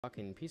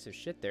fucking piece of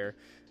shit there.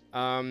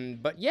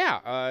 But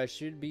yeah,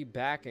 should be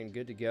back and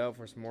good to go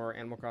for some more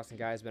Animal Crossing,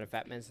 guys. Been a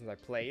fat minute since I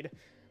played,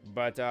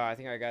 but I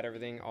think I got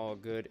everything all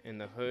good in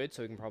the hood,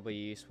 so we can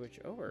probably switch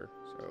over.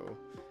 So,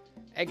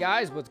 hey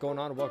guys, what's going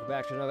on? Welcome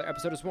back to another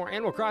episode of some more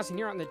Animal Crossing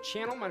here on the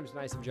channel. My name is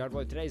Nice and John.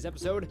 For today's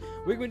episode,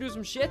 we're gonna do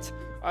some shit.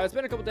 It's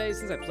been a couple days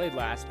since I played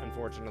last,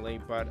 unfortunately,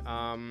 but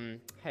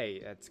hey,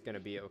 that's gonna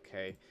be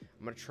okay.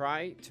 I'm gonna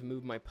try to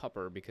move my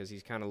pupper because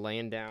he's kind of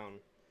laying down.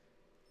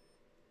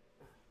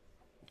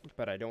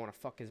 But I don't want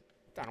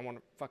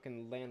to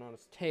fucking land on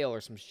his tail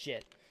or some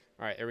shit.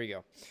 All right, there we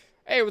go.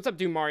 Hey, what's up,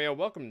 dude? Mario?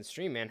 Welcome to the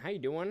stream, man. How you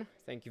doing?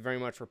 Thank you very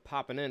much for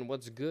popping in.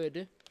 What's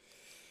good?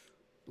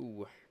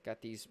 Ooh,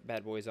 got these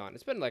bad boys on.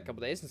 It's been like a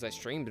couple days since I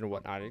streamed and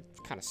whatnot. It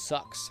kind of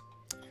sucks.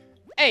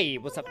 Hey,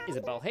 what's up,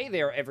 Isabel? Hey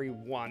there,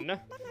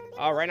 everyone.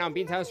 Right now in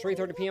Beantown, it's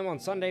 3:30 p.m. on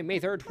Sunday, May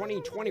 3rd,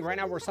 2020. Right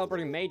now, we're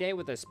celebrating May Day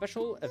with a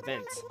special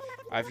event.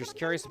 If you're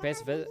curious, to pay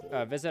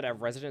a visit at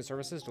Resident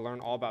Services to learn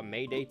all about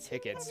May Day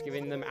tickets.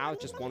 Giving them out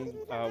just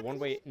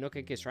one-way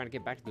Nookik is trying to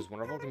get back to this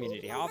wonderful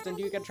community. How often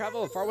do you get to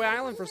travel to a faraway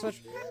island for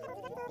such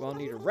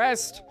well-needed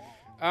rest?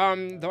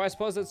 Though I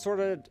suppose it sort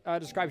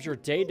of describes your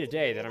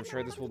day-to-day, that I'm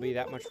sure this will be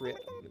that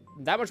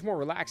much more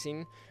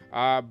relaxing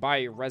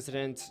by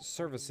Resident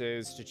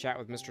Services to chat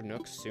with Mr.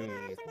 Nook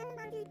soon.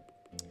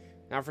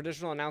 Now for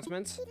additional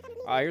announcements,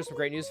 here's some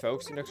great news,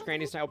 folks. Nook's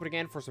Granny is now open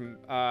again for some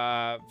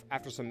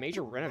after some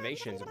major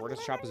renovations. The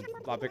Border's shop is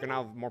a lot bigger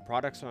now with more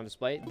products on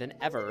display than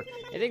ever.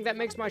 I think that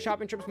makes my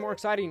shopping trips more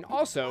exciting.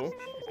 Also,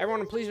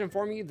 everyone, I'm pleased to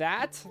inform you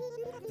that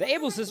the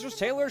Able Sisters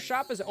Tailor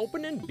Shop is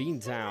open in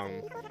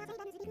Beantown.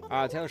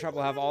 Tailor Shop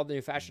will have all the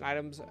new fashion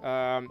items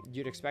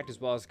you'd expect, as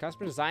well as a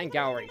custom design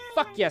gallery.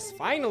 Fuck yes,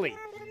 finally!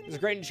 It's a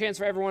great chance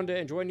for everyone to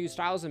enjoy new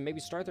styles and maybe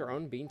start their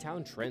own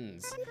Beantown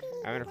trends.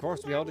 And of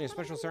course, we'll be holding a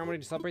special ceremony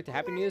to celebrate the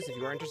happy news. If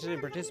you are interested in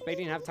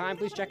participating and have time,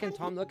 please check in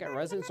Tom Nook at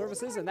Resident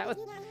Services. And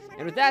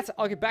with that,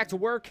 I'll get back to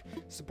work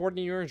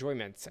supporting your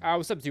enjoyment.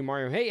 What's up, dude,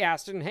 Mario? Hey,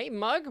 Aston. Hey,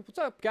 Mug. What's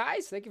up,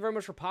 guys? Thank you very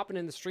much for popping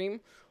in the stream.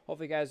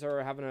 Hopefully, you guys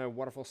are having a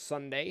wonderful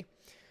Sunday.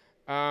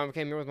 Came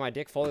here with my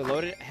dick fully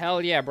loaded.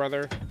 Hell yeah,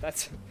 brother.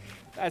 That's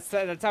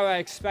how I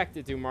expect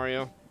it to,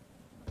 Mario.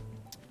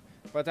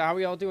 But how are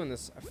we all doing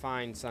this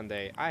fine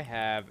Sunday? I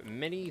have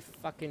many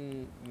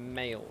fucking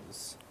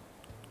mails.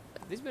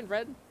 Have these been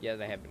read? Yeah,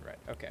 they have been read.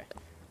 Okay.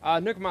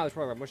 Nook Mileage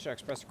Program. Wish to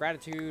express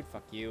gratitude.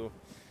 Fuck you.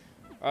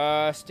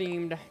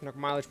 Esteemed Nook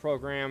Mileage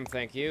Program.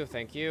 Thank you.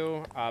 Thank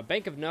you.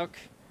 Bank of Nook.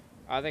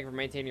 Thank you for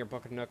maintaining your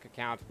Book of Nook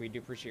account. We do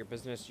appreciate your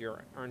business.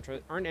 Your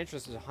earned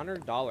interest is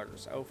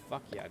 $100. Oh,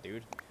 fuck yeah,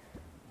 dude.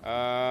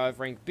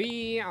 Rank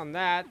B on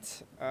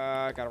that.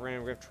 Got a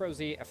random gift.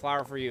 Trozy. A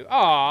flower for you.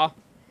 Aw.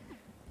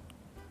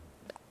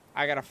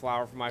 I got a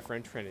flower for my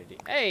friend Trinity.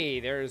 Hey,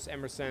 there's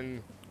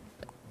Emerson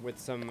with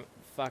some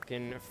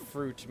fucking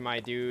fruit, my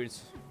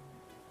dudes.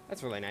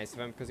 That's really nice of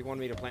him because he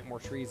wanted me to plant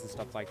more trees and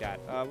stuff like that.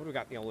 What do we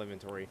got in the old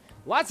inventory?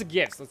 Lots of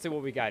gifts. Let's see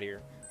what we got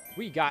here.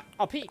 We got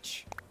a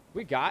peach.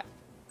 We got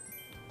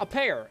a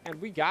pear.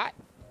 And we got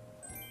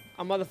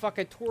a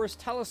motherfucking tourist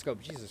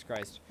telescope. Jesus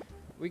Christ.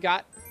 We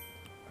got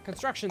a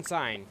construction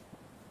sign.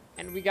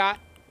 And we got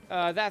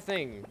that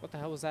thing. What the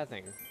hell was that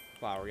thing?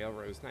 Flower, yellow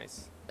rose.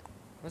 Nice.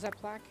 Was that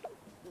plaque?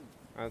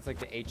 It's like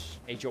the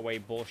HOA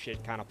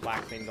bullshit kind of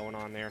plaque thing going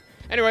on there.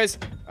 Anyways,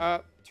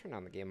 turn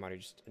on the game monitor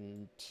just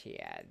a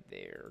tad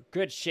there.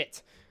 Good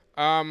shit.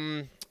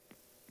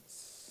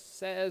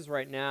 Says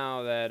right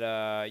now that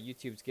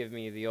YouTube's giving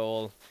me the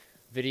old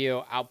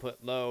video output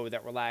low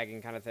that we're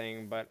lagging kind of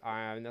thing, but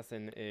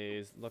nothing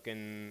is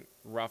looking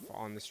rough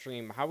on the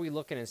stream. How are we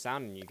looking and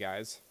sounding, you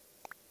guys?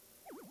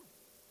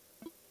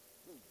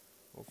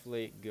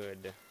 Hopefully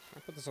good.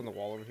 I'll put this on the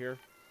wall over here.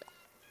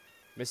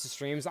 Mrs.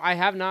 Streams. I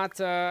have not,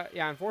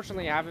 yeah,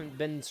 unfortunately, I haven't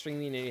been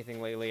streaming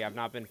anything lately. I've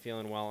not been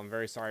feeling well. I'm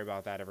very sorry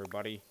about that,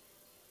 everybody.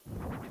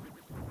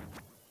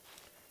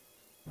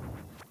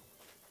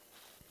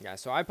 Yeah,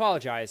 so I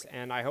apologize,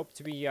 and I hope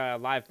to be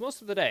live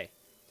most of the day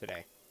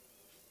today.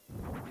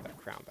 Put that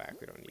crown back.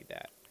 We don't need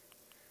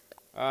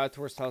that.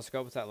 Tourist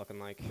telescope. What's that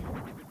looking like?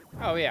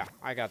 Oh, yeah.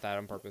 I got that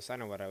on purpose. I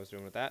know what I was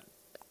doing with that.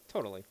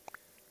 Totally.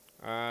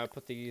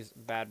 Put these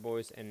bad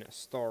boys in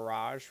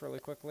storage really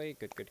quickly.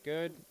 Good, good,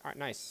 good. All right,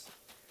 nice.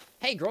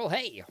 Hey, girl.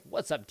 Hey,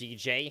 what's up,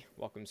 DJ?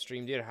 Welcome,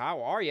 stream, dude.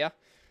 How are you?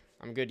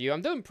 I'm good.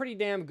 I'm doing pretty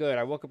damn good.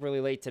 I woke up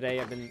really late today.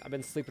 I've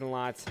been sleeping a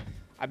lot.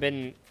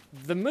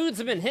 The moods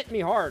have been hitting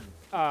me hard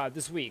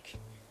this week.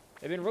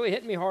 They've been really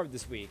hitting me hard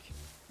this week.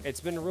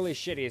 It's been really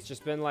shitty. It's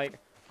just been like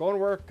going to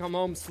work, come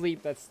home,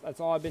 sleep. That's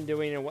all I've been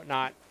doing and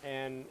whatnot.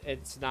 And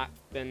it's not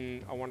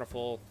been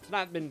it's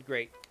not been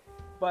great.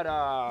 But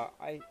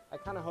I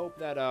kind of hope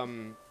that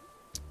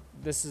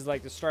this is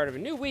like the start of a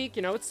new week.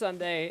 You know, it's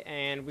Sunday,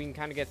 and we can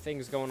kind of get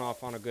things going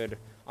off on a good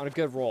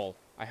roll.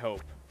 I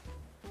hope.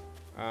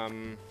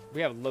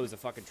 We have loads of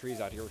fucking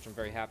trees out here, which I'm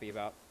very happy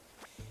about.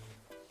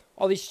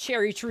 All these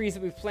cherry trees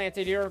that we've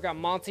planted here. We've got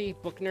Monty,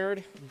 Book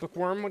Nerd,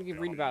 Bookworm. What are you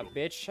reading about,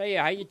 bitch? Hey,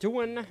 how you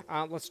doing?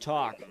 Let's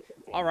talk.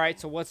 All right.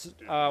 So what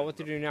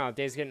to do now?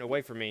 Day's getting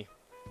away from me.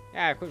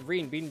 Yeah, quit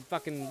reading, being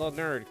fucking little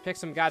nerd. Pick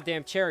some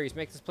goddamn cherries.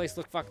 Make this place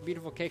look fucking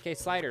beautiful, KK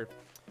Slider.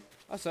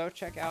 Also,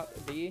 check out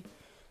the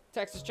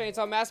Texas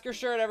Chainsaw Massacre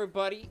shirt,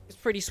 everybody. It's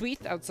pretty sweet.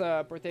 That's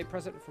a birthday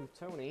present from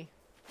Tony.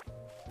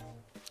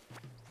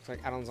 Looks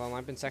like Adam's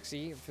online been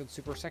sexy. I feel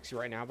super sexy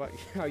right now, but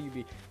how you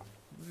be?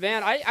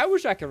 Man, I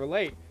wish I could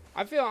relate.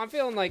 I'm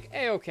feeling like,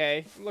 hey,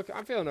 okay. Look,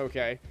 I'm feeling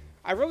okay.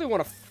 I really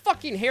want a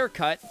fucking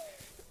haircut.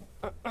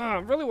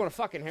 Really want a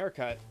fucking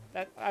haircut.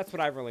 That's what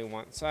I really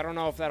want. So I don't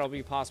know if that'll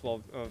be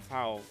possible of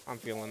how I'm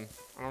feeling.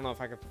 I don't know if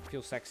I could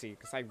feel sexy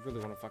because I really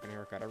want a fucking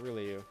haircut. I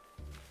really do.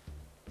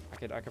 I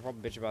could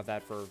probably bitch about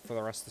that for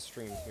the rest of the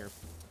stream here.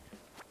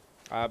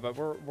 But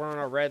we're in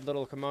a red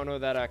little kimono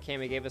that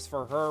Cami gave us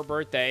for her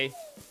birthday,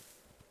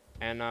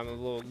 and a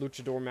little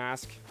luchador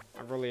mask.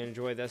 I really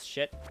enjoy this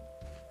shit.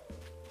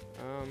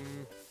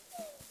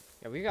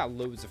 Yeah, we got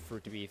loads of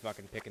fruit to be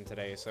fucking picking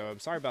today, so I'm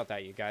sorry about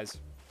that, you guys.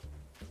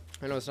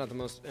 I know it's not the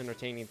most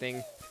entertaining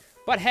thing,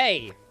 but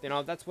hey, you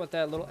know, that's what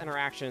that little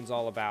interaction is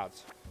all about.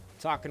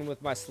 Talking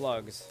with my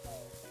slugs.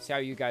 See how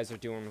you guys are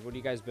doing. What have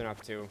you guys been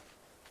up to?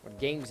 What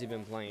games you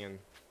been playing?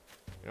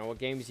 You know, what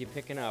games you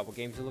picking up? What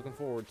games you looking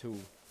forward to?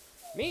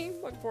 Me,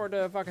 looking forward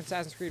to fucking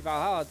Assassin's Creed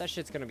Valhalla. That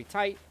shit's gonna be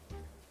tight.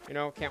 You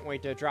know, can't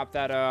wait to drop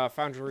that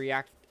Foundry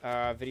React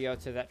video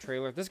to that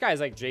trailer. This guy's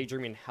like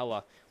daydreaming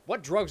hella.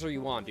 What drugs are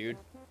you on, dude?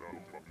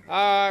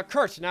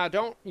 Kurt, now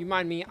don't you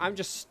mind me. I'm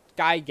just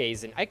sky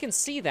gazing. I can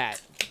see that.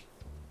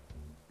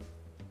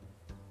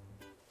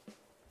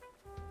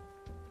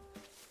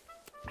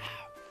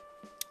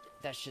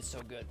 That shit's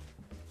so good.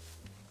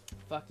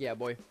 Fuck yeah,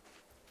 boy.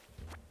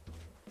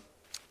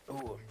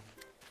 Ooh.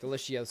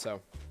 Delicioso.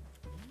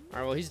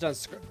 Alright, well, he's done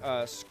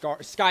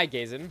sky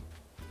gazing.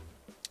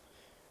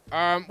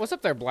 What's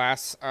up there,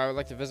 Blast? I would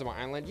like to visit my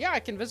island. Yeah, I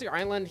can visit your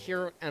island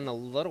here in a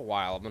little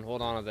while. I'm gonna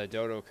hold on to the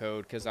dodo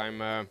code because I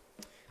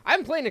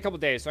haven't played in a couple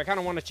days, so I kind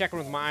of want to check in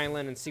with my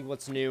island and see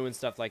what's new and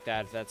stuff like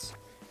that.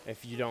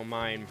 If you don't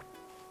mind.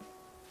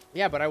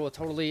 Yeah, but I will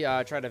totally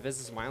try to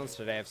visit some islands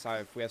today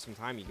if we have some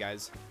time, you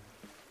guys.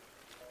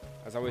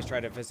 As I always try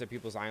to visit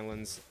people's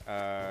islands,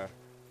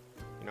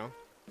 you know,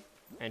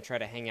 and try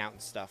to hang out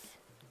and stuff.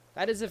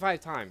 That is if I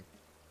have time.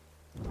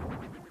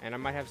 And I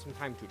might have some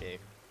time today.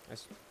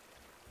 This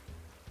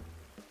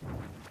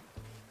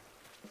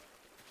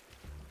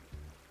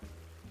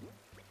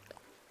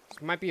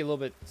might be a little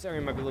bit, this area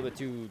might be a little bit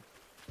too,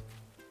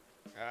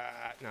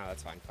 no,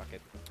 that's fine, fuck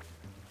it.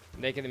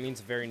 Naked, it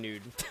means very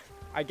nude.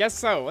 I guess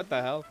so, what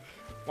the hell?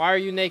 Why are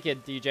you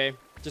naked, DJ?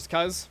 Just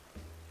cuz?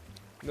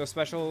 No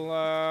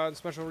special,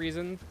 special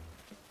reason?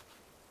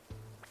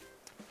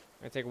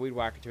 I take a weed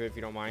whacker to it if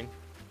you don't mind.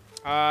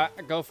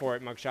 Go for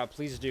it, Mugshot.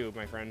 Please do,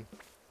 my friend.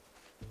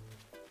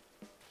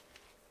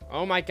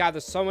 Oh my god,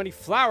 there's so many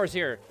flowers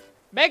here.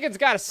 Megan's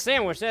got a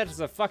sandwich. That is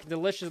a fucking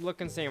delicious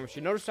looking sandwich.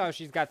 You notice how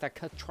she's got that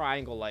cut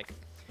triangle like.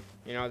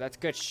 You know, that's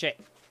good shit.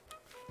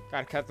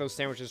 Gotta cut those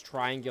sandwiches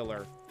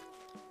triangular.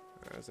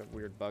 There's a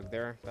weird bug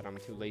there that I'm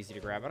too lazy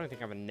to grab. I don't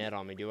think I have a net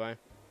on me, do I?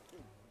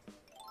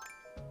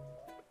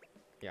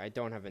 Yeah, I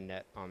don't have a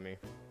net on me.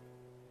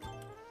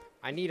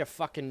 I need a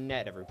fucking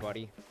net,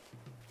 everybody.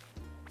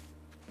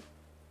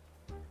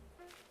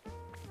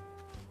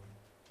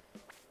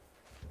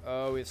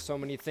 Oh, we have so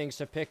many things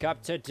to pick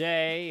up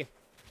today.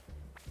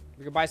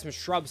 We could buy some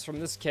shrubs from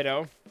this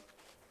kiddo.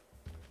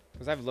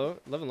 Because I live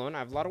alone, I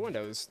have a lot of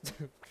windows.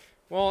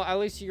 Well, at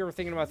least you're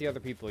thinking about the other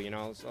people, you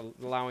know, so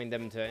allowing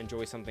them to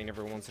enjoy something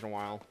every once in a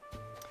while.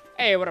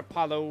 Hey, what up,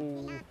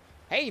 Paulo?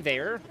 Hey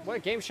there,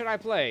 what game should I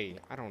play?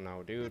 I don't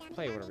know, dude.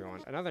 Play whatever you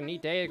want. Another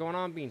neat day going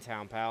on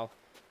Beantown, pal.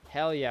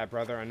 Hell yeah,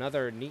 brother.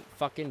 Another neat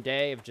fucking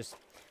day of just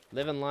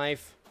living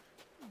life.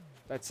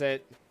 That's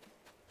it.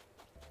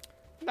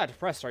 I'm not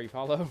depressed, are you,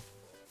 Paulo?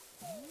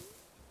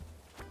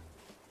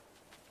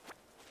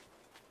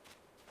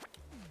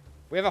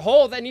 We have a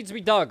hole that needs to be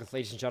dug,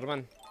 ladies and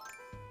gentlemen.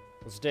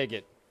 Let's dig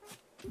it.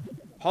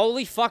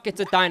 Holy fuck, it's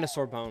a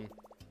dinosaur bone.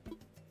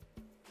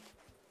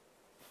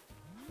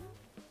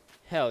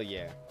 Hell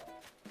yeah.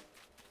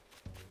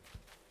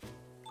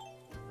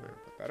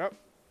 Put that up.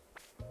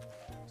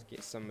 Let's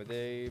get some of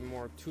the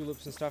more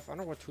tulips and stuff. I don't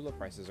know what tulip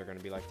prices are going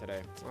to be like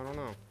today. I don't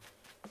know.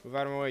 Move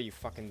out of my way, you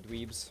fucking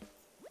dweebs.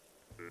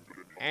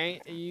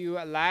 Ain't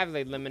you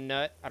lively, lemon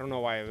nut? I don't know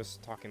why I was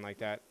talking like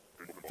that.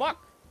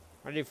 Fuck!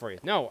 What did I do for you?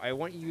 No, I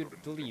want you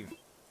to leave.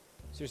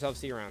 See yourself,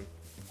 see you around.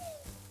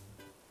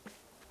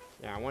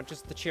 Yeah, I want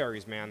just the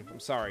cherries, man. I'm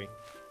sorry.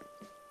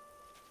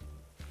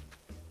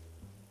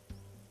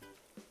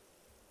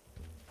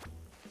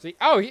 See?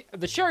 Oh,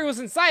 the cherry was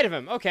inside of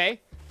him.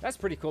 Okay. That's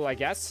pretty cool, I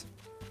guess.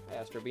 Hey,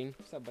 Astro Bean.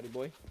 What's up, buddy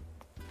boy?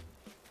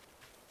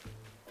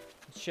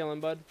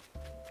 Chilling, bud.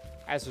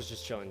 I was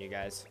just chilling, you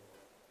guys.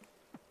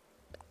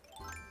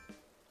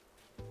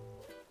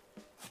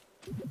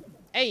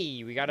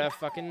 Hey, we got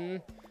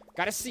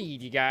a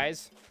seed, you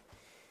guys.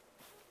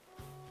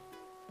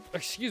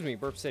 Excuse me,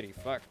 Burp City.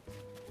 Fuck.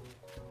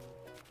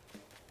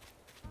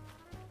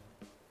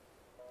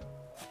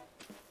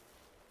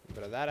 A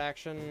bit of that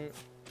action.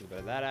 A bit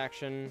of that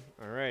action.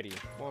 Alrighty.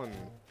 1,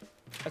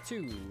 a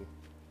 2,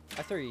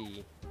 a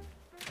 3,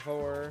 a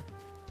 4,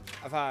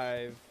 a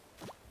 5.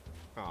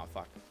 Oh,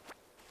 fuck.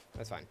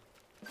 That's fine.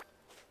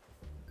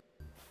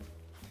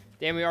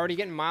 Damn, we already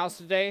getting miles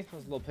today. That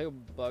was a little pill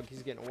bug.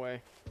 He's getting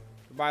away.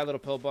 Goodbye, little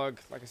pill bug.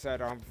 Like I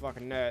said, I don't have a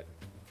fucking net.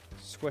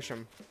 Squish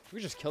him. We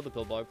could just kill the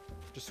pill bug.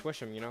 Just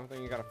squish him, you know?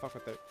 Then you gotta fuck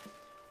with it.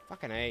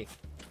 Fucking A.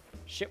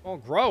 Shit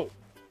won't grow.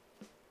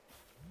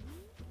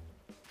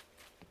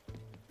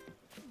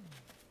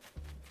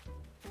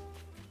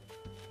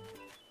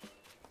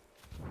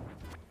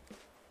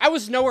 I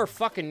was nowhere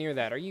fucking near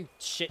that. Are you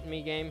shitting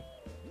me, game?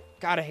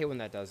 God, I hate when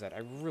that does that.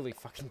 I really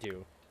fucking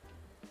do.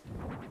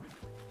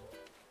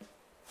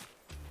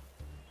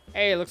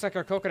 Hey, it looks like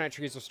our coconut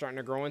trees are starting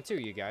to grow in too,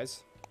 you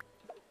guys.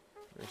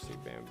 There's the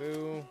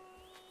bamboo.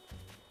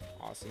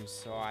 Awesome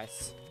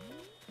sauce.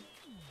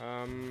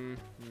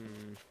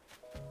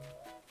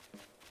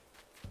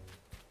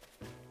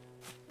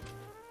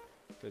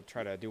 Could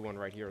try to do one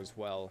right here as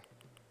well.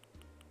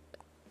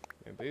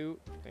 Bamboo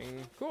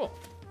thing. Cool.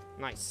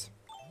 Nice.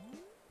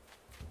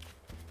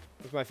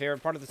 This is my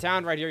favorite part of the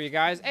town right here, you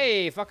guys.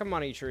 Hey, fucking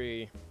money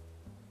tree.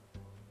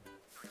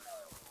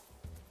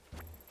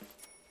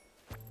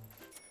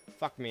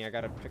 Fuck me, I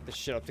gotta pick this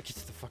shit up to get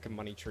to the fucking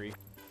money tree.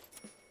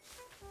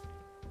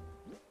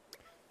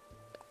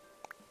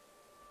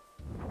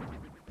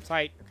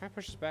 Tight. Can I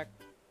push this back?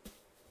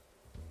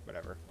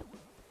 Whatever.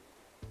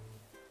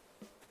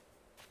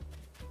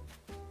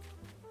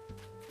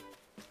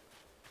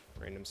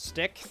 Random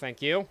stick,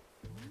 thank you.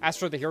 Ask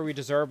for the hero we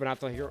deserve, but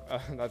not the hero,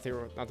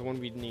 not the one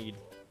we need.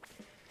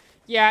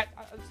 Yeah,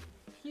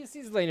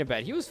 he's laying in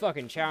bed. He was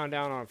fucking chowing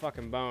down on a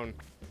fucking bone.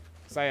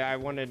 Cause I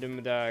wanted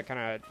him to kind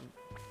of,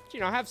 you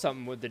know, have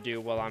something to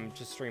do while I'm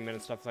just streaming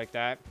and stuff like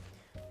that.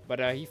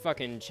 But he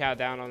fucking chowed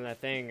down on that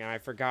thing, and I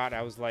forgot.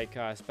 I was like,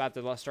 about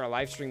to start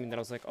live streaming, and then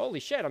I was like,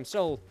 holy shit, I'm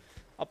still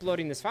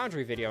uploading this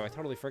Foundry video. I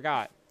totally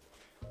forgot.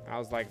 And I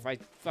was like, if I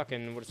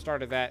fucking would have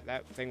started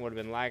that thing would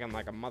have been lagging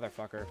like a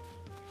motherfucker.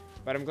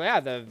 But I'm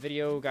glad the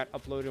video got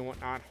uploaded and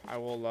whatnot. I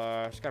will,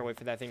 just gotta wait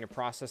for that thing to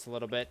process a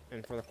little bit,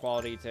 and for the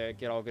quality to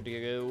get all good to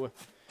go.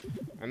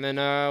 And then,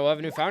 we'll have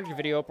a new Foundry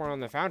video up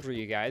on the Foundry,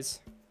 you guys.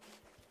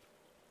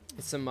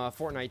 It's some,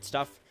 Fortnite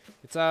stuff.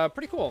 It's,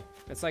 pretty cool.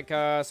 It's like,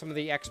 some of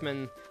the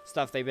X-Men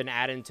stuff they've been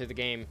adding to the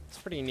game. It's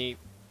pretty neat.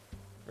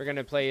 We're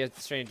gonna play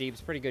Stranded Deep.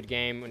 It's a pretty good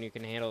game when you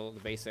can handle the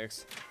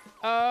basics.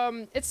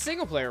 It's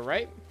single player,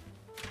 right?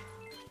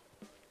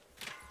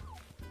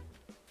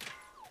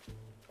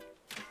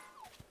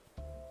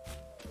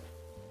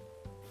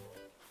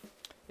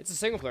 It's a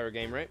single player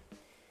game, right?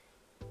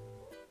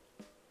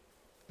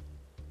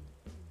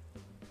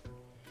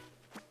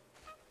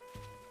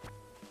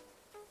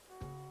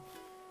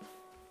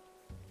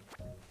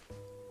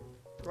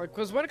 Like,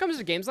 because when it comes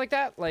to games like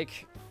that,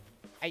 like,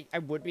 I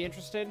would be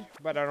interested,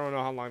 but I don't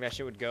know how long that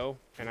shit would go,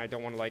 and I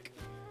don't want to, like,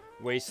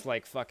 waste,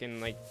 like,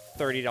 fucking, like,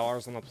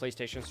 $30 on the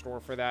PlayStation Store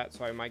for that,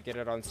 so I might get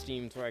it on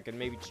Steam so I could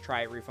maybe just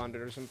try it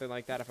refunded or something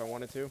like that if I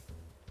wanted to.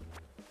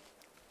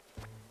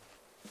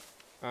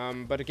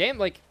 But a game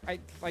like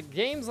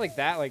games like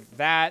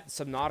that,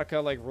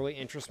 Subnautica, like, really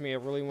interests me. I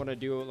really want to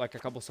do, like, a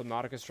couple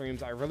Subnautica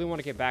streams. I really want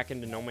to get back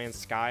into No Man's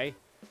Sky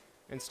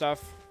and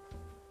stuff.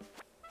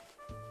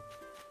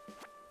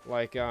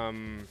 Like,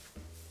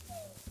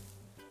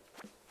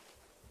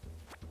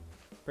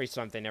 pretty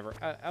stumped they never,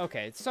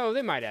 okay, so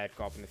they might add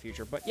co-op in the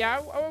future, but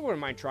yeah, I wouldn't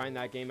mind trying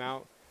that game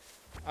out.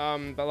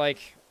 But,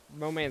 like,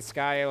 No Man's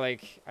Sky,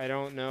 like, I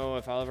don't know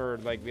if I'll ever,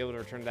 like, be able to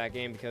return to that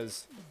game,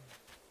 because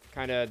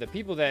kind of the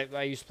people that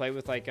I used to play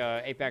with, like,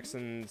 Apex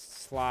and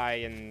Sly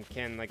and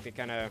Ken, like, they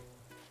kind of,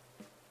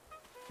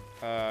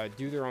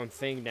 do their own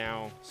thing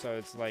now, so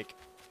it's, like,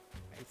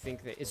 I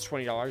think that it's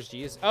 $20,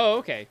 geez. Oh,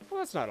 okay, well,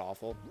 that's not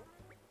awful.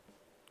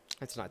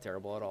 That's not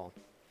terrible at all.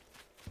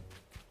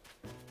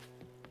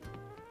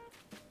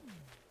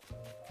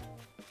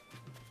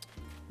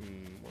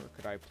 Where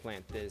could I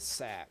plant this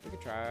at? We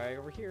could try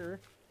over here.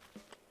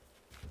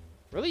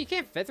 Really? You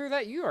can't fit through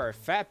that? You are a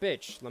fat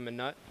bitch, Lemon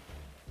Nut.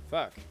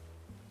 Fuck.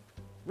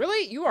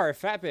 Really? You are a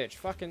fat bitch.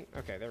 Fucking...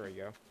 Okay, there we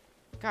go.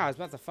 God, I was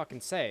about to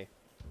fucking say.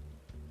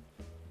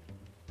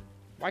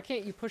 Why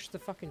can't you push the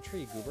fucking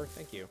tree, Goober?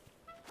 Thank you.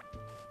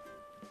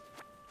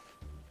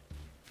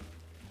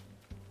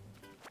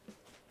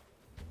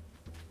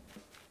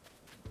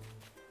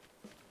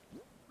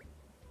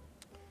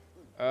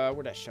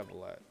 Where'd that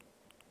shovel at?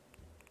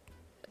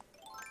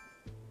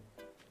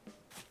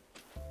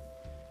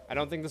 I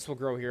don't think this will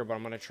grow here, but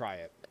I'm gonna try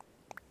it.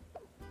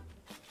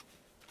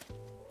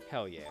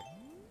 Hell yeah.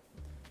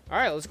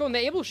 Alright, let's go in the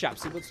Able shop,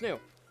 see what's new.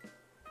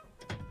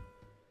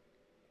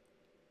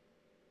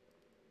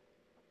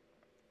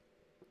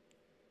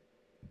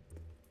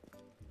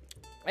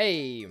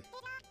 Hey!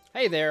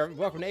 Hey there,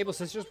 welcome to Able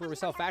Sisters, where we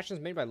sell fashions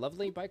made by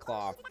Lovely by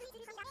Claw.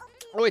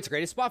 Oh, it's the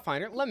greatest spot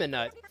finder, Lemon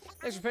Nut.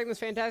 Thanks for picking this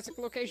fantastic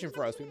location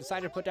for us. We've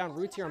decided to put down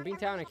roots here on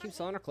Beantown and keep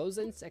selling our clothes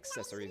and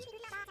accessories.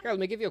 Here, let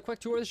me give you a quick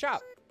tour of the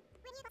shop.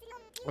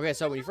 Okay,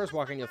 so when you first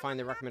walk in, you'll find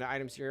the recommended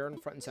items here in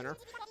front and center.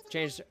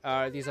 Change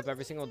these up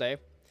every single day.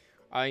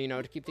 you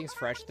know, to keep things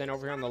fresh. Then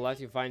over here on the left,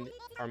 you'll find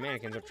our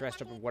mannequins are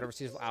dressed up in whatever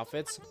seasonal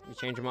outfits. We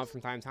change them up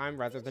from time to time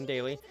rather than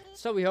daily.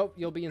 So we hope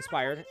you'll be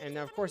inspired. And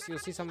of course, you'll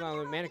see something on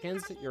the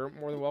mannequins. You're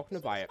more than welcome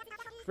to buy it.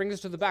 Which brings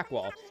us to the back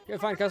wall. You'll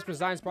find custom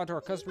designs brought to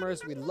our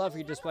customers. We'd love for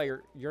you to display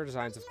your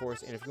designs, of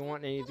course. And if you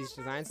want any of these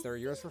designs, they're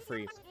yours for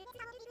free.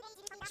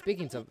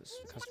 Speaking of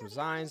custom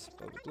designs,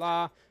 blah, blah,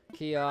 blah,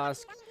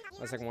 kiosk.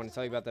 Last thing I want to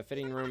tell you about the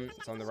fitting room.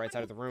 It's on the right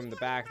side of the room. The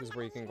back, this is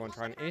where you can go and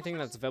try on anything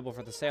that's available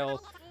for the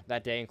sale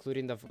that day,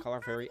 including the color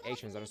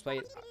variations. Our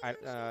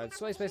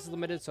display space is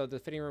limited, so the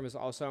fitting room is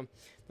also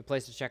the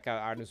place to check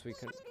out items we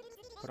can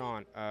put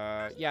on.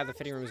 Yeah, the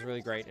fitting room is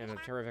really great and a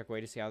terrific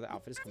way to see how the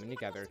outfit is coming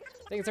together.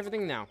 I think it's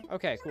everything now.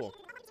 Okay, cool.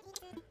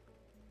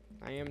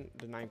 I am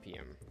the 9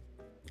 p.m.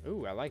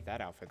 Ooh, I like that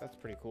outfit. That's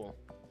pretty cool.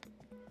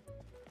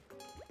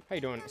 How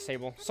you doing,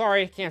 Sable?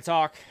 Sorry, can't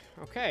talk.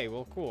 Okay,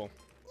 well, cool.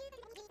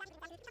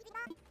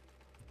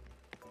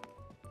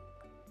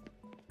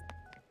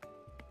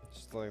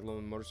 Just like a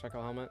little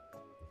motorcycle helmet.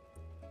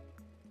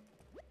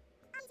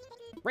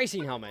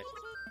 Racing helmet.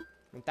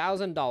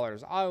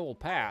 $1,000. I will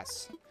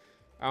pass.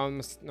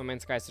 No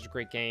Man's Sky is such a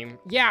great game.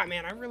 Yeah,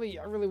 man, I really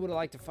would have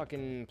liked to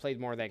fucking play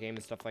more of that game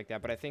and stuff like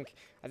that. But I think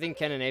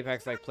Ken and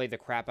Apex like played the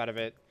crap out of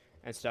it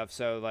and stuff.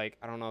 So like,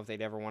 I don't know if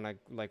they'd ever want to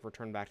like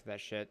return back to that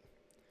shit,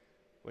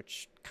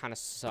 which kind of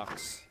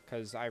sucks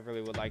because I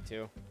really would like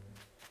to.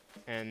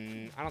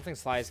 And I don't think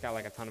Sly's got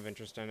like a ton of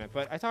interest in it.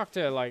 But I talked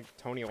to like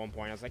Tony at one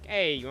point. I was like,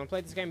 hey, you want to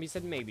play this game? He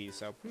said maybe.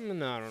 So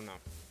no, I don't know.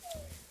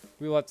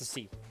 We will have to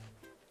see.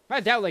 I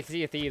doubt like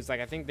Sea of Thieves.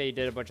 Like I think they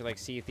did a bunch of like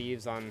Sea of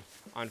Thieves on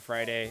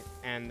Friday,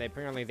 and they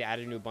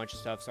added a new bunch of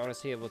stuff. So I want to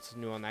see what's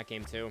new on that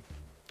game too.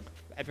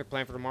 The epic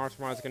plan for tomorrow.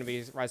 Tomorrow is going to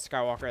be Rise of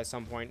Skywalker at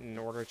some point and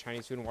order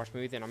Chinese food and watch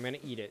movies, and I'm going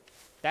to eat it.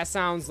 That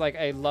sounds like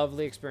a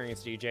lovely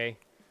experience, DJ.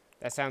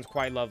 That sounds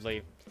quite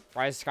lovely.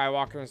 Rise of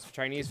Skywalker and some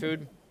Chinese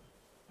food.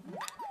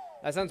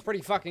 That sounds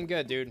pretty fucking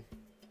good, dude.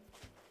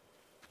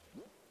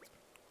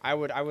 I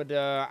would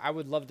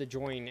love to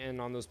join in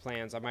on those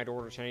plans. I might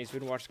order Chinese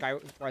food and watch Rise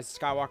of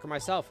Skywalker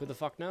myself. Who the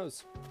fuck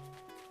knows?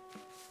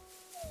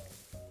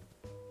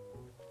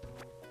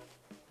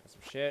 Got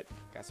some shit.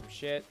 Got some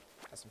shit.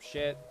 Got some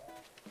shit.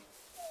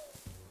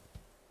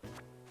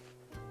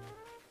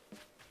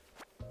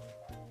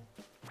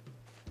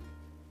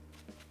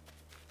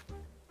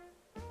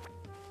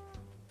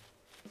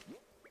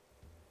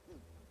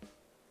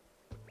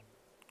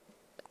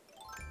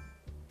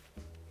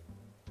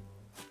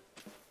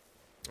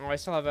 Oh, I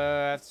still have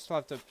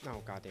to.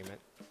 Oh, god damn it!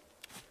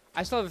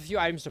 I still have a few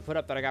items to put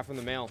up that I got from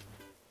the mail.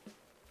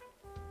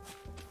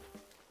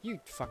 You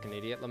fucking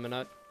idiot, Lemon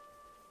Nut.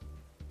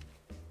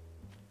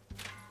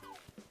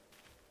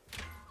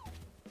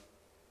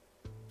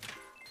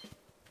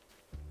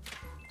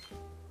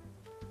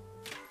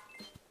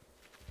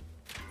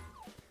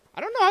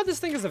 I don't know how this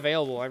thing is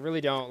available. I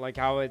really don't like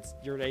how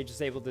your age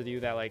is able to do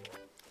that. Like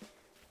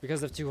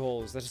because of 2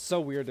 holes. That's just so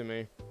weird to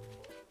me.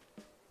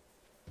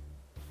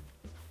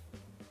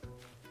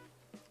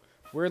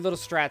 Weird little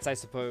strats, I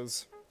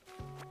suppose.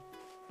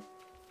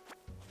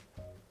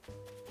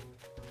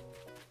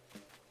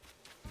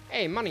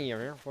 Hey, Money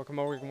here. Welcome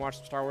over. We can watch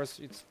some Star Wars.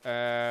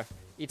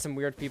 Eat some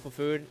weird people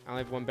food. I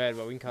only have 1 bed,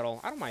 but we can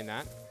cuddle. I don't mind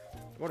that. I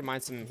wouldn't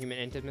mind some human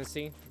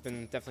intimacy.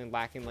 Been definitely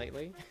lacking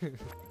lately.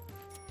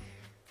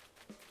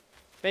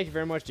 Thank you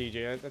very much,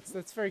 DJ.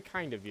 That's very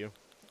kind of you.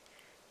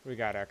 We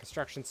got a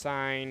construction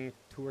sign,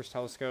 tourist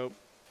telescope.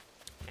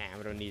 Nah,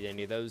 we don't need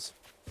any of those.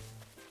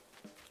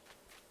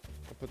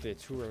 I'll put the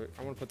tour.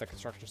 I want to put the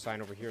construction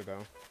sign over here, though.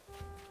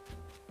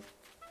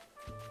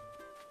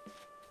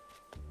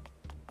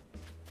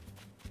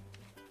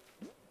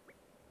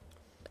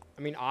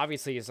 I mean,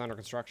 obviously it's under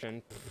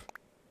construction.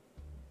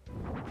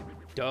 Pfft.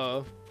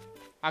 Duh.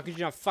 How could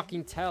you not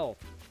fucking tell?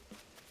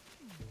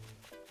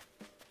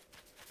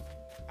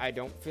 I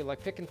don't feel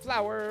like picking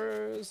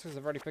flowers because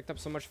I've already picked up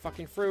so much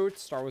fucking fruit.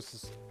 Star Wars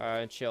is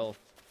chill.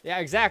 Yeah,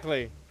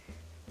 exactly.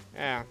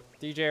 Yeah,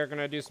 DJ are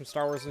gonna do some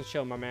Star Wars and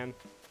chill, my man.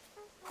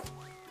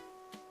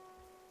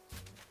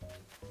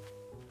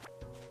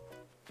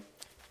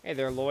 Hey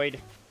there, Lloyd.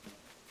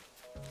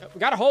 Oh, we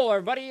got a hole,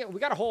 everybody. We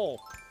got a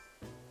hole.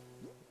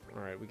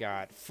 All right, we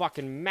got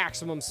fucking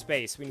maximum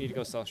space. We need to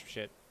go sell some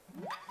shit.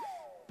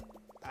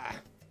 Ah.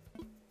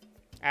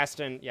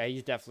 Aston, yeah,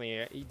 he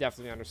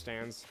definitely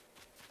understands.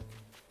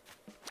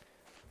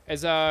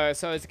 So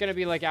it's gonna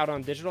be like out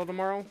on digital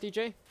tomorrow,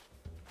 DJ?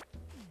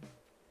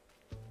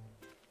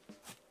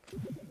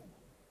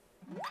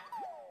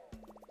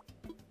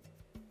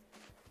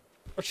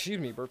 Oh, excuse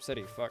me, Burp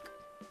City, fuck.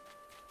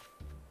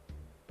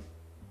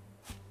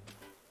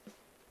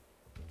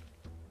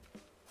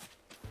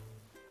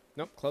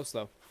 Nope, close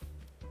though.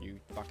 You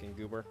fucking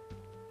goober.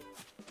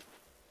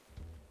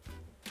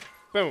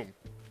 Boom.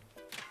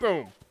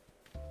 Boom.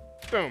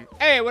 Boom.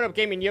 Hey, what up,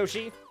 Gaming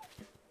Yoshi?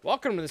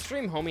 Welcome to the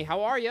stream, homie.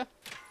 How are you?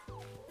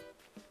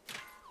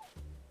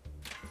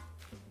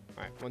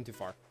 Alright, one too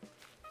far.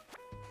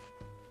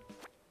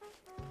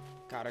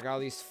 God, I got all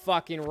these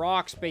fucking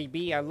rocks,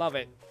 baby. I love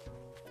it.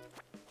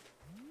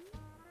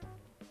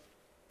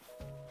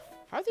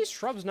 How are these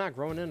shrubs not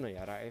growing in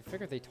yet? I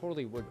figured they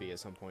totally would be at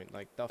some point.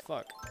 Like, the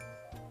fuck?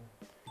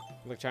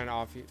 Look, trying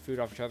to food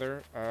off each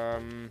other.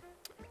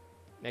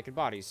 Naked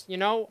bodies. You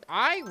know,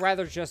 I'd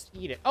rather just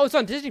eat it. Oh, it's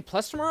on Disney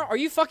Plus tomorrow? Are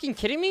you fucking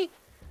kidding me?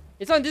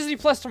 It's on Disney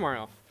Plus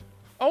tomorrow.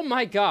 Oh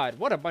my god,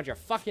 what a bunch of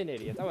fucking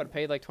idiots. I would have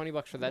paid like 20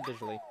 bucks for that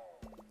digitally.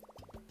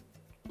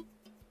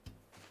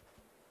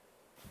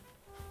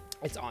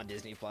 It's on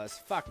Disney Plus.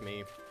 Fuck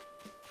me.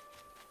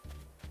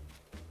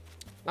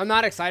 I'm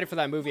not excited for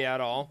that movie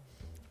at all.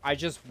 I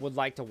just would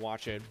like to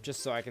watch it, just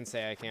so I can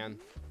say I can.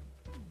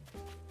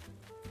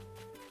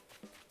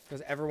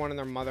 Because everyone and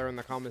their mother in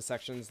the comment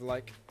sections,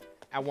 like,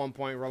 at one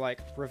point were like,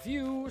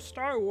 review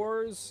Star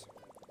Wars,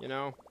 you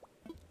know?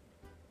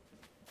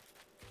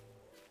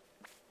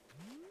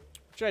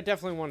 Which I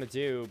definitely want to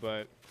do,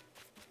 but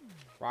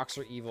rocks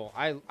are evil.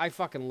 I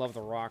fucking love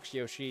the rocks,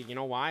 Yoshi. You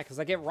know why? Because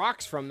I get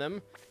rocks from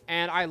them,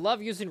 and I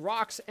love using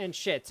rocks and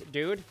shit,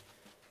 dude.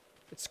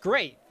 It's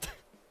great.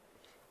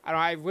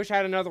 I wish I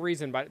had another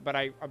reason, but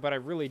I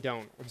really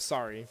don't. I'm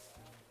sorry.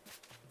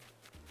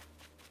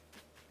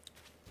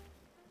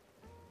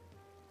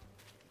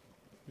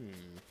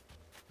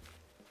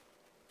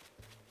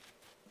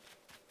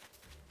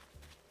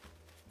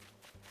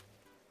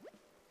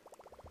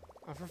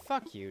 Oh, for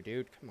fuck you,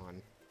 dude. Come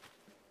on.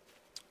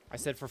 I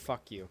said for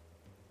fuck you.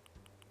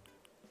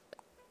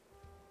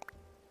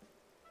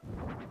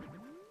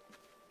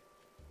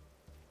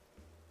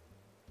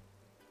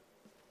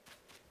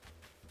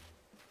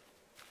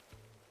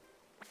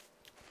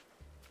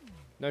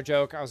 No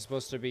joke, I was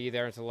supposed to be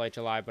there until late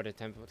July, but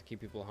attempted to keep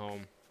people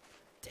home.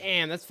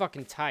 Damn, that's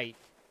fucking tight.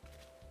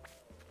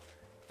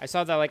 I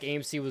saw that, like,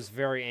 AMC was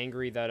very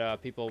angry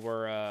that, people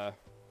were,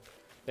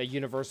 that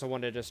Universal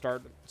wanted to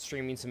start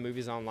streaming some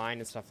movies online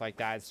and stuff like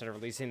that instead of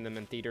releasing them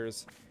in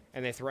theaters.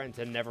 And they threatened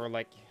to never,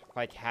 like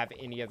have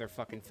any other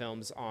fucking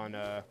films on,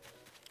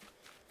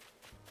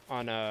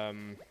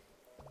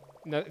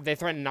 no, they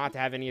threatened not to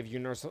have any of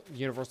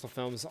Universal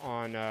films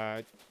on,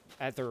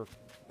 at their,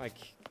 like,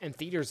 in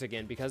theaters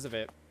again because of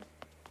it.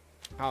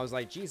 I was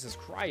like, Jesus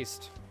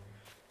Christ.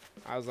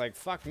 I was like,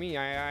 fuck me.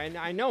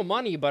 I know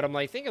money, but I'm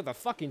like, think of the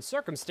fucking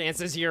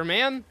circumstances here,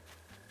 man.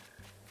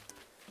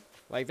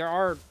 Like, there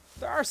are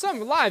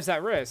some lives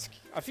at risk.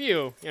 A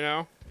few, you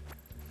know.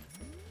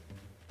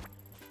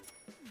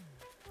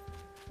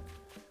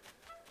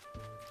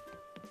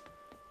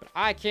 But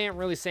I can't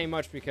really say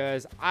much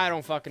because I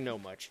don't fucking know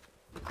much.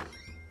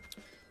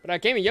 But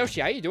Gaming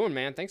Yoshi, how you doing,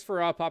 man? Thanks for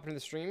popping in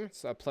the stream.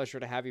 It's a pleasure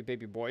to have you,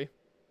 baby boy.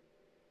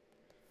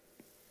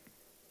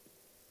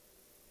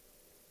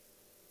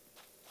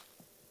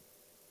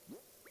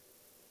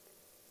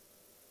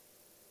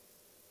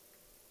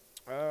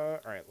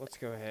 Alright, let's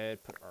go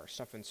ahead, put our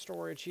stuff in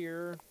storage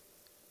here.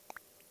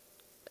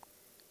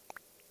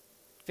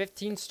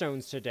 15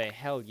 stones today,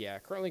 hell yeah.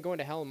 Currently going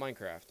to hell in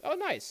Minecraft. Oh,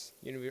 nice.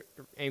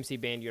 AMC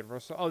banned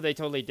Universal. Oh, they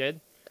totally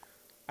did?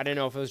 I didn't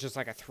know if it was just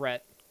like a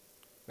threat.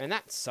 Man,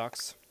 that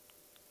sucks.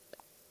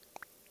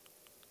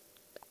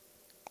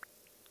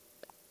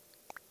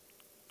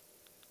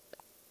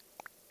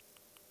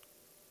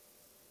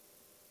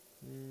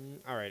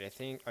 Alright, I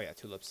think... Oh yeah,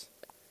 tulips.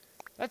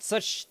 That's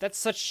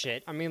such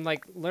shit. I mean,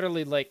 like,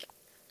 literally, like,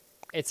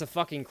 it's a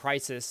fucking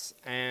crisis,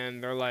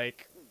 and they're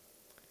like...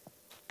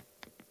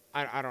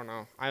 I don't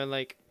know. I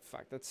like...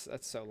 Fuck, that's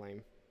so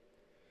lame.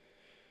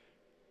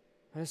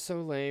 That is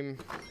so lame.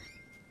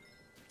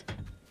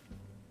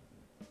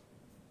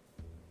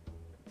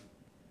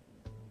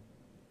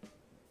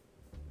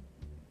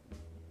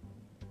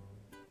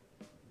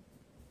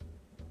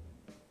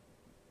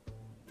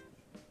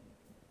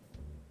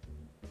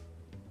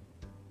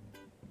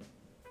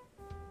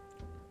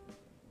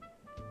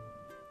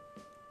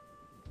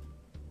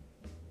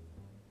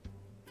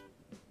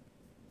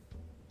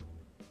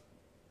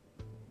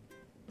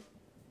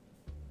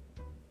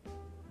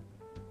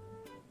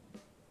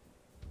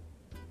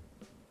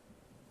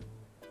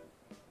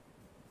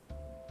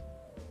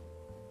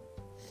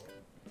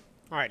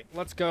 Alright,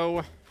 let's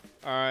go.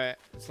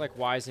 It's like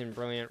wise and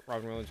brilliant.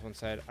 Robin Williams once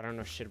said, I don't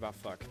know shit about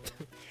fuck.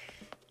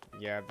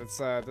 Yeah, that's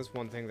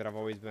one thing that I've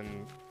always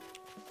been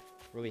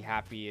really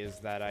happy is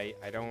that I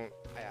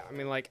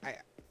mean, like,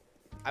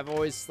 I've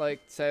always,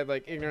 like, said,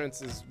 like,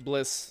 ignorance is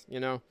bliss,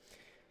 you know?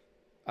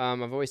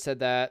 I've always said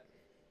that.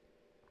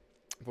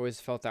 I've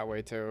always felt that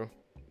way, too.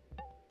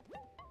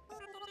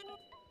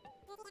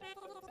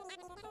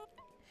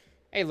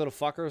 Hey, little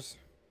fuckers.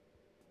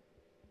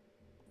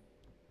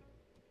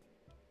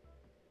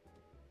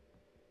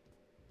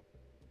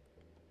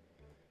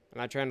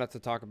 And I try not to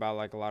talk about,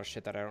 like, a lot of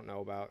shit that I don't know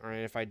about. Or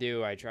if I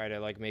do, I try to,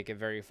 like, make it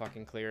very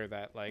fucking clear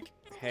that, like,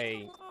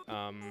 hey,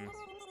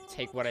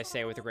 take what I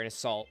say with a grain of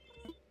salt.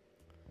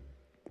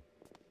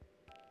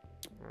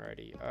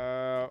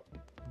 Alrighty.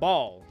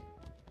 Ball.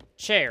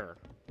 Chair.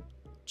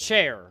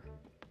 Chair.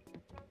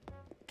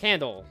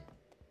 Candle.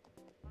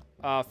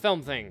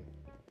 Film thing.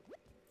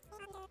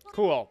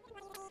 Cool.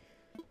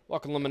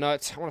 Welcome, Lemon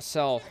Nuts. I want to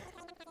sell.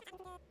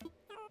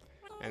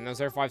 And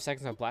those are 5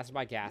 seconds of blasted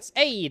by gas.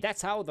 Hey,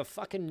 that's how the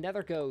fucking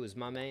nether goes,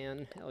 my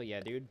man. Hell yeah,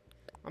 dude.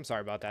 I'm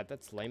sorry about that.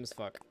 That's lame as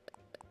fuck.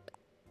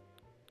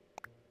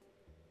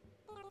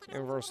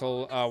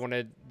 Universal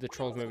wanted the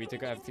Trolls movie to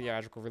have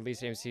theatrical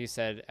release. AMC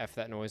said F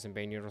that noise and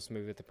ban Universal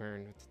movie with the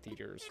parent with the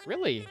theaters.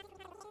 Really?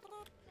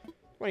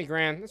 20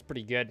 grand. That's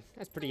pretty good.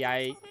 That's pretty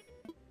aight.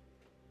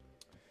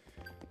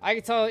 I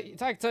can tell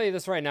you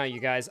this right now, you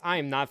guys. I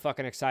am not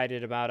fucking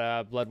excited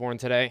about Bloodborne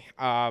today.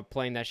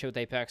 Playing that shit with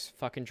Apex.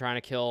 Fucking trying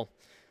to kill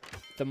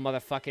the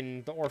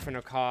motherfucking the Orphan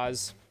of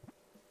Cause.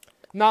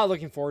 Not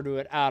looking forward to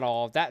it at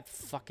all. That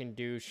fucking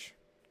douche.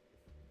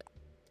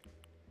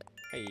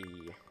 Hey,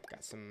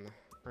 got some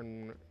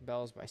earn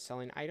bells by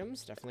selling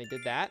items. Definitely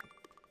did that.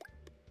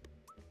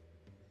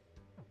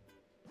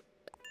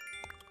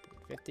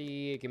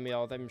 50. Give me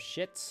all them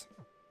shits.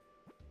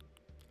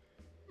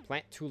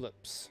 Plant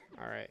tulips.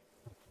 All right.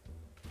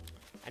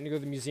 I need to go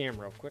to the museum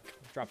real quick.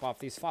 Drop off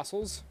these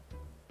fossils.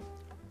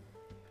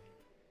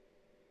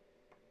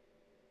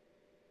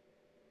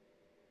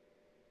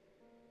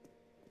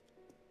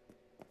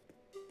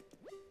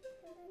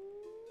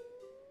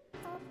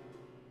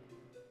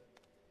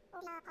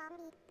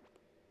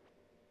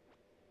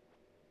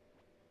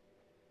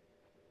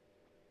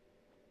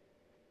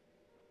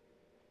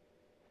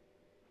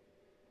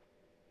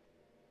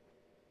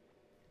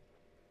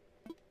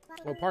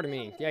 Oh, pardon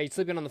me. Yeah, you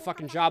sleeping on the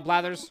fucking job,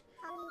 Blathers?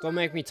 Don't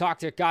make me talk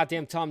to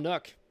goddamn Tom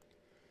Nook.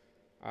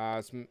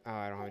 I don't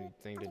have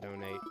anything to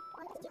donate.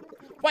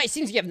 Why, it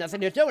seems you have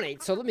nothing to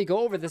donate, so let me go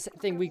over this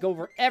thing we go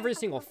over every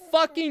single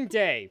fucking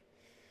day.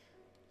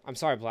 I'm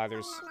sorry,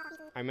 Blathers.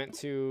 I meant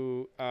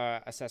to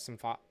assess some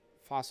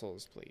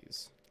fossils,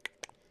 please.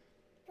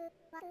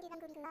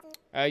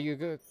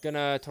 You're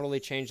gonna totally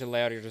change the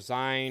layout of your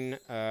design,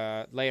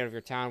 layout of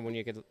your town when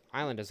you get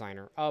island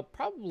designer.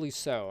 Probably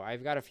so.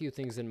 I've got a few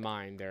things in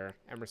mind there,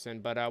 Emerson.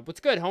 But what's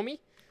good, homie?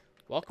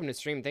 Welcome to the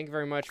stream. Thank you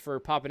very much for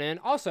popping in.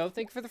 Also,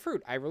 thank you for the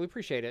fruit. I really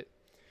appreciate it.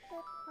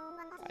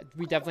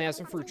 We definitely have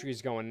some fruit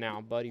trees going now,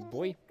 buddy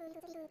boy.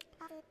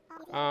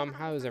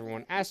 How is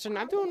everyone? Aston,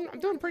 I'm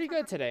doing pretty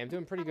good today. I'm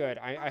doing pretty good.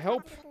 I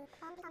hope.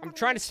 I'm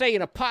trying to stay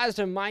in a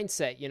positive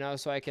mindset, you know,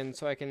 so I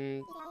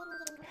can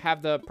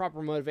have the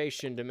proper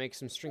motivation to make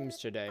some streams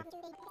today.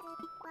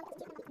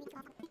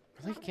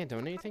 Really? You can't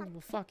donate anything?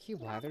 Well, fuck you,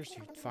 Blathers,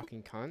 you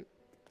fucking cunt.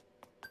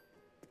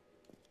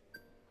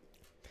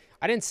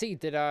 I didn't see.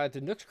 Did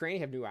Nook's Cranny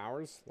have new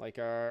hours, like,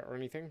 or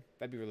anything?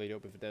 That'd be really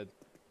dope if it did.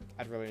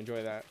 I'd really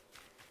enjoy that.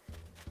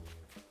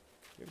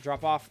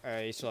 Drop off?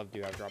 You still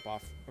do have drop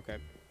off. Okay.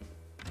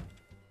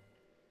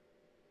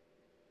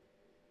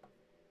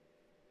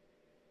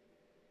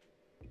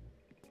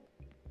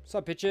 What's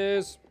up,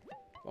 bitches?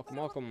 Welcome,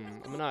 welcome.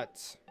 I'm a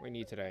nut. What do you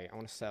need today? I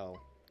want to sell.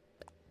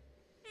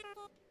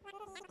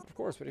 Of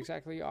course, what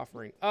exactly are you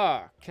offering?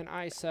 Can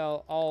I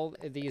sell all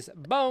of these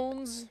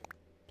bones,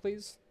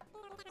 please?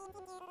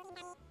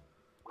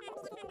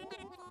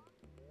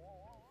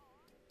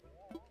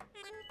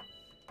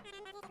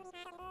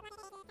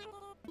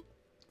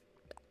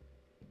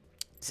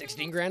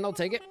 $16 grand, I'll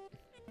take it.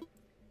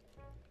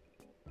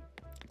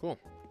 Cool.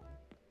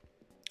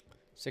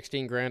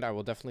 16 grand, I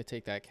will definitely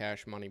take that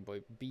cash money,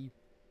 boy. B.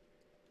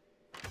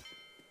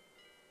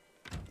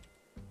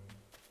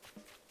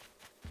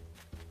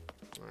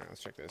 Alright,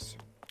 let's check this.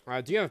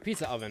 Do you have a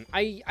pizza oven?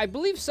 I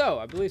believe so.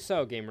 I believe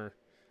so, Gamer.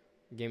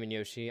 Gaming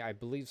Yoshi, I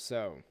believe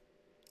so.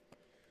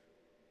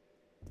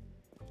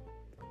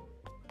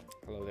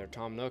 Hello there,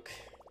 Tom Nook.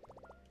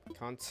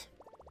 Cunt.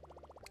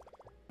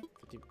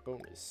 50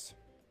 bonus.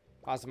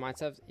 Positive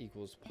mindset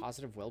equals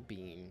positive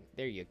well-being.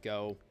 There you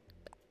go.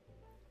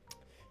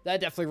 That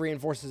definitely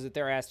reinforces it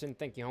there, Aston.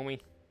 Thank you, homie.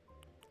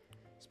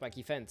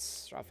 Spiky fence,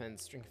 straw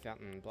fence, drink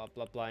fountain, blah,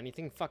 blah, blah.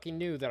 Anything fucking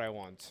new that I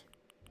want.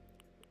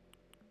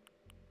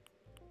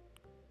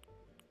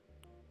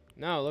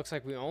 No, it looks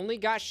like we only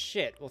got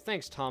shit. Well,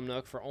 thanks, Tom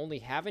Nook, for only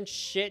having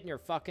shit in your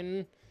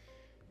fucking...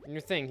 in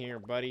your thing here,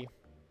 buddy.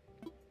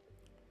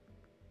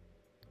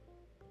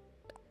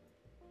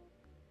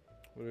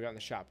 What do we got in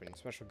the shopping?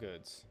 Special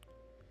goods.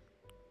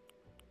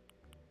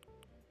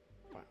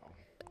 Wow.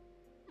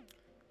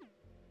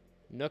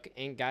 Nook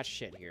ain't got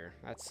shit here.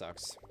 That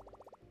sucks.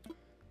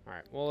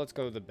 Alright, well, let's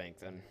go to the bank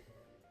then.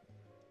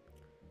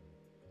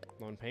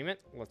 Loan payment.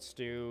 Let's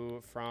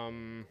do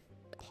from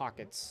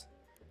pockets.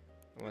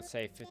 Let's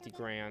say 50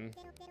 grand.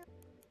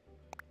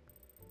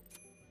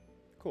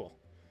 Cool.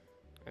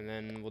 And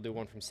then we'll do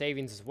one from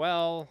savings as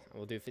well. And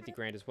we'll do 50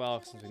 grand as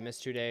well since we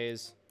missed 2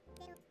 days.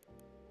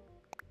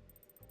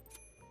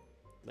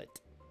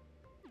 Lit.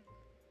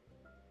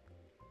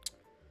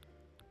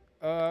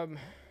 How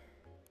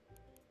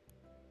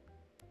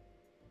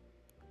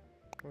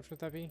much would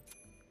that be?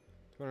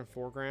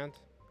 204 grand?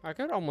 I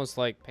could almost,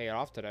 like, pay it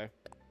off today.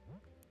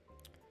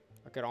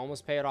 I could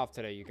almost pay it off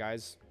today, you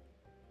guys.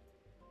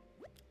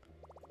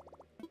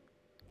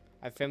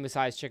 I have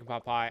family-sized chicken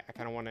pot pie. I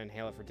kind of want to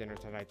inhale it for dinner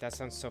tonight. That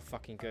sounds so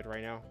fucking good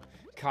right now.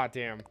 God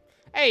damn.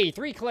 Hey,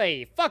 3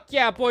 clay. Fuck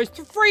yeah, boys.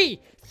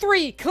 Free!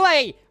 3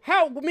 clay!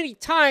 How many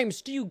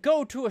times do you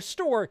go to a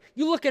store,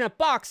 you look in a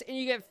box, and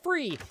you get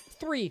free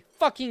 3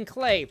 fucking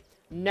clay?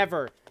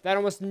 Never. That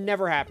almost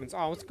never happens.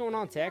 Oh, what's going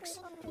on, Tex?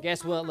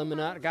 Guess what,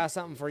 Lemonade? I got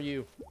something for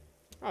you.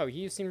 Oh,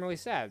 you seem really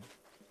sad.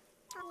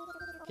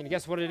 Can you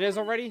guess what it is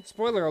already?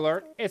 Spoiler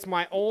alert. It's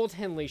my old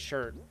Henley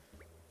shirt.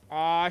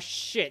 Aw,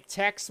 shit.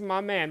 Tex,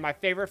 my man, my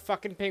favorite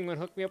fucking penguin,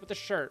 hooked me up with the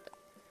shirt.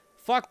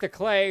 Fuck the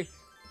clay.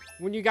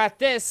 When you got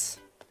this.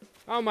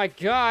 Oh, my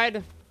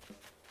God.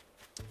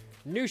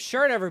 New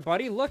shirt,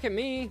 everybody. Look at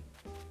me.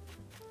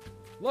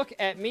 Look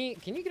at me.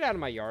 Can you get out of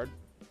my yard?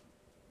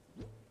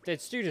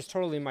 That dude is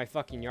totally in my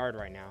fucking yard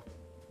right now.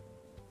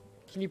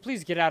 Can you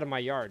please get out of my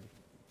yard?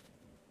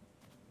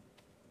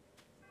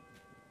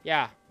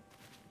 Yeah.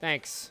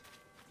 Thanks.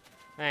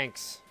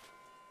 Thanks.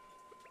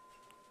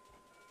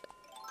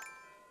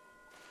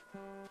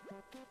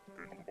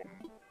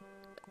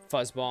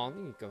 Fuzzball,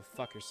 you can go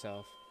fuck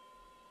yourself.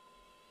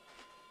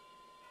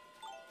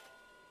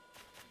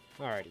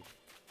 Alrighty.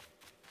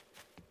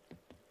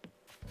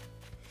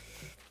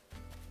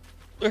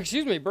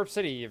 Excuse me, Burp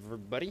City,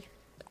 everybody.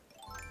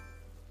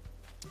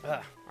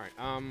 Alright,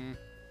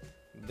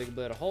 dig a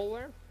bit of hole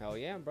there. Hell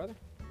yeah, brother.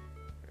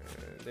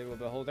 Dig a little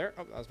bit of hole there.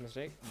 Oh, that was a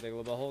mistake. Dig a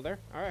little bit of hole there.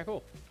 Alright,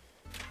 cool.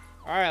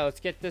 Alright, let's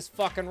get this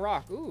fucking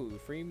rock. Ooh,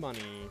 free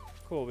money.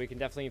 Cool, we can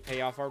definitely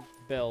pay off our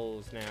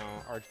bills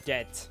now. Our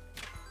debt.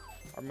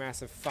 Our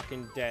massive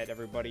fucking debt,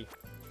 everybody.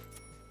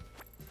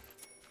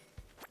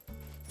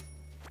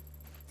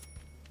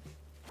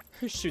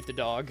 Shoot the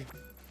dog.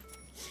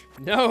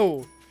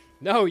 No!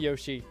 No,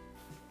 Yoshi.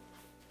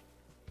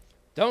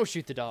 Don't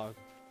shoot the dog.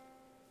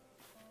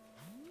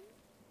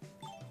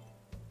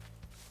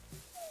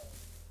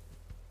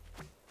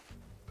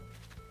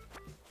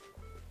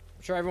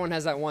 I'm sure everyone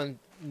has that one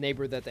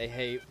neighbor that they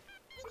hate.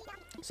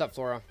 What's up,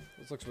 Flora?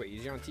 This looks way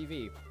easier on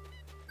TV.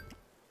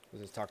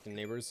 Let's just talk to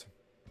neighbors.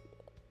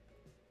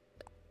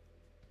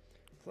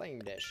 Claim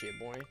that shit,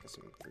 boy. Got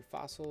some free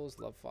fossils.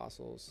 Love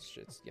fossils.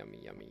 Shit's yummy,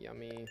 yummy,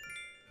 yummy.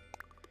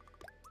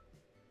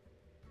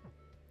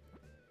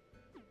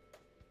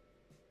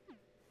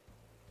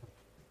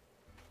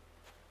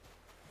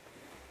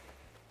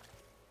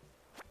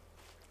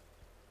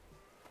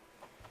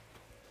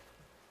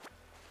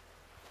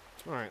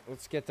 Alright,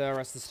 let's get the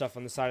rest of the stuff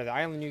on the side of the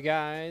island, you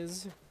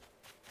guys.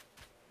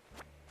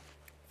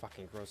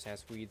 Fucking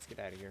gross-ass weeds. Get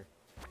out of here.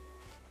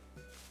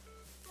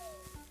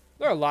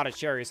 There are a lot of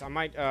cherries. I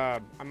might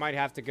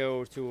have to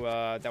go to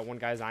that one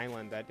guy's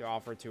island that you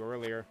offered to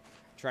earlier.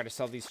 Try to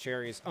sell these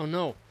cherries. Oh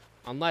no,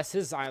 unless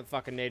his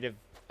fucking native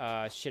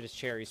shit is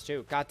cherries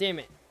too. God damn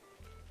it.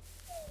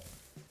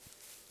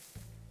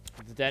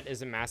 The debt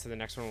isn't massive. The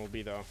next one will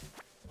be though.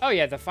 Oh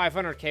yeah, the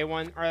 500k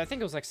one, or I think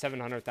it was like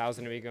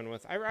 700,000 to begin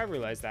with. I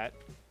realized that.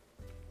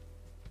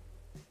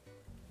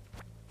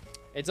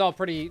 It's all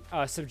pretty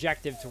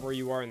subjective to where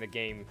you are in the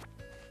game.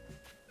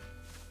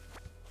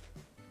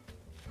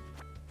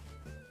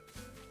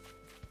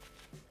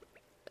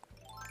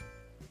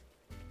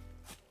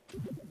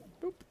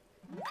 Boop.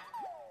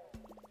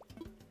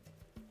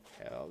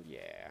 Hell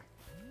yeah.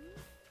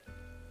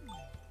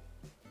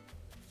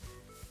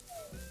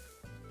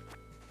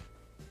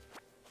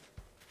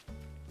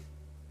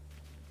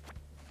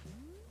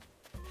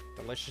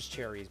 Delicious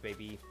cherries,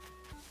 baby.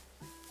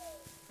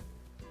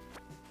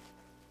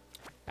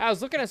 I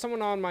was looking at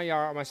someone on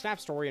my Snap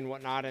story and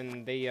whatnot,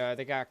 and they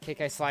got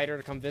KK Slider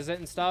to come visit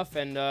and stuff,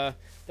 and they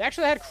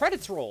actually had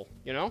credits roll,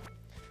 you know?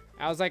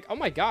 I was like, oh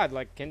my god,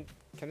 like, can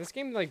this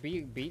game like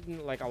be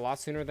beaten like a lot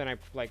sooner than I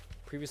like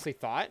previously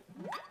thought?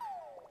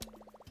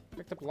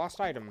 Picked up a lost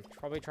item.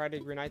 Probably tried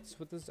to reunite this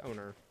with his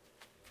owner.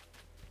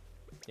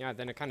 Yeah,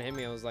 then it kind of hit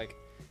me. I was like,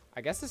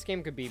 I guess this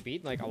game could be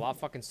beaten like a lot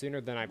fucking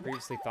sooner than I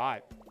previously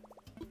thought.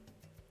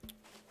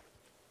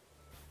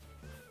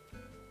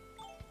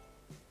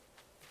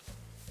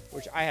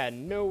 Which I had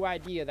no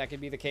idea that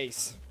could be the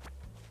case.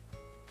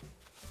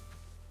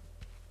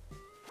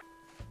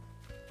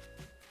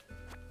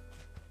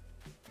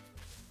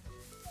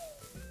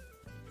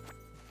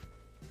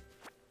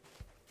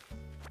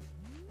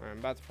 I'm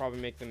about to probably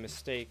make the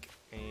mistake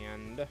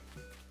and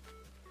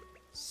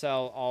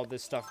sell all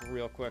this stuff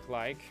real quick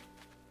like.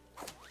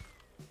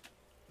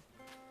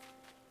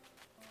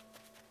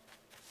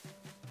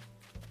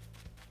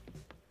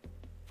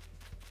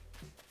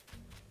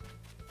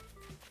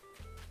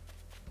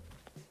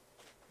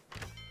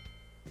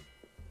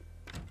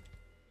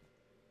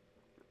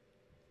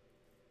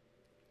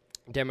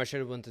 Damn, I should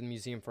have went to the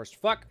museum first.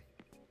 Fuck.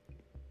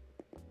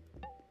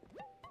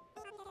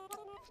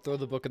 Throw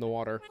the book in the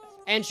water.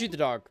 And shoot the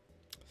dog.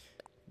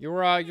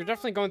 You're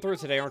definitely going through it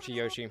today, aren't you,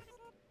 Yoshi?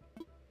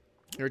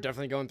 You're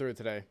definitely going through it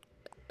today.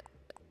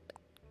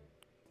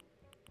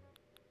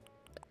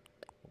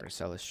 We're gonna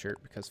sell this shirt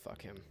because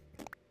fuck him.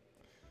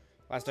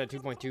 Last night,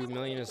 2.2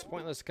 million is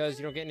pointless because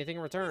you don't get anything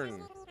in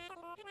return.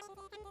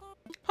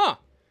 Huh.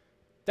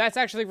 That's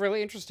actually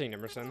really interesting,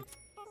 Emerson.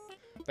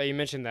 That you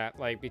mentioned that,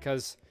 like,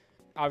 because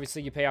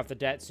obviously you pay off the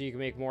debt so you can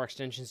make more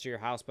extensions to your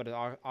house, but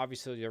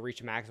obviously you'll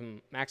reach a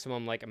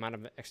maximum like amount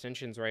of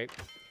extensions, right?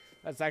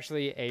 That's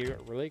actually a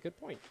really good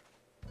point.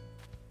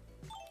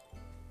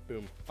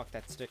 Boom. Fuck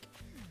that stick.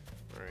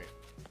 Alright.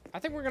 I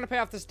think we're gonna pay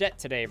off this debt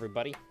today,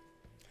 everybody.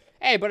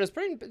 Hey, but it's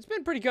been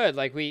pretty good.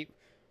 Like we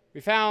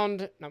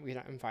found,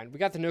 I'm fine. We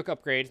got the Nook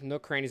upgrade,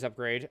 Nook Crannies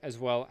upgrade, as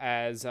well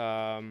as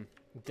the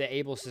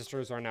Able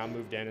sisters are now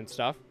moved in and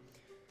stuff.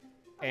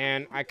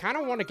 And I kind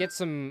of want to get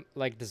some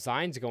like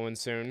designs going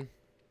soon.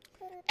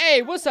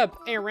 Hey, what's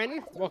up,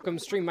 Aaron? Welcome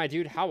stream, my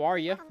dude. How are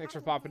you? Thanks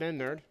for popping in,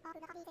 nerd.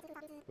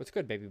 What's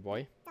good, baby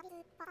boy?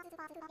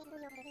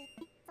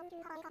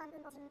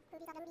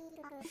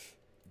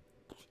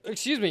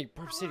 Excuse me,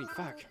 Barb City,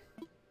 fuck.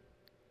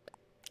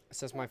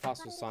 Says my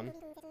foster son.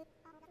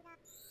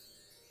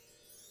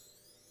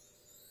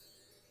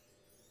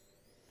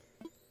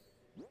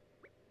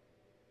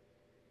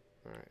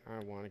 Alright,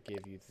 I want to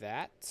give you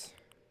that.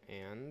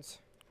 And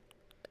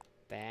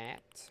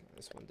that.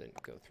 This one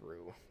didn't go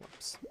through.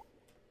 Whoops.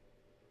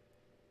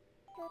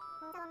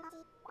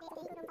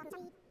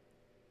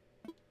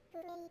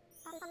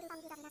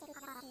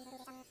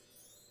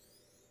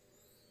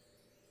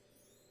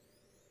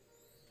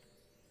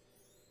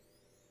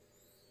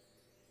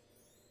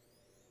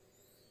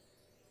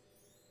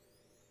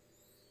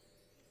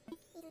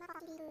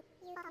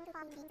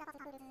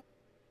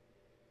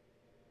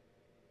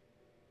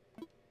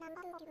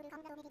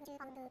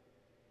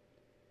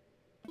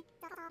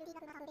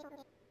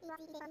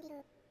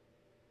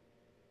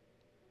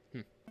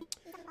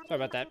 Sorry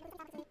about that.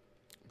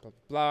 Blah,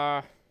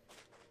 blah.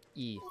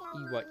 E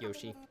what,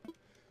 Yoshi?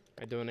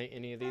 I donate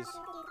any of these?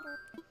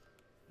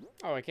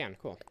 Oh, I can.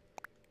 Cool.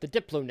 The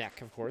Diplo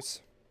neck, of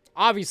course.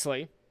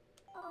 Obviously.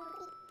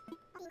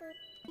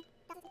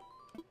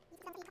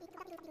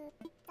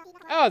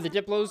 Oh, the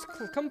Diplo's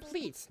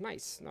complete.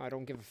 Nice. No, I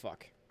don't give a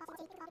fuck.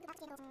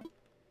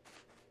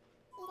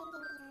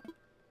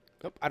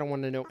 Nope, I don't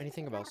want to know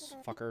anything about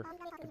fucker.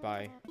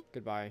 Goodbye.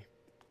 Goodbye.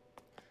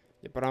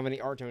 Yep, but I don't have any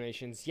art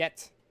donations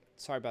yet.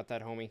 Sorry about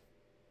that, homie.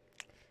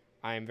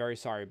 I am very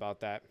sorry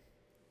about that.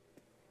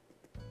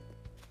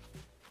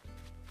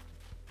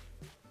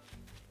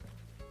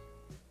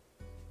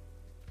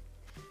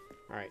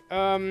 Alright,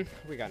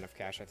 we got enough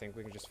cash, I think.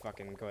 We can just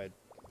fucking go ahead.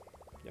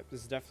 Yep,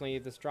 this is definitely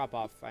this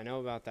drop-off. I know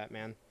about that,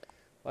 man.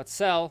 Let's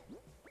sell.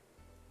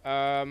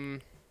 Yeah,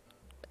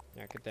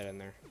 get that in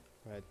there.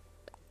 Go ahead.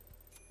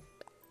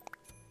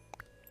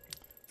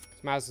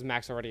 Mouse is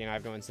max already, and I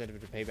have no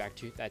incentive to pay back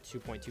that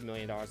 $2.2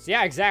 million.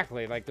 Yeah,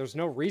 exactly. Like, there's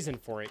no reason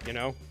for it, you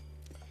know?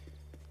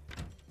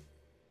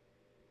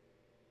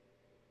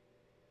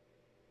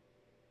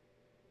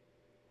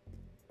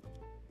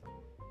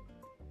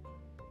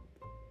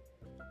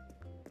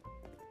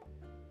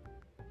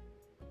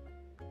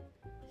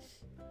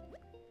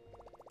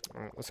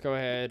 Alright, let's go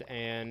ahead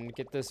and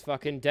get this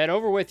fucking dead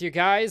over with, you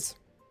guys.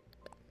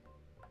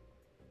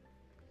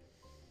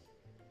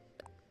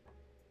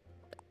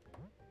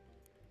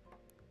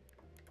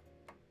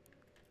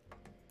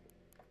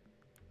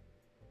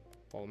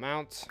 Full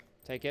amount.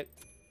 Take it.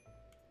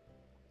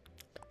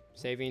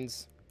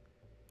 Savings.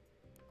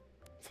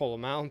 Full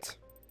amount.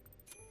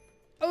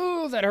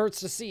 Oh, that hurts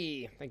to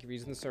see. Thank you for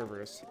using the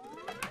servers.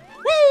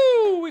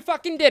 Woo! We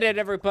fucking did it,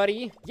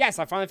 everybody. Yes,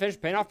 I finally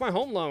finished paying off my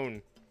home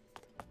loan.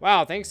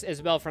 Wow, thanks,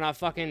 Isabel, for not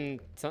fucking,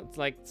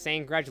 like,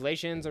 saying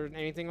congratulations or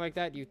anything like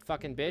that, you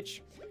fucking bitch.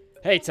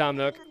 Hey, Tom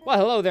Nook. Well,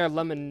 hello there,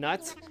 Lemon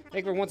Nut.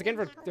 Thank you once again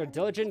for their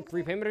diligent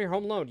repayment of your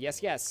home loan.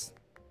 Yes, yes.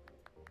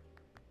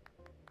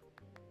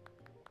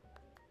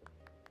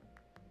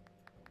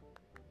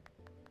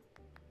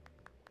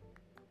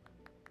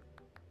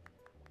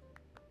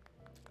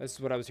 This is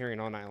what I was hearing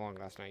all night long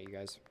last night, you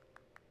guys.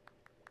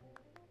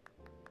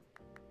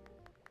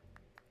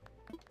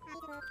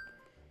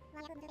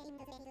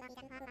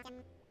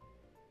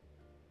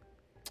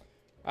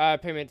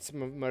 Payments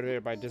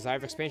motivated by desire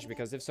of expansion,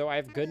 because if so, I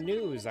have good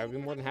news. I would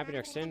be more than happy to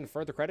extend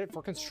further credit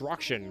for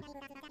construction.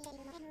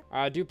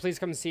 Do please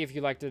come and see if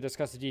you'd like to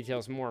discuss the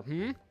details more.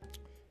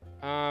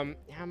 I'm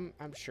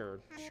sure.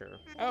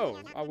 Oh,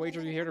 I'll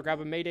wager you're here to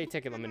grab a Mayday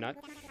ticket, Lemon Nut.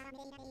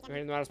 I'm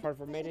heading out as part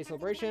of a Mayday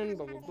celebration,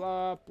 blah, blah,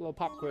 blah. Little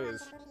pop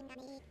quiz.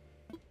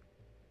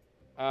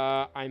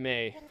 I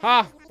may.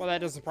 Ha! Well, that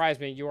doesn't surprise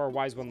me. You are a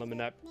wise one, Lemon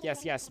Nut.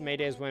 Yes, yes,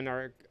 Mayday is when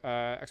our,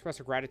 express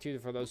our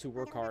gratitude for those who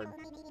work hard.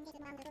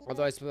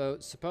 Although I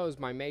suppose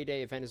my May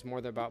Day event is more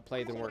about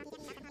play than work.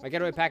 My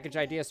getaway package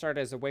idea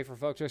started as a way for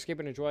folks to escape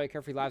and enjoy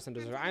carefree lives on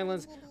desert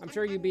islands. I'm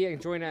sure you'd be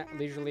enjoying it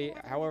leisurely.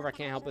 However, I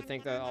can't help but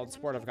think that all the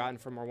support I've gotten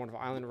from our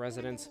wonderful island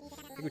residents.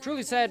 We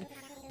truly said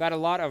that a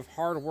lot of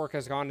hard work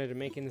has gone into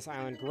making this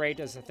island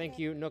great. As a thank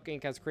you, Nook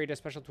Inc. has created a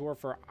special tour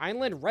for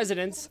island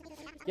residents.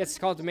 Yes, it's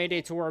called the May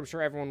Day Tour. I'm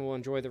sure everyone will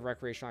enjoy the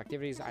recreational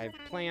activities I have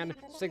planned.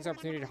 Just take this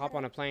opportunity to hop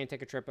on a plane,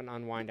 take a trip, and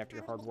unwind after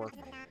your hard work.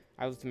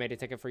 I left the May Day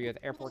ticket for you at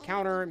the airport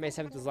counter. May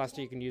 7th is the last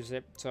day you can use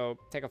it, so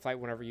take a flight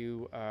whenever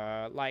you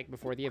like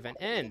before the event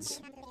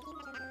ends.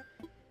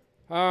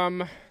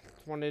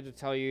 Wanted to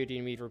tell you, do you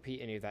need me to repeat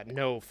any of that?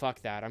 No,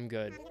 fuck that. I'm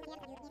good.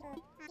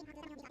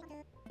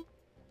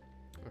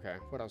 Okay,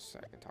 what else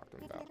I can talk to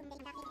him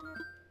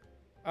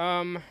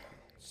about?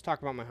 Let's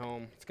talk about my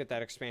home. Let's get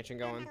that expansion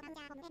going.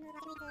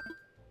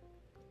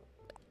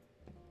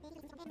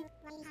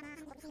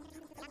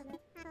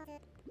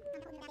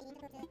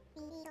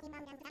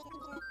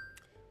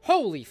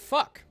 Holy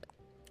fuck.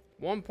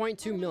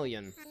 1.2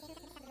 million.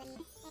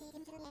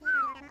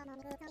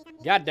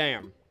 God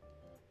damn.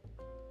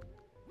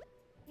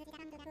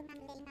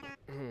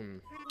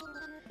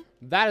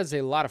 That is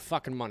a lot of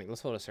fucking money.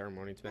 Let's hold a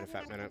ceremony. It's been a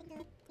fat minute.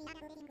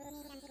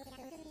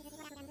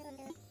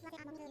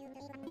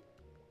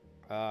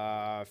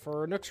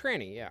 For Nook's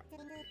Cranny, yeah.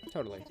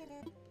 Totally.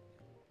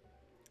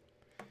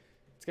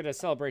 Let's get a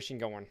celebration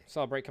going.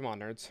 Celebrate, come on,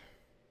 nerds.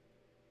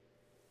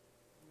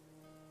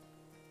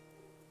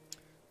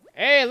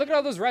 Hey, look at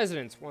all those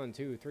residents. 1,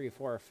 2, 3,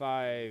 4,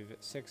 5,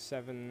 6,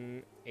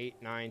 7, 8,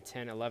 9,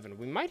 10, 11.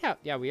 We might have,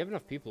 yeah, we have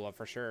enough people up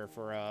for sure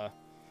for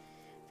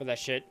that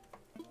shit.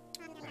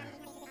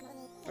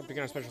 I've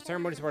begun a special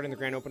ceremony supporting the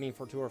grand opening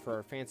for tour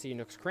for Fancy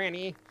Nook's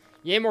Cranny.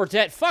 Yay, more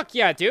debt. Fuck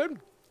yeah, dude.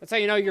 That's how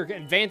you know you're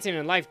advancing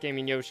in life,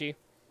 gaming Yoshi.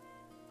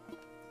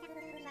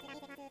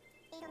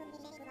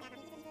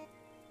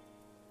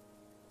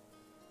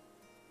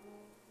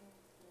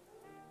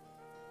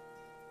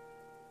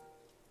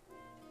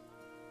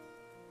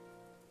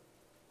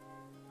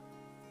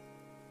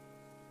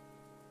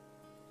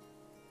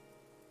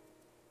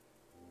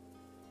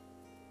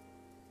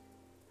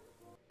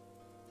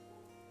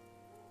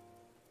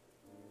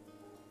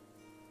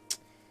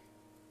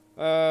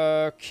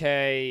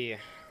 Okay.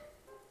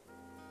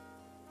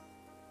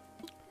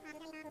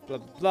 Blah,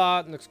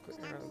 blah, blah.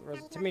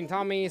 Timmy and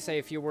Tommy, say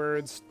a few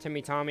words.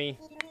 Timmy, Tommy.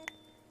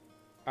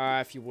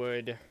 If you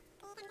would.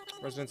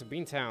 Residents of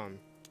Beantown.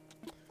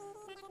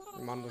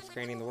 Your mom looks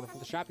granny in the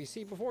wonderful shop you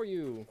see before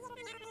you.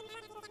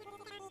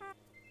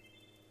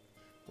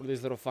 What are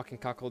these little fucking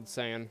cuckolds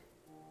saying?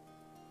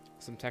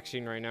 Some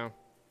texting right now.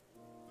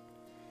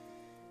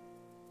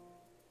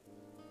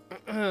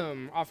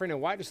 Offering a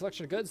wider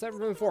selection of goods than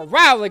ever before.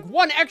 Wow, like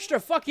one extra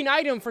fucking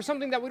item for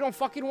something that we don't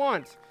fucking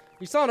want.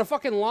 He's selling a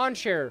fucking lawn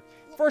chair.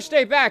 First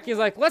day back, he's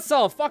like, let's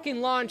sell a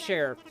fucking lawn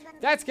chair.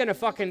 That's gonna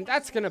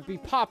be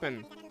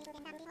popping.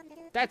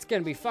 That's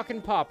gonna be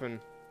fucking popping.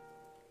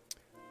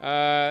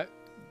 How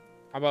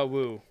about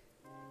Woo?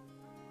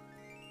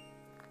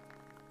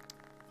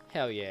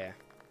 Hell yeah.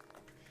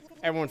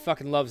 Everyone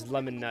fucking loves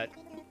Lemon Nut.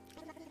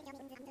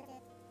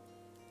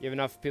 You have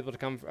enough people to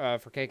come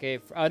for KK?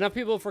 Enough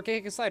people for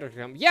KK Slider to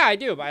come? Yeah, I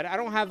do, but I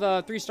don't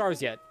have 3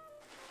 stars yet.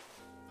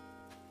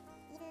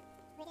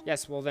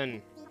 Yes, well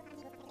then.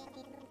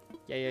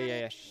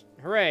 Yeah.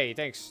 Hooray,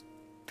 thanks.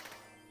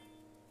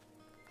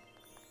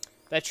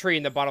 That tree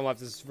in the bottom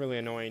left is really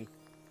annoying.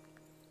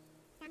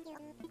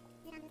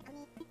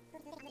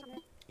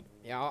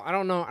 Yeah, I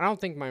don't know. I don't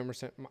think my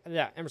Emerson.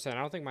 Yeah, Emerson.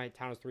 I don't think my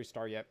town is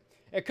 3-star yet.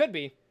 It could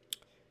be.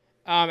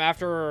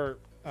 After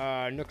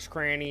Nook's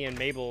Cranny and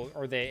Mabel,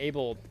 or the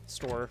Able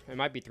store, it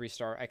might be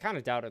 3-star. I kind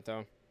of doubt it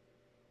though.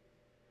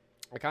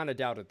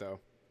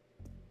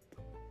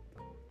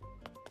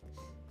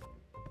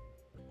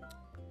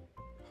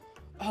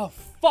 Oh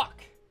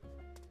fuck!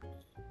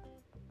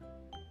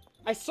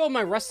 I sold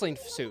my wrestling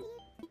suit.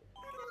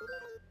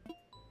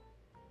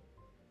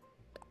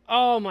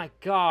 Oh my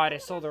god, I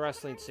sold the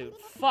wrestling suit.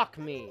 Fuck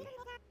me.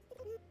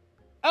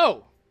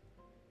 Oh!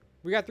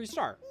 We got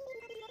 3-star.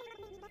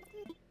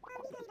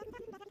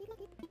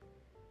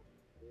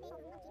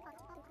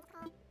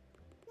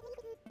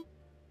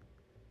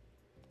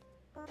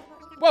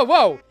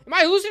 Whoa! Am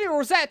I hallucinating, or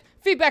was that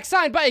feedback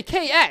signed by a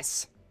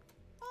KS?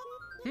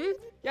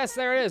 Yes,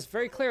 there it is,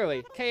 very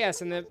clearly.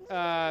 KS, and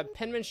the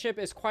penmanship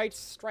is quite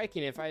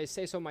striking, if I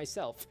say so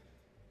myself.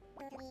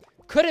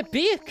 Could it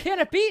be? Can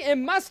it be? It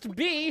must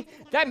be!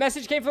 That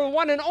message came from the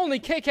one and only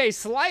KK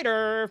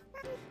Slider!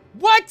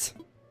 What?!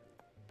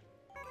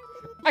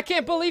 I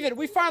can't believe it!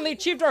 We finally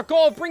achieved our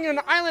goal of bringing an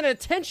island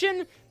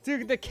attention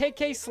to the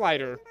KK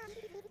Slider.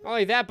 Not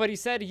only that, but he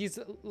said he's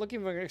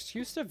looking for an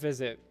excuse to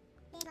visit.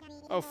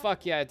 Oh,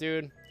 fuck yeah,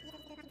 dude.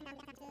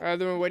 Then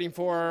we're waiting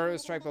for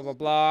strike, blah, blah,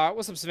 blah.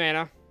 What's up,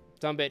 Savannah?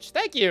 Dumb bitch.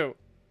 Thank you!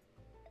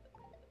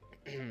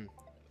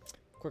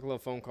 Quick little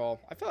phone call.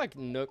 I feel like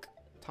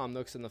Tom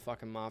Nook's in the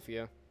fucking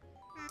Mafia.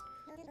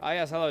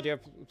 Yes, hello, dear.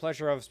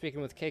 Pleasure of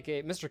speaking with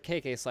Mr.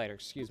 KK Slider,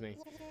 excuse me.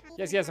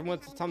 Yes, I'm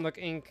with Tom Nook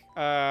Inc.,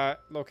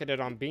 located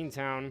on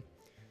Beantown.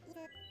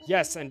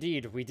 Yes,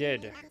 indeed, we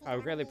did. I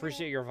would greatly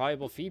appreciate your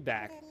valuable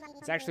feedback.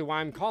 It's actually why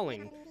I'm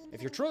calling.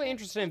 If you're truly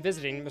interested in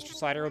visiting, Mr.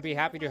 Slider will be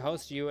happy to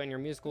host you and your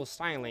musical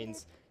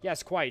stylings.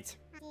 Yes, quite.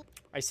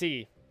 I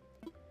see.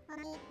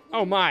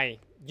 Oh my,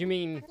 you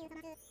mean...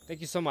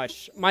 Thank you so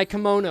much. My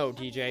kimono,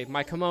 DJ.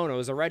 My kimono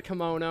is a red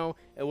kimono.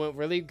 It went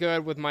really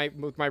good with my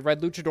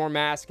red luchador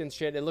mask and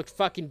shit. It looked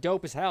fucking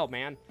dope as hell,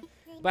 man.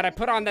 But I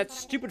put on that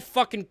stupid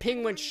fucking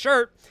penguin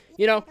shirt,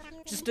 you know,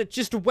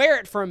 just to wear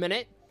it for a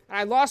minute. And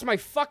I lost my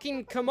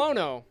fucking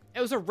kimono.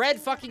 It was a red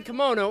fucking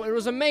kimono. It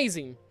was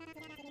amazing.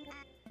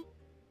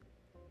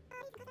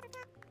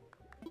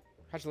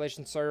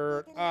 Congratulations,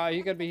 sir.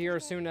 He's gonna be here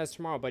as soon as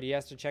tomorrow, but he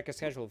has to check his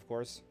schedule, of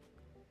course.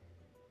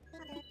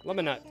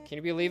 Lemon Nut, can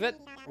you believe it?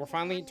 We're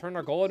finally turned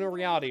our goal into a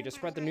reality to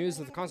spread the news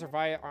of the concert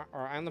via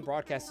our island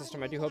broadcast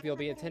system. I do hope you'll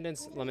be in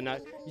attendance, Lemon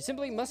Nut. You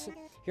simply must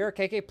hear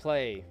KK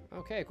play.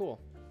 Okay, cool.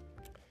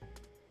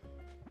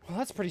 Well,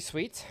 that's pretty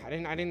sweet. I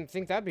didn't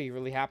think that'd be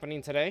really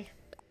happening today.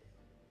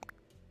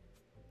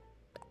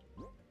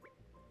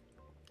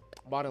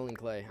 Bottling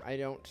clay.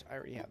 I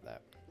already have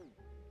that.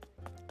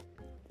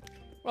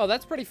 Well,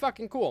 that's pretty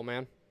fucking cool,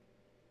 man.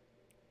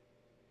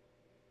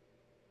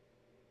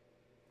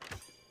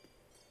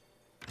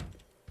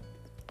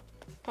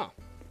 Huh.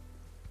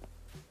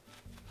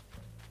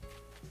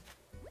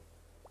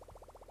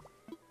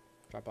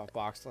 Drop off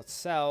box. Let's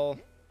sell.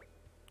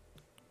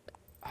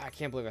 I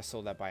can't believe I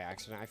sold that by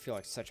accident. I feel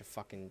like such a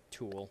fucking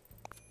tool.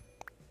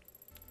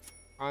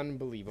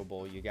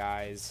 Unbelievable, you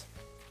guys.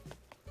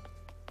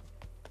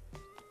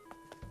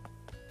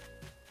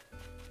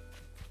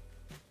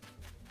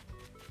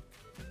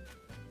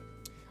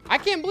 I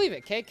can't believe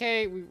it.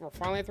 KK, we're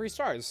finally at 3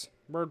 stars.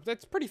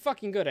 That's pretty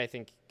fucking good, I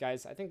think,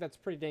 guys. I think that's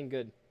pretty dang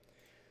good.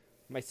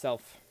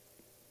 Myself.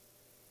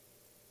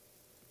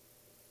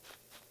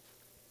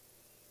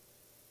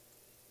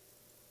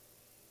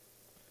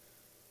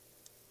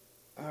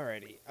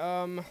 Alrighty.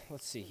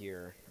 Let's see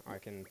here. I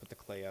can put the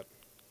clay up.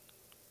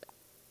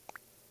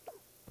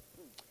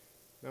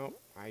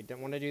 Nope, I don't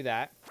want to do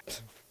that.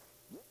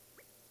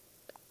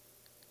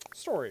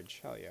 Storage,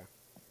 hell yeah.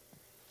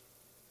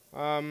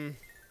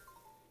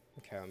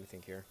 Okay, let me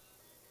think here.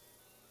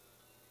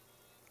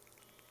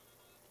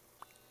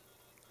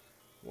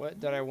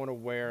 What did I want to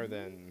wear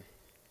then?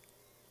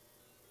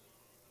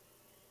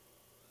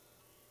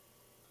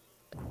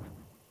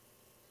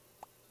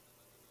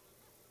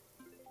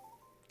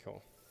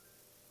 Cool.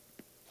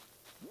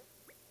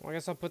 Well, I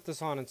guess I'll put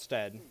this on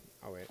instead.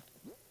 Oh, wait.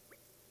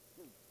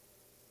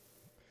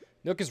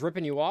 Nook is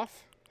ripping you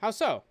off? How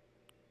so?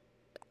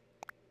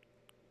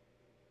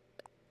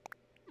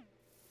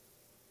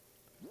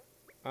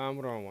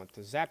 What do I want?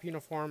 The Zap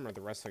uniform or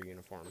the wrestler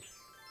uniform?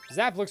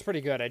 Zap looks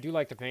pretty good. I do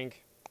like the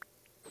pink.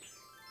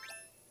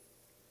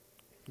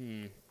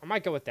 I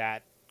might go with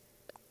that.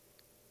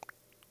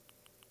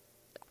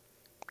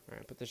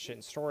 Alright, put this shit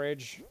in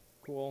storage.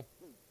 Cool.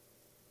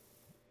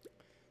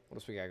 What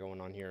else we got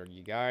going on here,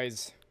 you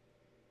guys?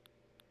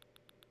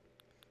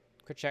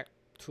 Could check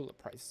tulip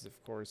prices,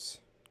 of course.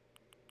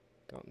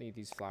 Don't need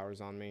these flowers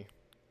on me.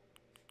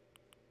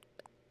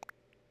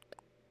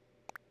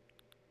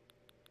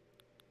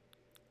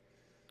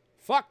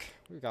 Fuck!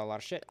 We've got a lot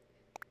of shit.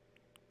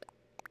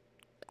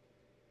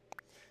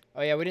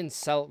 Oh yeah, we couldn't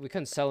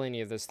sell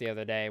any of this the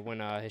other day when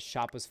his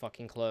shop was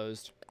fucking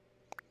closed.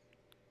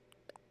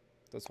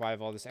 That's why I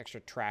have all this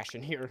extra trash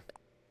in here.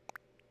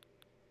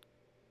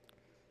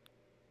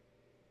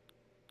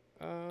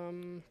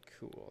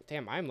 Cool.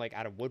 Damn, I'm like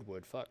out of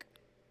wood. Fuck.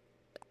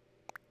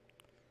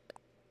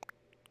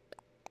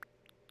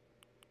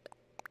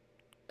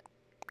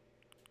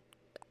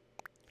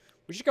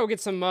 We should go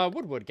get some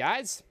wood,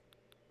 guys.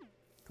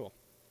 Cool.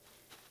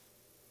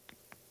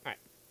 All right.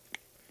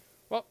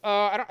 Well,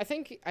 I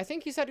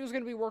think he said he was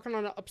gonna be working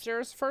on it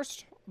upstairs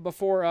first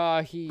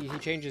before he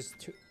changes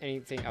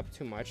anything up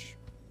too much.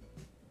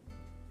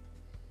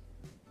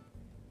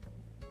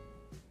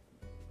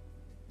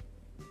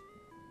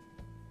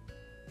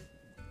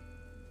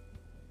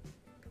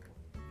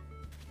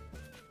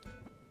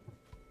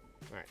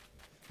 All right.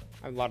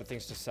 I have a lot of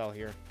things to sell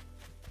here.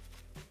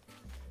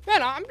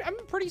 Man, I'm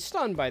pretty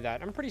stunned by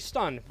that. I'm pretty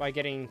stunned by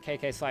getting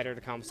KK Slider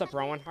to come. What's up,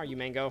 Rowan? How are you,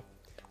 Mango?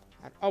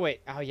 Oh, wait.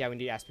 Oh, yeah, we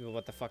need to ask people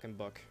about the fucking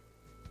book.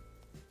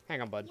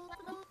 Hang on, bud.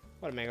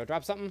 What, Mango?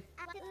 Drop something?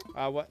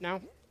 What now?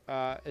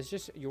 It's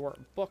just your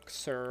book,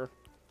 sir.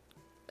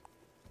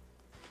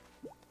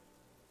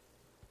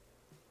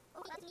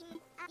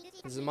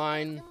 This is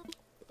mine.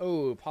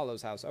 Oh,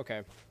 Paulo's house.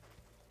 Okay.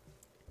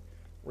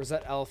 Where's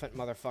that elephant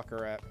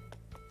motherfucker at?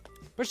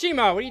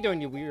 Bashima, what are you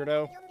doing, you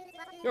weirdo?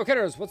 Yo,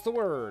 kidders, what's the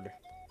word?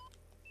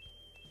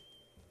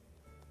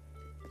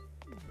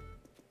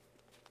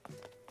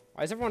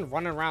 Why is everyone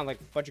running around like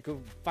a bunch of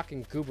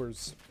fucking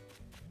goobers?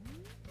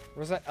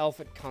 Where's that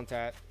elephant cunt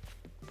at?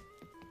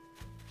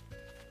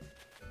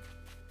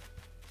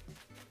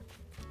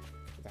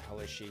 Where the hell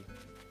is she?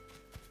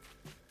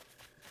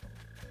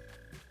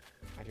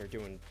 Out here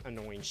doing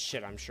annoying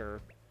shit, I'm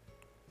sure.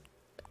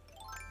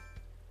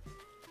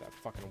 That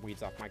fucking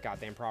weeds off my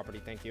goddamn property,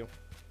 thank you.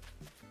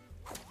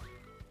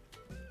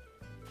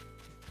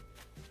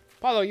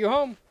 Paulo, you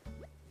home?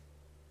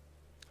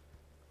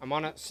 I'm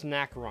on a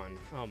snack run.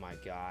 Oh my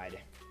god.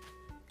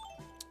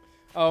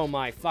 Oh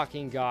my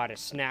fucking god, a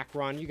snack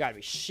run? You gotta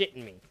be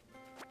shitting me.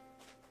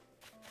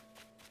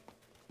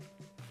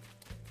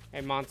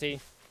 Hey,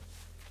 Monty.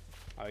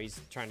 Oh,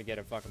 he's trying to get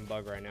a fucking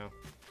bug right now.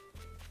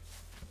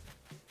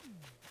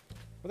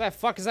 What the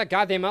fuck is that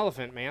goddamn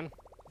elephant, man?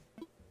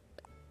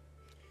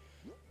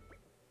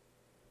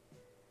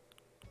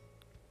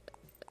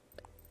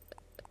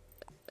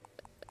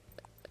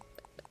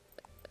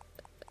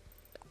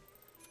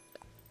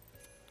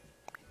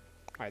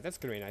 Alright, that's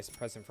gonna be a nice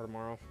present for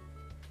tomorrow.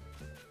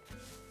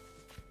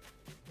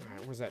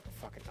 Alright, where's that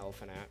fucking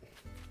elephant at?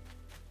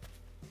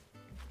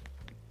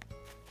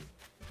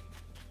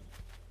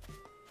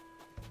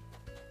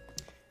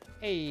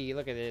 Hey,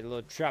 look at the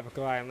little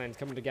tropical islands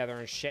coming together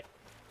and shit.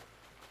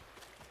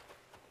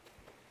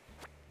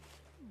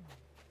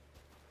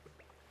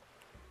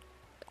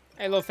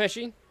 Hey, little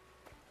fishy.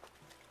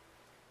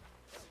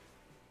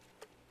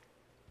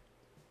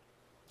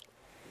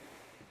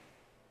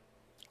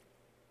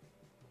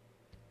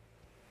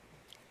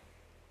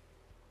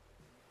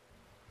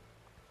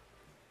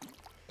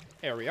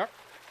 There we are.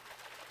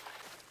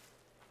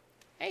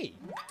 Hey.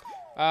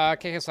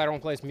 KK Slider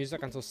won't play his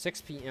music until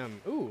 6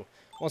 p.m. Ooh.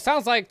 Well, it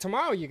sounds like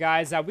tomorrow, you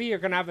guys, that we are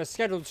going to have a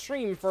scheduled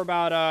stream for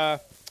about,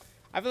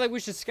 I feel like we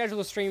should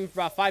schedule a stream for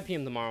about 5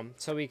 p.m. tomorrow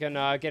so we can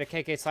get a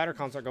KK Slider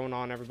concert going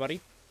on,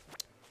 everybody.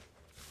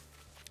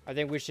 I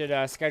think we should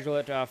schedule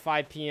it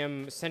 5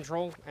 p.m.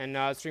 Central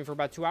and stream for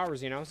about 2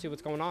 hours, you know, see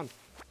what's going on.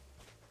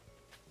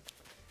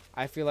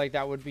 I feel like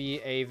that would be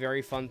a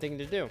very fun thing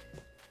to do.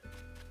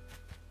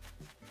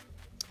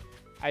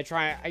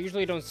 I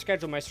usually don't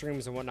schedule my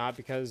streams and whatnot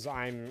because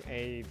I'm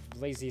a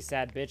lazy,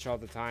 sad bitch all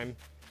the time.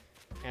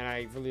 And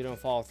I really don't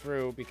follow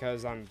through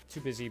because I'm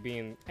too busy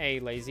being A,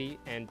 lazy,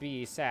 and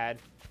B, sad.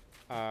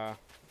 Do I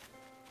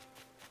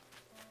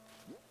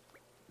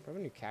have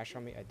any cash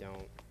on me? I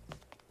don't.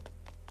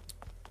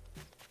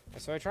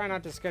 So I try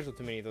not to schedule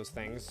too many of those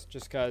things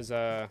just because,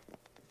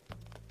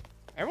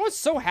 everyone's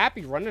so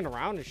happy running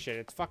around and shit.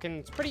 It's fucking,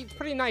 it's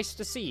pretty nice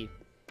to see.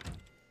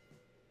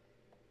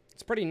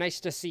 It's pretty nice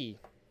to see.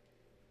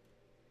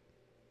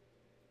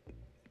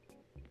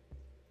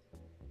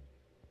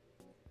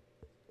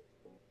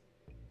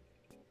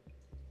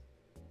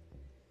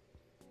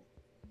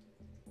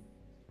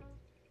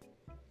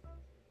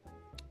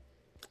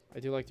 I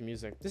do like the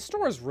music. This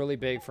store is really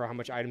big for how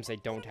much items they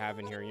don't have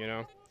in here, you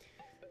know?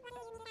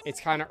 It's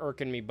kind of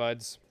irking me,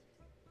 buds.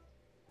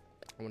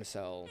 I want to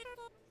sell.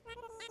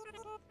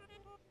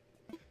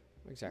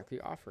 What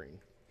exactly offering?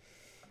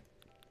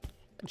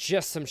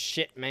 Just some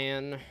shit,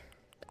 man.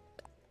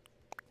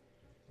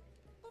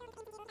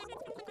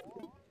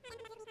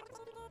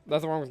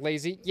 Nothing wrong with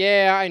lazy.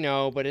 Yeah, I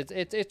know, but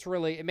it's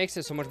really, it makes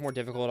it so much more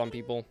difficult on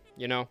people,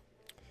 you know?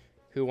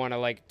 Who want to,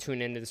 like,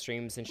 tune into the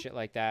streams and shit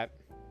like that.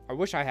 I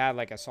wish I had,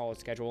 like, a solid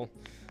schedule.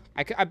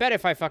 I bet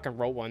if I fucking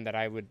wrote one that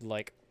I would,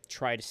 like,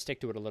 try to stick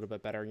to it a little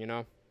bit better, you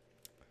know?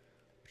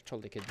 Which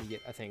totally could be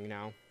a thing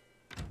now.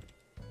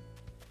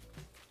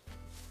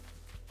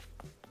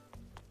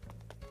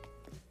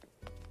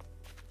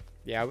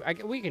 Yeah,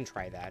 we can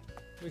try that.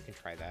 We can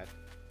try that.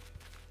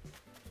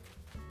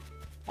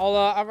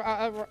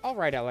 I'll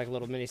write out, like, a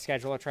little mini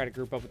schedule. I'll try to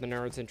group up with the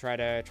nerds and try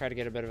to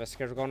get a bit of a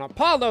schedule going on.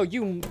 Paulo,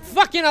 you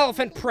fucking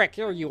elephant prick!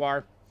 Here you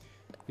are.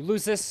 You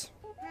lose this.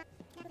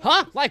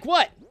 Huh? Like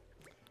what?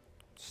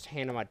 Just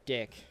hand him my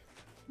dick.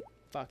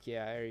 Fuck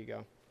yeah, there you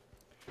go.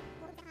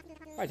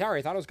 Alright,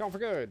 Tari, thought it was gone for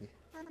good.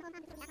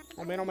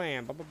 Oh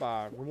man, blah blah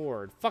blah.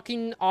 Reward.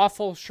 Fucking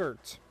awful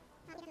shirt.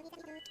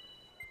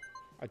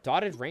 A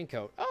dotted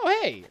raincoat. Oh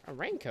hey, a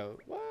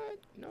raincoat. What?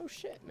 No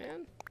shit,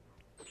 man.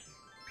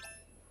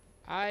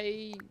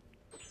 I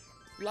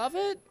love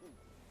it,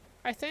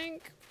 I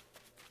think.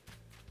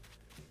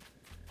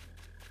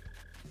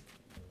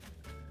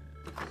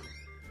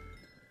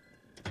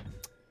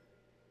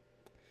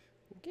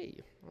 Okay,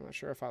 I'm not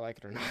sure if I like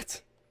it or not.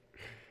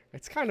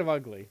 It's kind of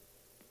ugly.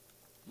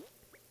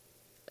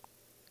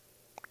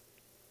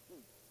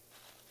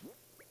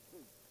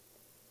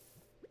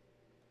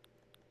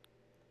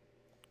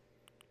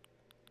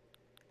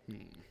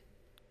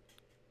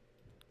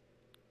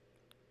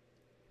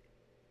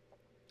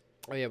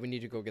 Oh yeah, we need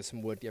to go get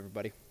some wood,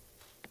 everybody.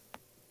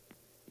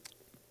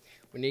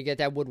 We need to get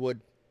that wood.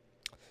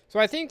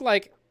 So I think,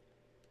 like,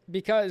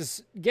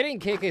 because getting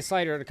KK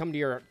Slider to come to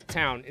your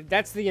town,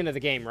 that's the end of the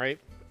game, right?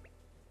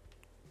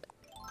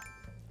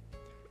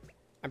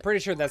 I'm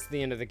pretty sure that's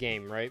the end of the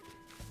game, right?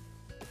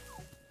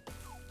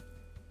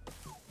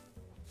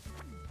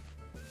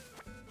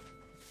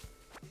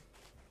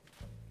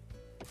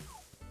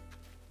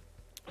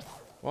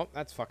 Well,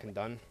 that's fucking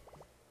done.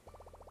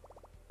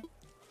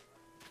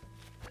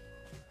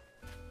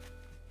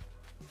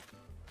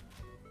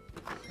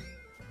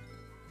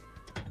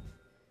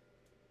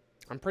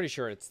 I'm pretty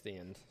sure it's the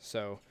end,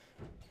 so,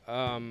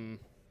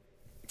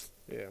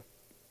 yeah.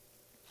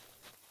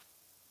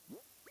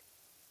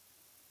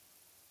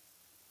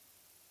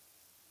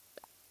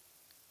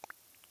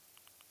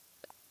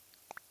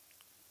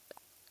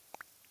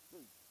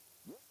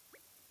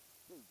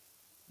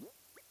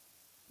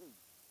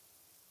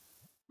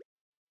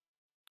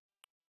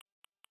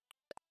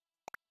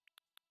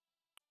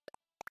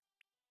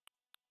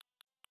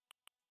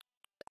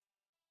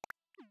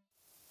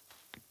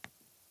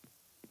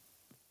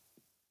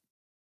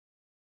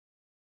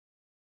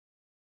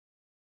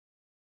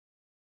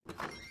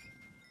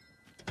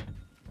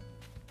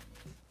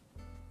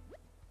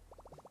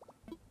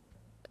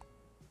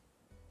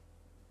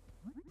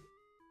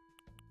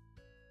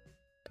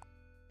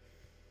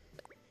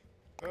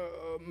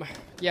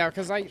 Yeah,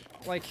 because I,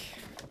 like,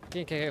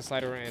 KK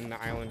Slider and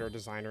the Islander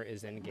Designer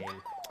is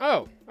in-game.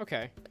 Oh,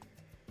 okay.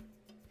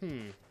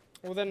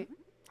 Well then,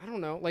 I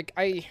don't know. Like,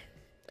 I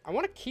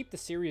want to keep the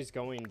series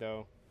going,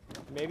 though.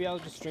 Maybe I'll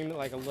just stream it,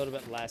 like, a little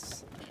bit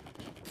less.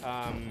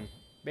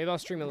 Maybe I'll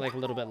stream it, like, a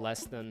little bit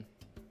less than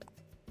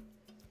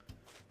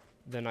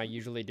I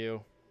usually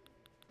do.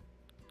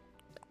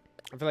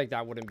 I feel like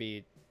that wouldn't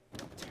be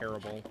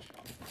terrible.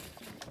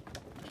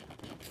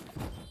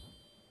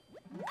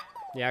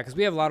 Yeah, because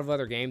we have a lot of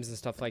other games and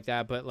stuff like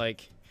that, but,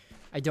 like,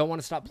 I don't want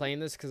to stop playing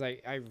this because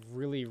I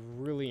really,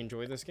 really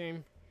enjoy this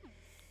game.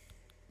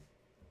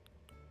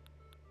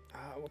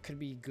 What could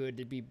be good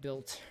to be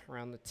built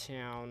around the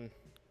town?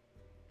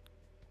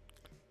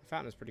 The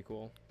fountain is pretty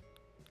cool.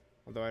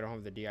 Although I don't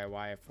have the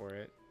DIY for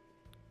it.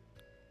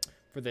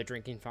 For the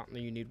drinking fountain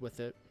that you need with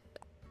it.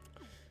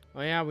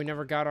 Oh yeah, we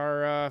never got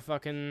our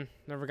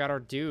never got our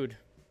dude.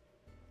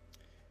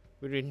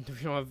 We don't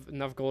have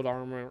enough gold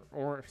armor,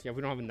 or yeah,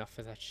 we don't have enough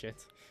of that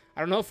shit. I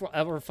don't know if we'll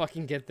ever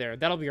fucking get there.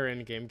 That'll be our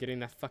end game, getting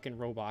that fucking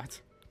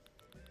robot.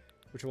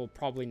 Which will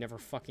probably never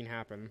fucking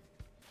happen.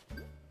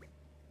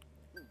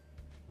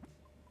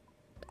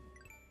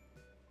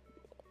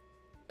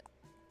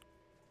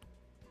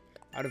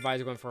 I'd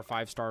advise going for a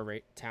 5-star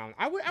rate town.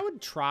 I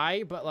would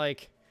try, but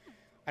like,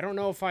 I don't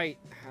know if I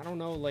don't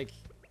know, like,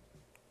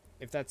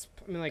 if that's,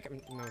 I mean, like,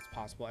 no, it's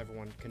possible.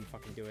 Everyone can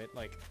fucking do it.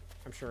 Like,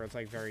 I'm sure it's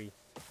like very,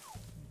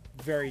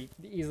 very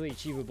easily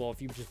achievable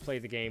if you just play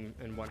the game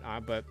and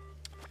whatnot, but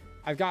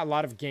I've got a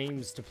lot of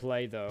games to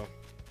play though.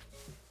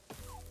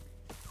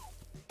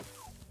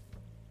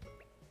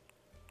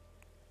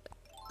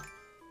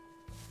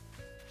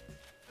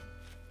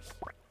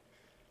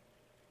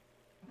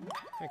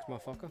 Thanks,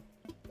 motherfucker.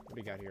 What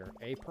do you got here?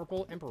 A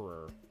purple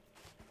emperor.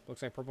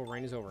 Looks like purple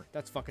rain is over.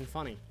 That's fucking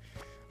funny.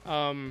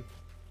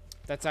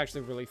 That's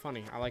actually really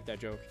funny. I like that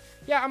joke.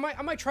 Yeah, I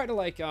might try to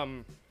like I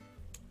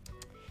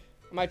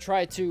might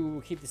try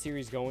to keep the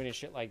series going and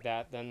shit like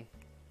that then.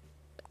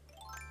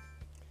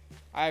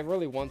 I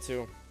really want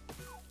to.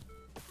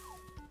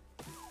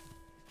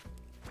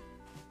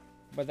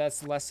 But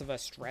that's less of a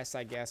stress,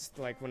 I guess,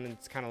 like when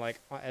it's kind of like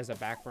as a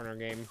back burner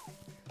game.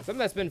 Something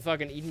that's been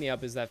fucking eating me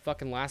up is that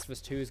fucking Last of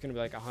Us 2 is going to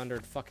be like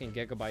 100 fucking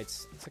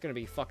gigabytes. It's going to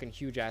be a fucking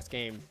huge ass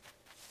game.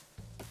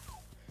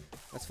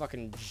 That's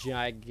fucking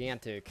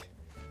gigantic.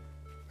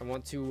 I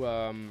want to,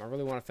 I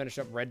really want to finish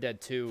up Red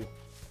Dead 2.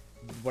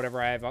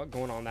 Whatever I have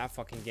going on that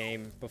fucking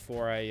game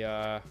before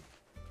I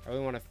really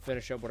want to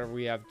finish up whatever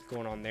we have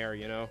going on there,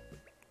 you know?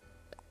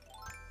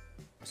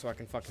 So I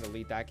can fucking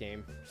elite that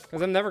game.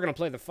 Because I'm never going to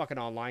play the fucking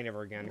online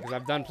ever again. Because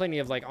I've done plenty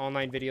of like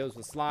online videos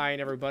with Sly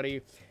and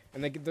everybody.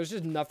 And there's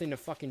just nothing to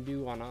fucking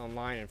do on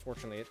online,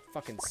 unfortunately. It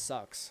fucking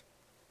sucks.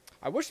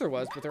 I wish there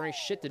was, but there ain't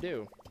shit to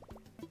do.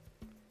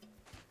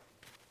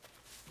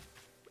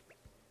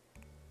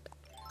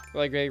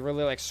 Like, they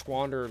really, like,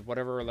 squandered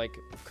whatever, like,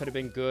 could have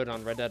been good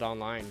on Red Dead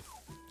Online.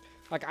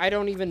 Like, I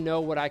don't even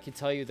know what I could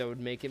tell you that would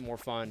make it more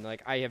fun.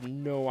 Like, I have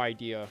no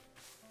idea.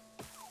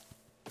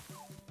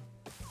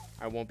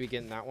 I won't be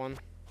getting that one.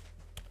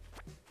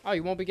 Oh,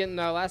 you won't be getting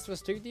Last of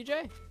Us 2,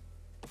 DJ?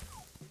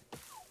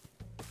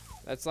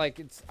 That's like,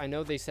 it's, I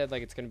know they said,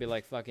 like, it's gonna be,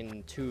 like,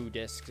 fucking 2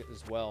 discs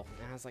as well.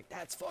 And I was like,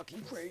 that's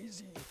fucking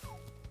crazy.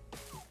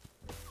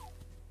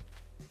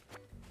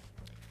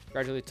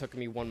 Gradually took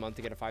me 1 month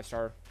to get a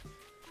 5-star.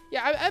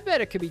 Yeah, I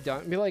bet it could be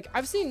done. I mean, like,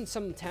 I've seen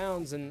some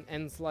towns, and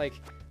it's like,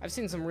 I've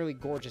seen some really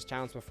gorgeous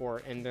towns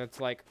before, and it's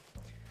like,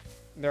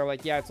 they're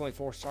like, yeah, it's only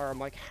 4-star. I'm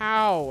like,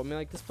 how? I mean,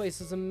 like, this place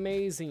is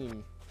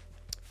amazing.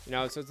 You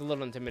know, so it's a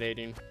little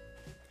intimidating.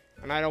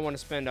 And I don't want to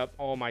spend up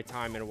all my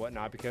time and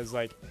whatnot, because,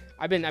 like,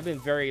 I've been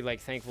very, like,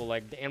 thankful.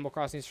 Like, the Animal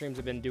Crossing streams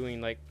have been doing,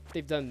 like,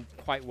 they've done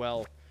quite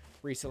well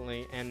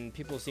recently, and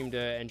people seem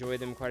to enjoy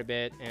them quite a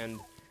bit,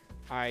 and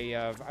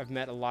I've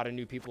met a lot of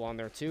new people on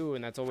there too,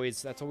 and that's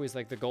always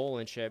like the goal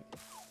and shit.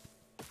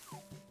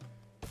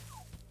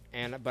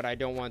 But I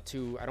don't want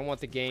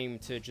the game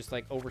to just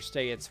like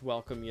overstay its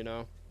welcome, you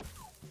know.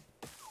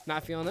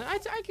 Not feeling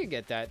that. I could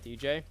get that,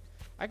 DJ.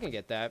 I can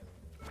get that.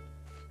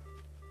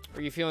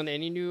 Are you feeling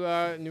any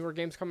newer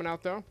games coming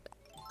out though?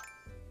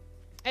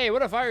 Hey,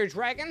 what up, Fire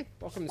Dragon?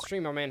 Welcome to the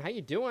stream, my man. How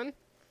you doing?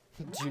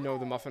 Do you know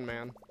the Muffin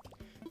Man?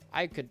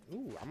 I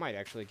might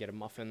actually get a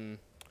muffin.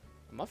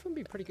 A muffin would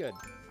be pretty good.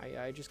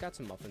 I just got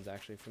some muffins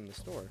actually from the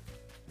store.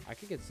 I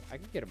could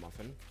get a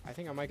muffin. I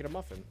think I might get a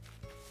muffin.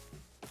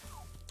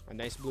 A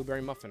nice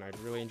blueberry muffin. I'd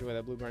really enjoy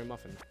that blueberry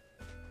muffin.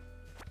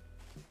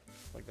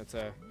 Like that's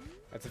a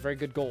very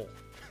good goal.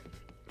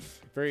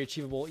 Very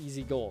achievable,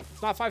 easy goal.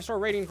 It's not 5-star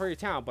rating for your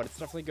town, but it's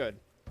definitely good.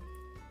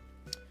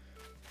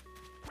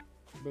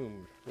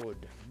 Boom, wood,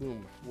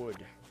 boom, wood,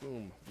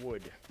 boom,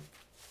 wood.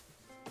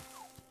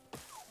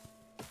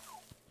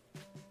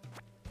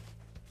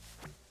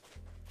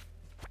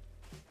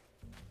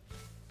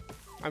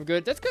 I'm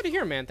good. That's good to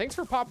hear, man. Thanks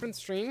for popping in the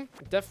stream.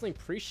 Definitely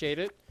appreciate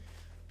it.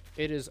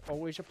 It is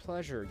always a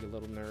pleasure, you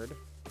little nerd.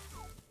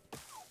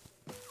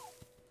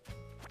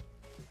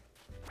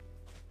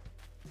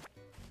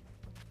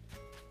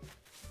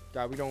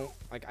 God, we don't,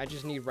 like, I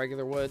just need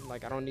regular wood.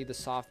 Like, I don't need the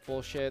soft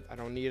bullshit. I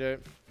don't need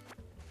it.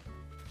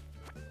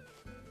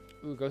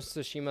 Ooh, Ghost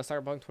of Tsushima,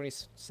 Cyberpunk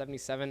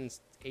 2077,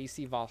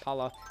 AC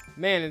Valhalla.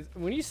 Man,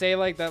 when you say,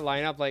 like, that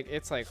lineup, like,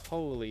 it's like,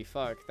 holy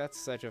fuck. That's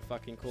such a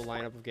fucking cool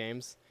lineup of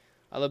games.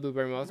 I love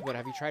blueberry muffins, but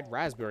have you tried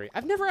raspberry?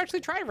 I've never actually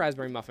tried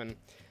raspberry muffin.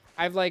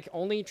 I've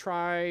only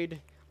tried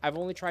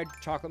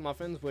chocolate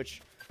muffins,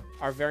 which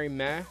are very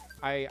meh.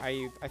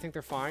 I think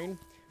they're fine,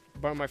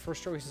 but my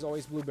first choice is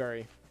always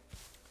blueberry.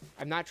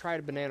 I've not tried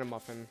a banana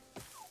muffin.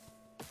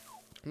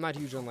 I'm not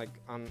huge on like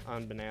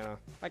on banana.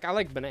 Like I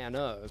like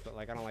bananas, but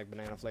like I don't like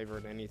banana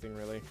flavored anything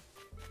really.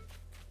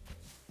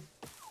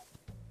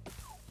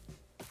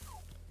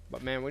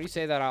 But man, when you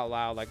say that out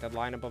loud, like that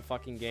lineup of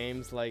fucking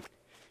games, like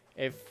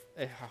if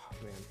oh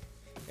man,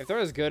 if they're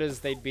as good as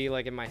they'd be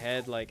like in my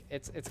head, like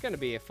it's gonna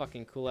be a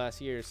fucking cool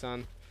ass year,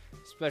 son.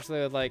 Especially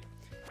with like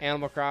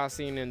Animal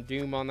Crossing and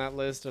Doom on that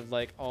list of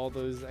like all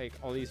those like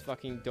all these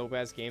fucking dope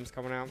ass games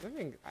coming out. I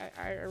think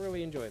I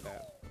really enjoy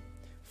that.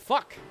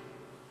 Fuck.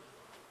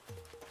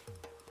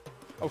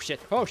 Oh shit.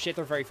 Oh shit.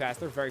 They're very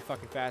fast. They're very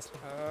fucking fast.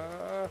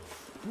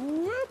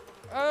 Whoop.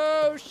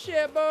 Oh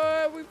shit,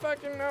 boy. We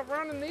fucking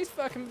outrunning these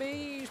fucking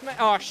bees, man.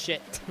 Oh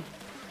shit.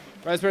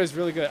 Raspberry is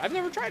really good. I've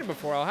never tried it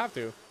before. I'll have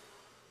to.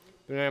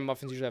 Banana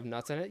muffins usually have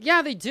nuts in it.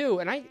 Yeah, they do.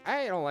 And I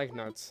don't like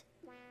nuts.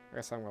 I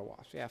guess I'm gonna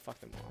wasps. Yeah, fuck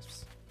them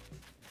wasps.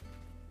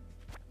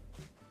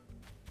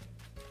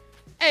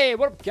 Hey,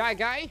 what up,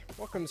 guy?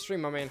 Welcome to the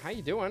stream, my man. How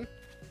you doing?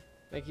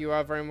 Thank you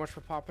very much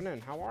for popping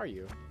in. How are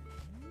you?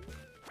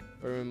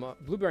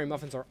 Blueberry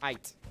muffins are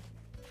aight.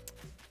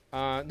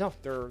 No,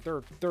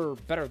 they're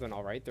better than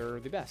all right. They're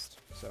the best.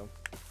 So,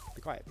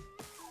 be quiet.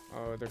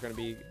 Oh, they're gonna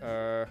be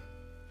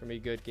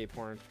good gay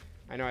porn.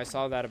 I know I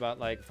saw that about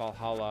like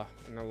Valhalla,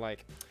 and they're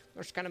like,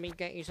 there's gonna be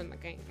gays in the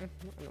game. And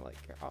I'm like,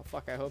 oh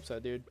fuck, I hope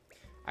so, dude.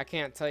 I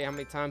can't tell you how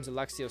many times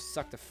Alexio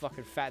sucked a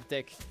fucking fat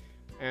dick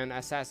in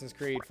Assassin's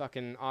Creed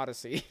fucking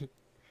Odyssey.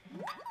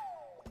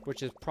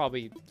 which is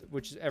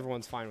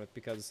everyone's fine with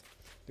because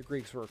the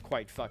Greeks were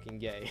quite fucking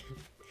gay.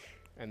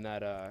 And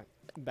that,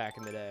 back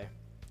in the day.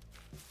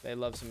 They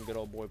love some good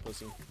old boy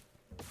pussy.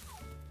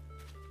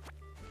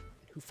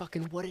 Who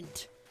fucking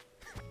wouldn't?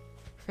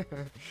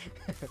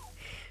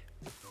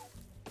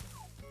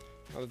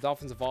 Oh, the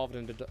dolphins evolved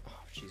into... Oh,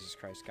 Jesus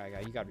Christ, guy.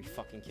 You gotta be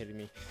fucking kidding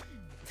me.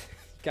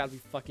 You gotta be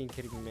fucking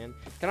kidding me, man.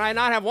 Can I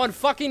not have one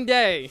fucking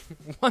day?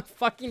 One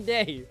fucking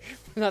day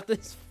without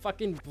this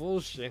fucking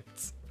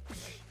bullshit?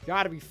 You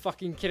gotta be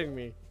fucking kidding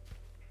me.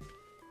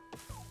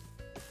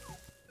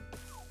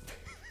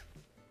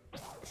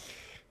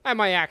 And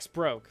my axe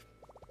broke.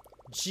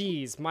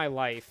 Jeez, my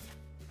life.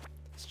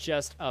 It's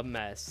just a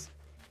mess.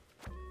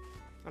 I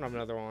don't have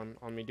another one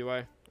on me, do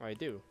I? Oh, I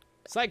do.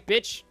 Psych,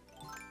 bitch!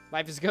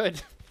 Life is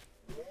good.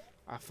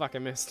 Ah, fuck, I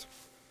missed.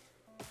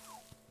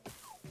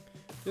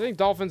 Do you think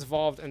dolphins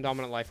evolved in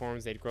dominant life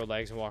forms? They'd grow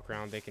legs and walk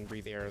around. They can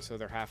breathe air, so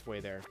they're halfway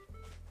there.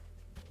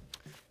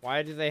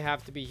 Why do they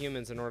have to be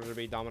humans in order to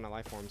be dominant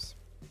life forms?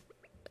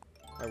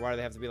 Like, why do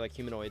they have to be like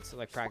humanoids?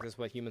 Like, practice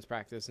what humans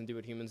practice and do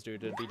what humans do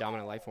to be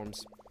dominant life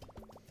forms?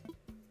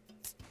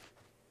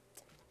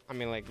 I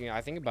mean, like, you know,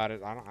 I think about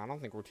it. I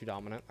don't think we're too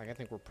dominant. Like, I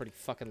think we're pretty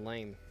fucking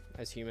lame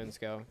as humans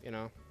go. You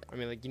know. I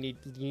mean, like, you need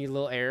a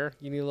little air.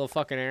 You need a little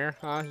fucking air,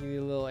 huh? You need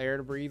a little air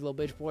to breathe, little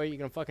bitch boy. You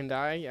gonna fucking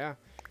die? Yeah.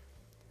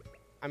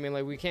 I mean,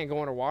 like, we can't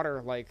go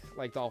underwater like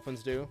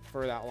dolphins do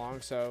for that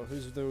long. So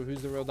who's the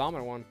real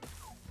dominant one?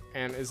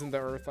 And isn't the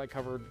Earth like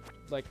covered,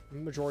 like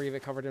majority of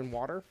it covered in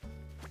water?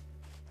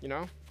 You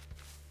know.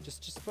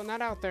 Just putting that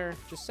out there.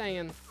 Just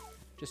saying.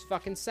 Just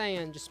fucking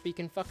saying. Just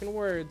speaking fucking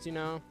words. You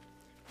know.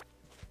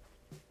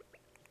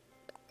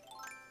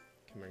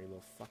 Come here, you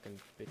little fucking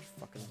bitch.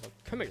 Fucking bug.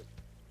 Come here.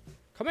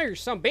 Come here, you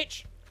son of a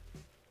bitch.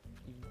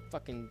 You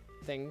fucking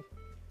thing. I'm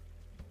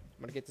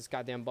gonna get this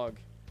goddamn bug.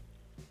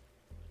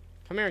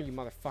 Come here, you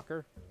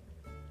motherfucker.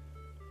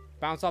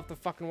 Bounce off the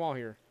fucking wall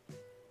here.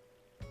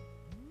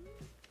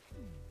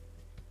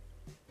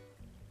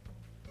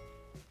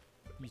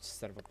 You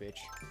son of a bitch.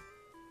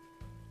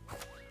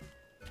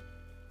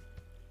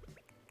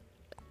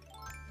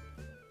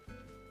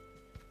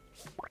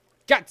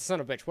 God, son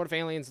of a bitch. What if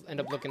aliens end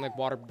up looking like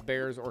water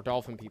bears or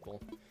dolphin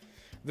people?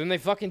 Then they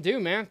fucking do,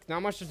 man.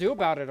 Not much to do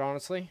about it,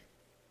 honestly.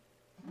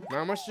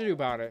 Not much to do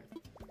about it.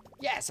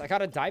 Yes, I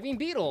got a diving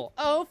beetle.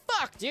 Oh,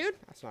 fuck, dude.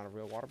 That's not a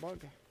real water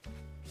bug.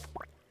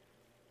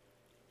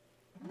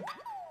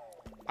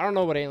 I don't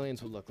know what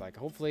aliens would look like.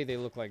 Hopefully they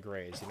look like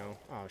grays, you know?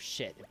 Oh,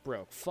 shit. It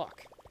broke.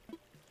 Fuck.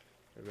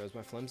 There goes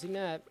my flimsy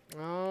net.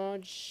 Oh,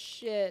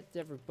 shit,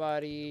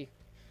 everybody.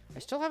 I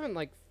still haven't,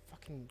 like,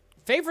 fucking...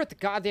 Favorite the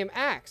goddamn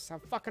axe. How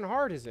fucking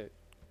hard is it?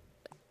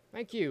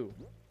 Thank you.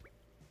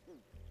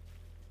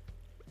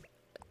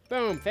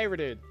 Boom,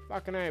 favorited.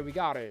 Fucking A, we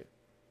got it.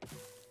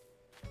 Fucking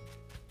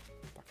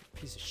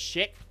piece of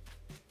shit.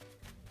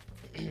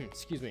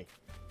 Excuse me.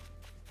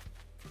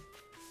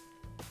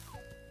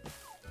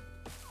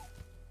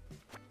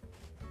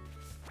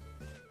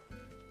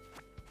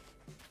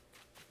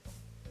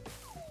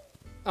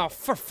 Oh,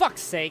 for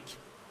fuck's sake.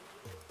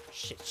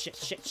 Shit, shit,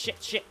 shit,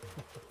 shit, shit.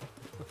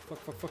 Fuck,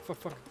 fuck, fuck, fuck,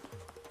 fuck.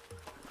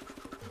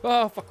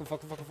 Oh, fuck, fuck,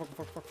 fuck, fuck, fuck,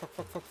 fuck, fuck, fuck,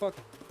 fuck, fuck, fuck.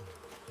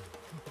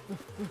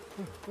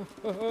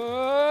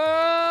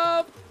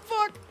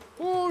 Fuck.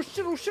 Oh,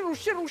 shit, oh, shit, oh,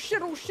 shit, oh,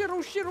 shit, oh, shit,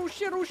 oh, shit, oh,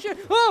 shit, oh, shit.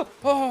 Oh,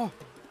 oh,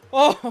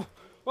 oh,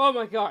 oh,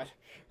 my God.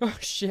 Oh,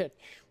 shit.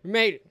 We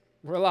made it.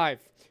 We're alive.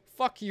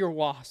 Fuck your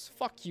wasps.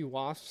 Fuck you,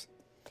 wasps.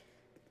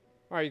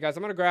 All right, you guys,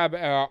 I'm gonna grab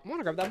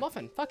that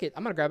muffin. Fuck it,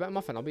 I'm gonna grab that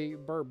muffin. I'll be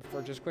burb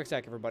for just a quick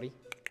sec, everybody.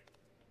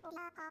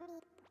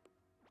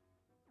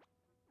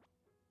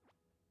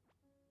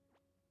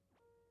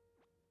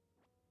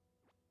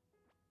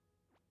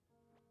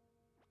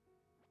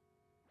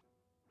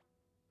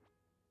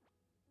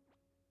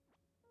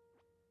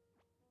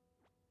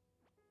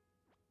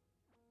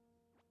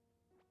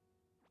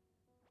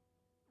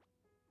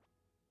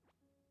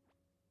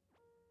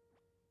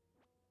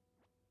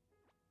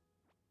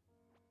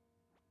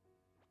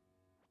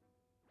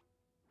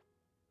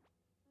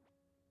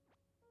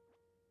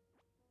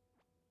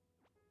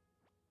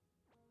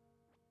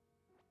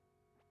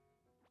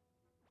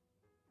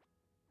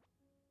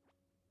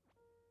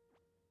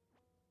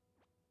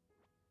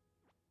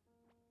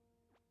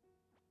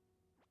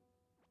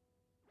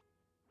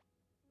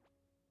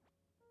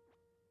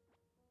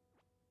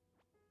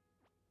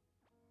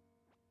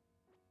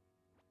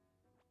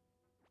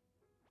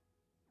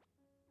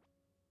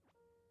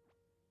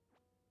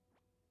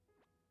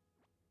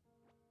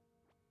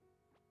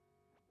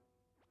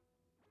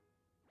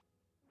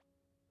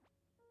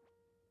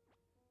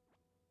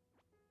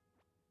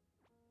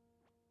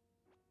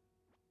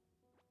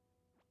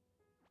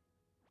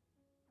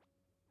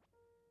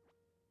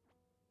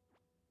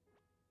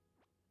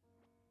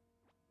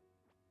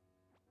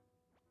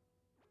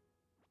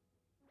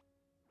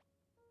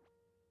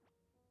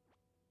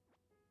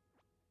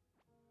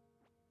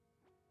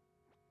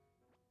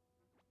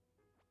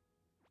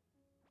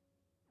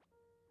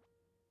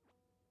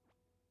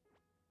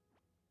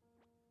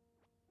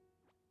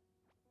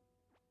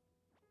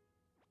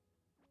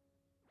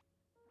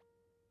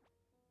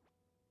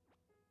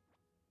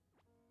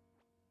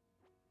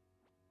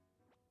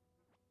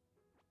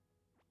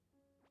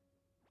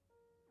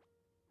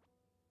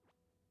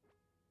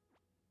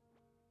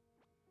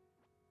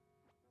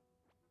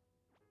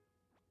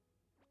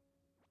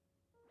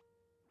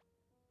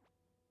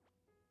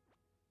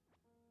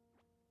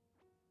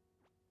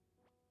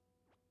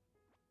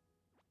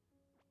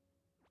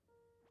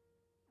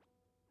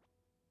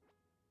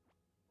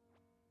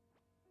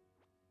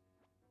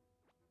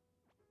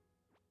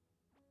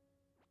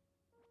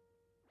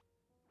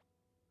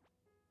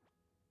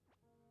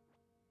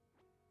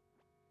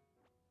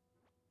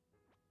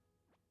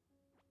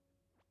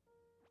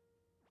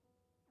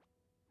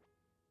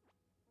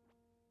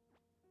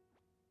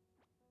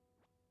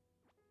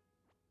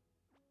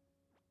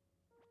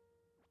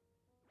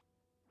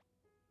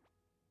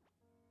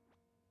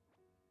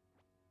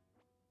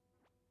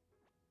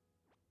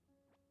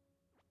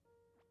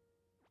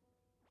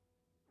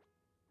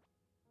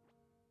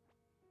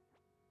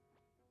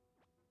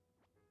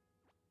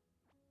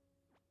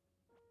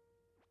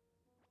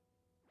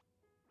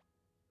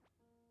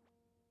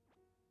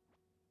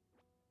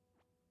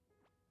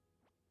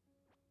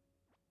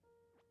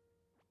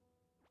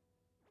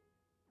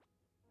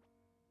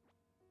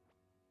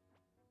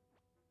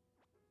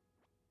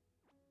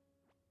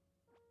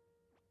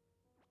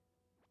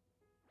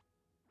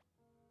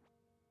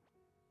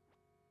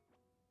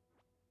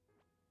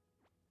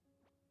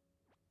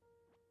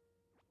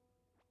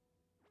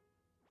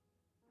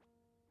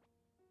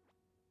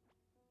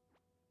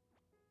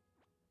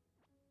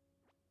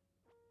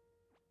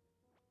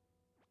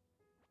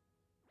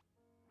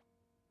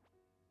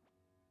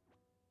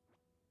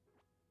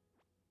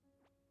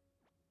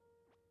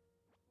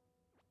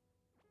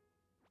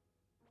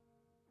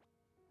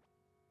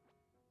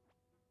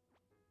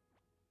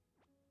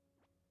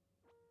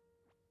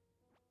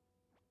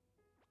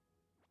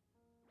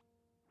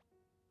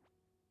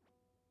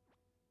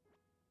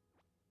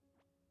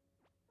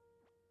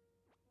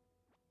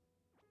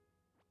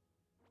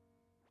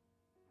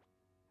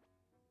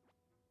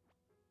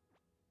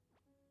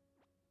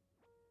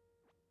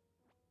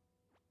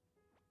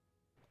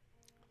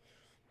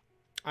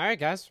 All right,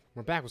 guys,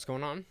 we're back. What's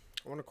going on?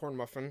 I want a corn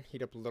muffin.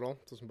 Heat up a little.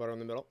 Throw some butter in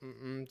the middle.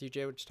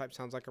 DJ, which type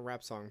sounds like a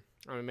rap song?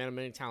 I'm a man of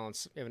many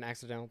talents. You have an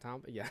accidental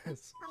talent, but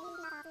yes.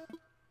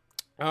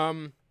 I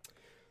don't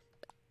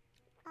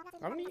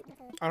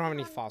have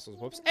any fossils.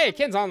 Whoops. Hey,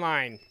 Ken's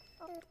online.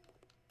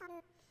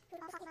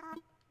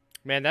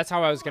 Man, that's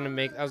how I was gonna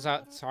make. That's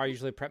how I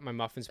usually prep my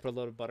muffins. Put a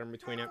little butter in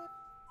between it.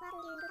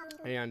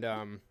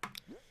 And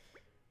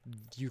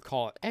you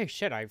call it. Hey,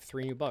 shit! I have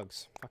 3 new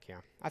bugs. Fuck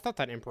yeah! I thought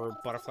that emperor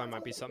butterfly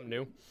might be something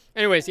new.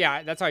 Anyways,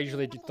 yeah, that's how I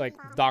usually do, like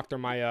doctor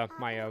my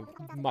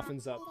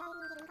muffins up.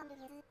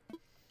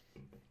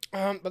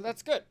 But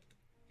that's good.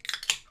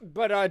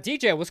 But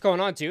DJ, what's going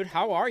on, dude?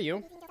 How are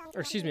you? Or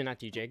excuse me, not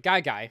DJ.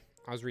 Guy.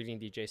 I was reading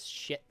DJ's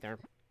shit there.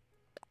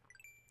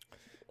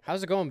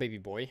 How's it going, baby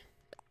boy?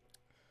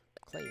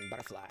 Clayton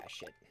butterfly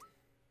shit.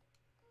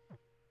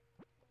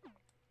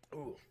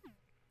 Ooh,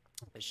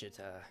 this shit's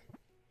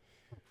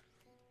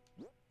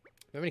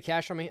You have any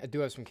cash on me? I do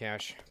have some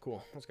cash.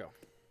 Cool. Let's go.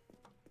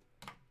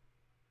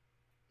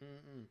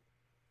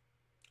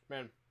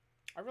 Man,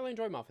 I really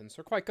enjoy muffins.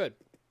 They're quite good.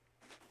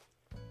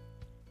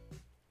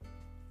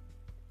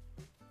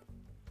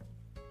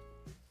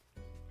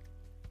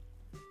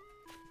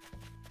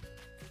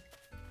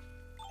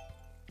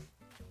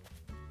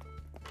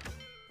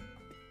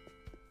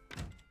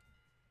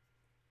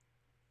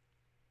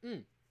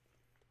 Mm.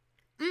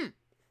 Mm.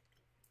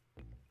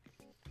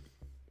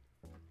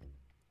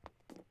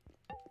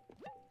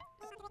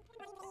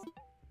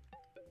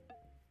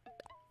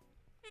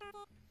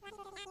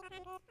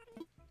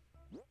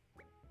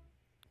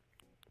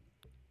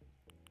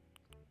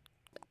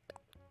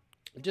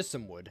 Just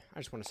some wood. I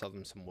just want to sell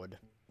them some wood.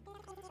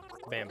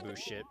 Bamboo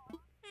shit.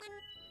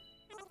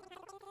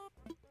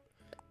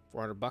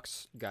 400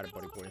 bucks. Got it,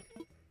 buddy boy.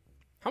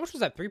 How much was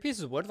that? 3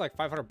 pieces of wood? Like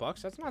 500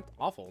 bucks? That's not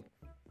awful.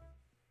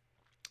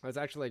 That's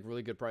actually like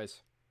really good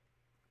price.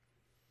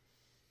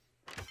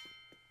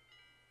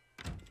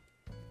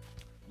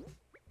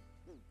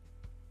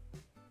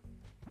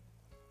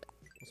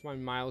 What's my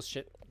miles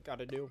shit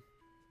gotta do?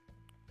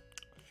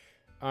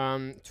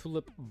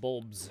 Tulip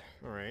bulbs.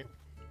 Alright.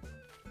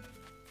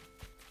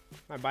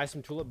 I buy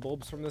some tulip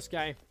bulbs from this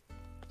guy.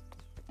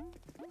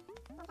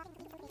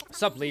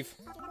 Sup, Leaf?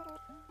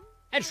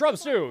 And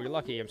shrubs too! You're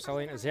lucky. I'm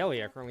selling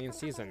azalea currently in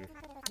season.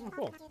 Oh,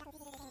 cool.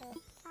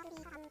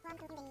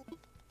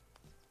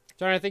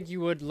 John, I think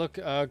you would look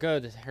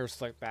good hair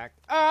slicked back.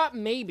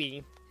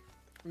 Maybe.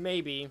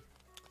 Maybe.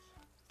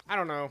 I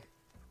don't know.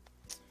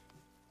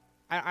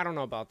 I don't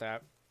know about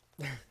that.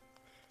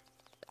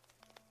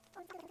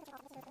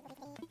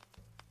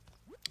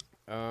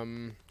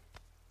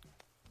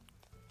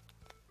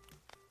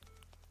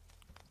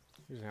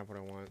 Doesn't have what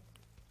I want.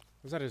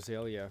 What's that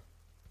azalea?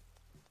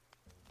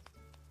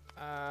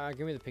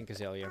 Give me the pink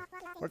azalea.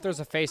 What if there's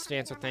a face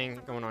dancer thing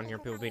going on here?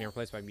 People being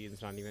replaced by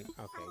mutants, not even.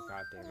 Okay,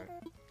 god damn it.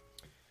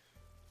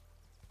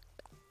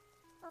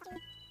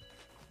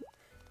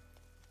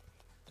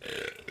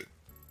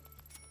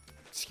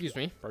 Excuse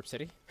me, Burp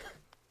City.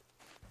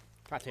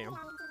 God damn.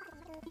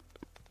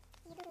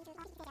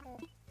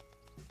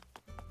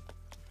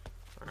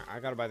 Alright, I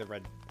gotta buy the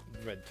red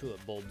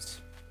tulip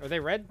bulbs. Are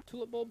they red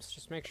tulip bulbs?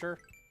 Just make sure.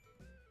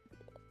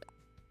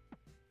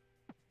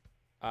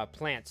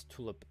 Plant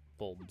tulip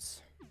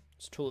bulbs.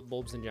 Just tulip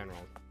bulbs in general.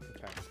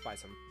 Okay, let's buy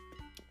some.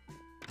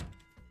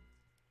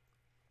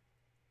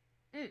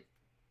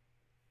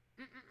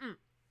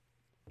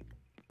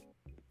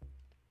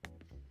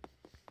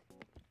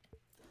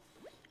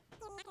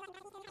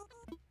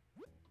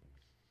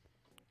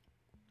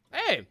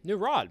 Hey, new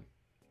rod.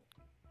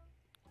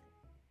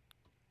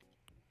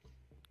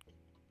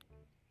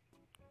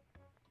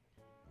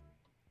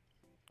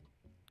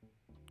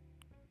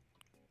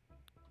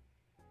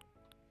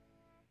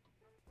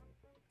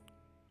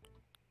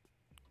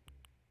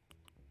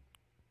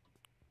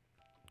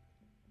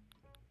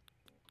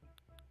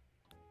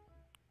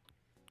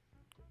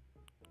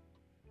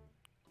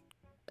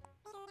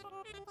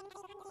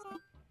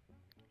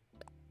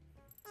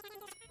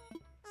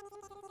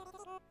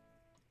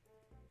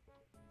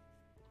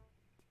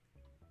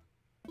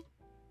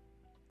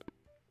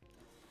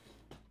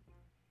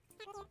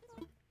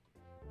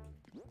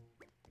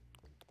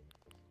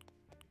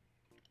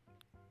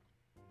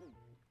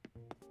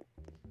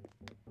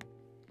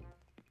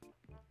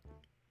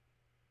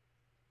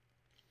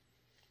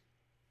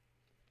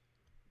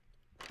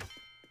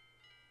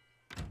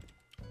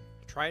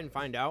 Try it and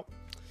find out.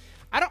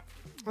 I don't.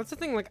 That's the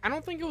thing. Like, I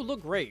don't think it would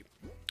look great.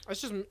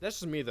 That's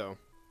just me though.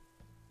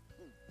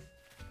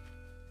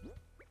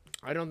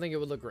 I don't think it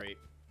would look great.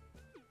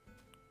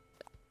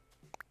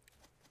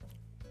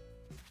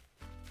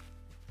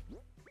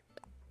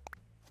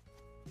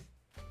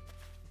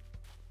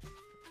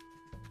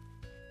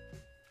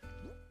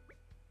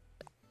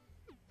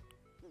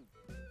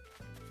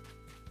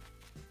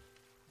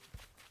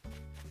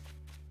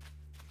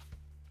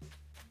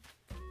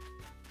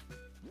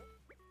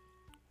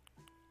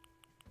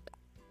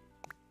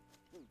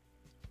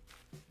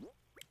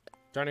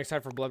 John,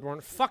 excited for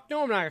Bloodborne? Fuck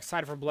no, I'm not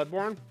excited for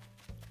Bloodborne.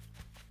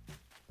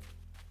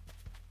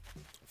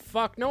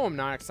 Fuck no, I'm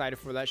not excited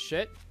for that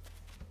shit.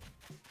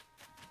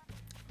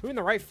 Who in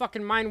the right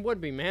fucking mind would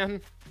be, man?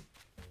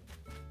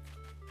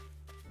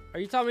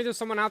 Are you telling me there's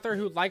someone out there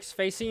who likes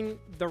facing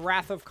the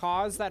wrath of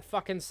cause, that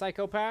fucking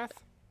psychopath?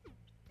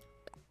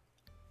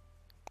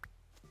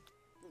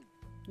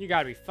 You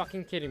gotta be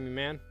fucking kidding me,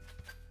 man.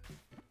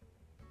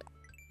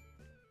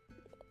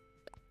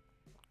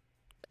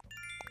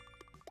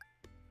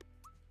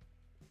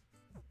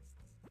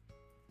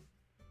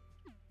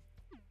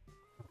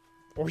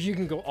 Or you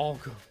can go all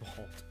go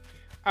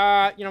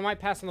bald. You know, might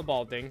pass on the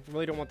bald thing.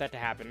 Really don't want that to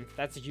happen.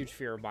 That's a huge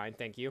fear of mine.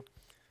 Thank you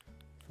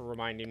for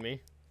reminding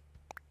me.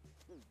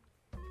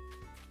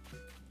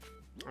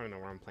 I don't know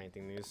where I'm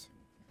planting these.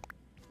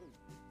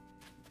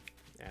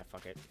 Yeah,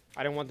 fuck it.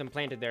 I didn't want them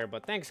planted there,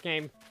 but thanks,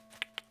 game.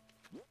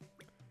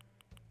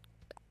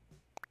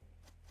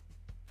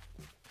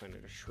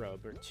 Planted a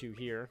shrub or two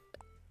here.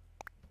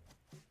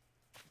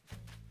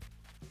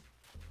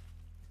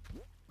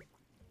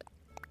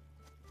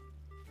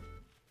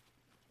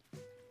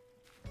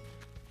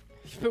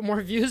 Bit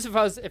more views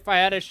if I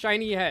had a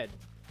shiny head.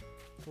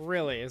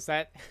 Really? Is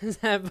that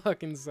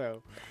fucking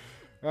so?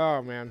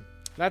 Oh man,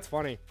 that's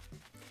funny.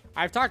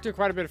 I've talked to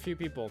quite a few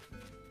people.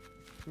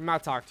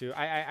 Not talked to.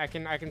 I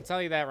can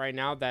tell you that right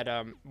now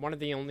that one of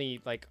the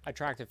only like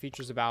attractive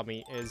features about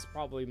me is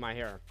probably my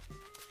hair.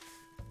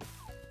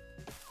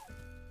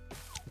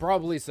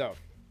 Probably so.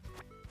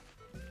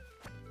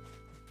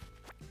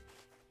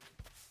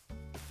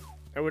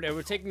 It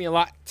would take me a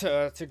lot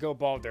to go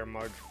bald there,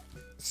 Mug.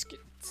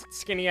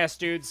 Skinny ass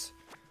dudes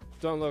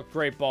don't look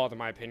great bald in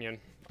my opinion.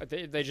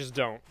 They just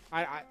don't.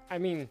 I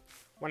mean,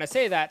 when I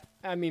say that,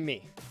 I mean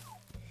me.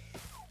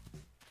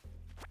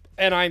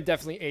 And I'm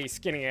definitely a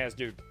skinny ass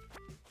dude.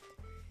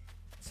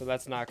 So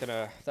that's not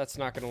gonna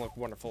look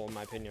wonderful in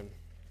my opinion.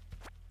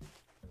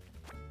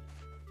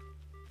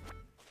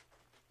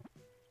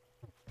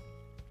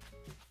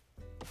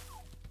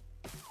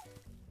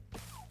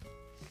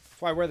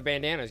 That's why I wear the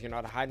bandanas, you know,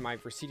 to hide my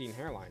receding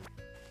hairline.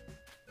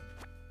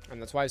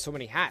 And that's why I have so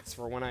many hats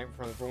for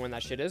when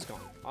that shit is gone,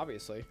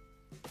 obviously.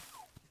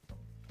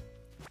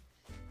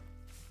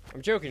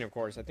 I'm joking, of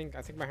course. I think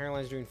my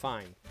hairline's doing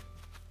fine.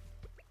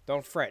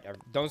 Don't fret.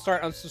 Don't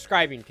start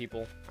unsubscribing,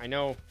 people. I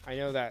know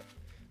that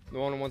no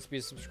one wants to be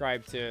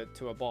subscribed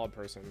to a bald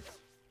person.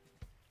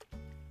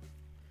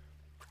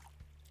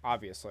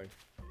 Obviously.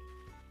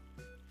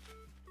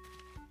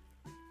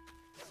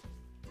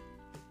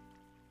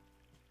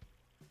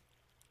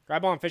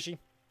 Grab on, fishy.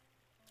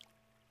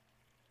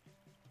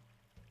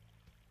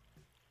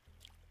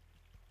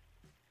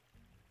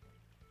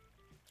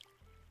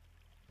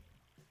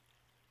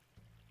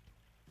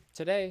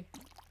 Today.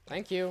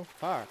 Thank you.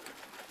 Fuck.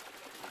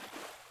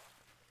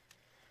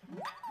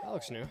 That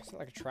looks new. Is that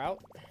like a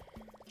trout?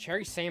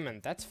 Cherry salmon.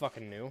 That's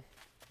fucking new.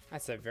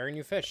 That's a very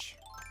new fish.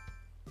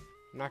 I've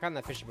not gotten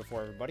that fishy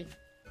before, everybody.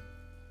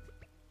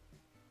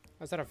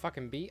 Was that a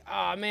fucking bee?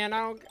 Oh man,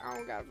 I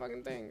don't got a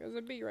fucking thing. There's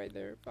a bee right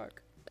there.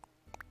 Fuck.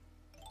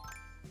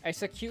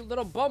 It's a cute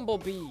little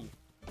bumblebee.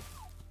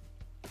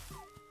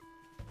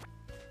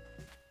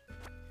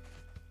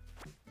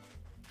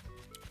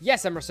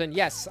 Yes, Emerson.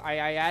 Yes,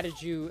 I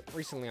added you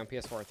recently on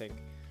PS4, I think.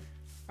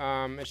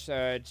 It's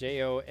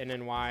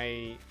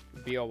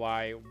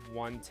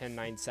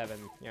JONNYBOY11097.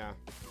 Yeah,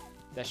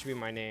 that should be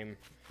my name.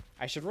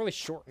 I should really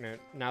shorten it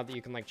now that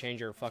you can like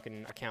change your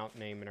fucking account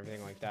name and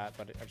everything like that,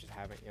 but I just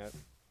haven't yet.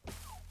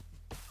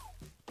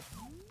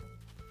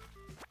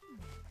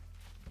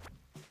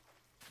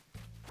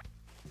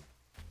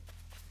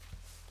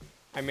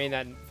 I made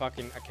that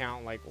fucking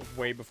account like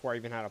way before I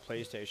even had a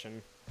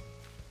PlayStation.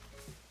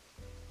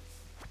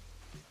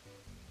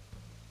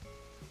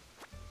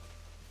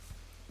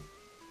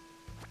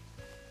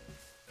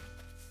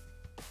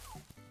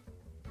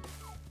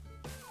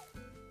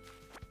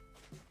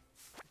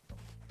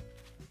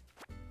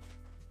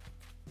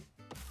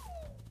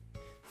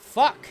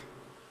 Fuck!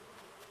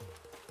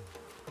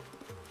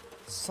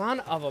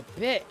 Son of a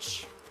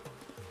bitch!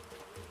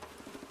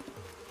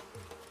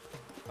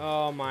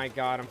 Oh my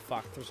god, I'm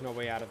fucked. There's no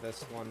way out of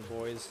this one,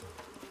 boys.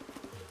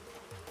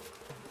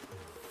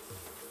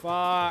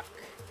 Fuck.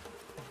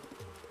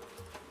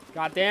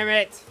 God damn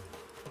it!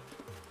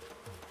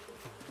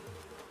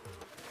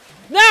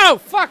 No!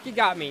 Fuck, you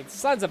got me.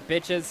 Sons of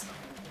bitches.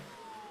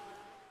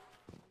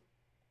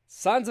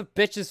 Sons of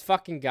bitches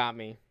fucking got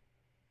me.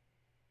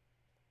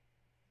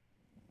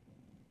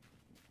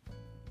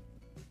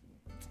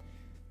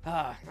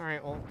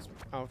 Alright, well,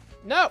 oh,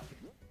 no!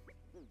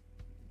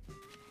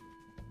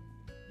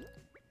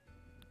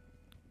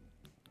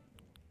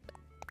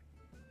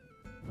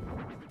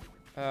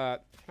 Can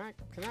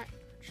I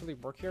actually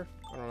work here?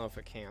 I don't know if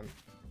it can.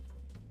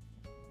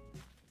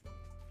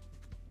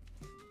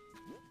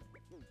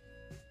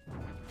 I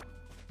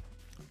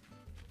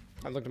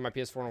haven't looked at my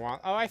PS4 in a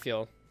while. Oh, I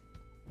don't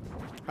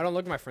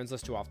look at my friends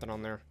list too often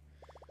on there.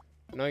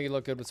 I know you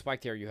look good with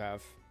spiked hair you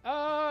have.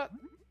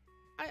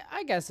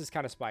 I guess it's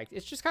kind of spiked.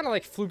 It's just kind of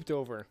like flooped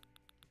over.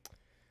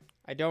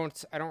 I'm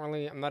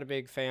not a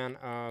big fan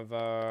of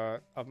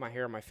my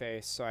hair on my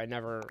face, so I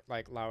never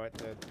like allow it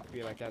to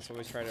be like that. So I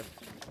always try to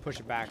push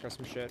it back or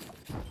some shit.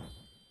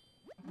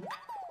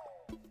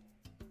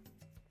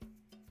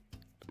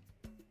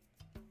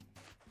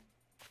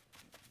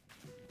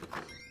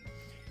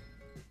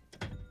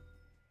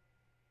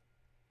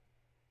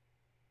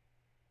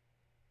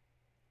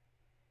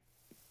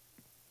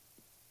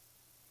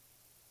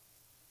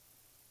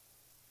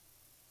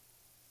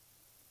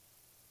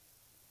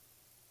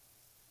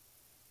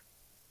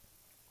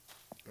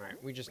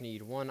 Alright, we just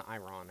need one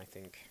iron, I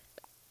think.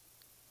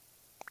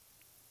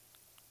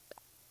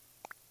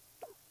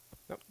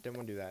 Nope, didn't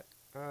want to do that.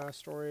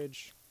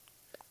 Storage.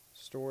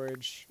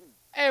 Storage.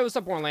 Hey, what's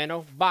up,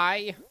 Orlando?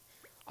 Bye.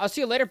 I'll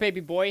see you later, baby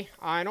boy.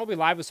 I know I'll be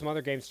live with some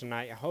other games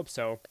tonight. I hope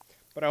so.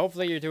 But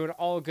hopefully you're doing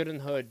all good in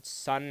the hood,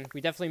 son.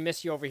 We definitely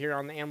miss you over here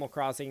on the Animal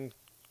Crossing.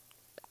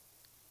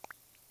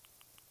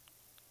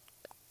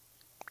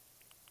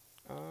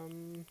 What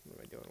am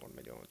I doing? What am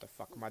I doing? What the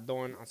fuck am I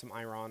doing on some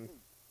iron?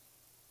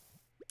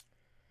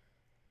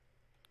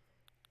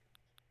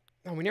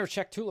 Oh, we never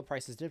checked tulip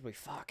prices, did we?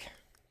 Fuck.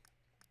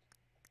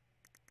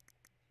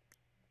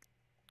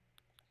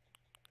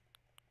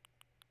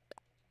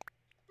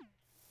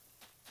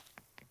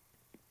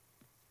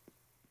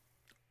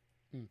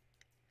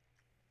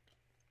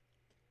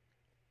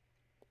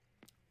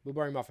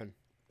 Blueberry muffin.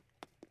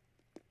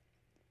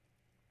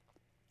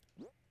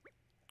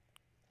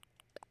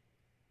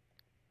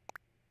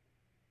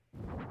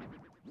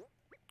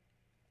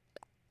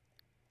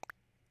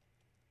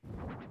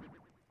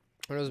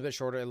 When it was a bit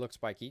shorter, it looked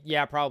spiky.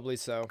 Yeah, probably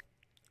so.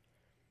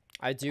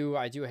 I do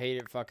hate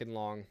it fucking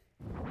long.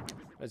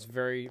 That's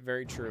very,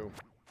 very true.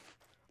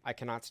 I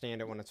cannot stand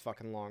it when it's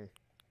fucking long.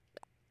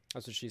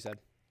 That's what she said.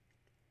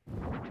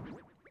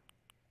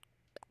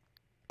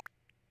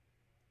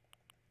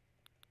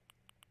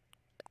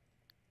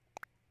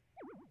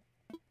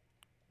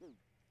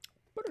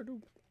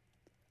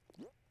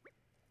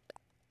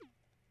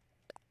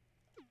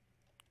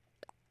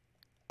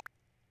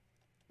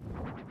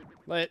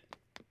 Lit.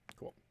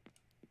 Cool.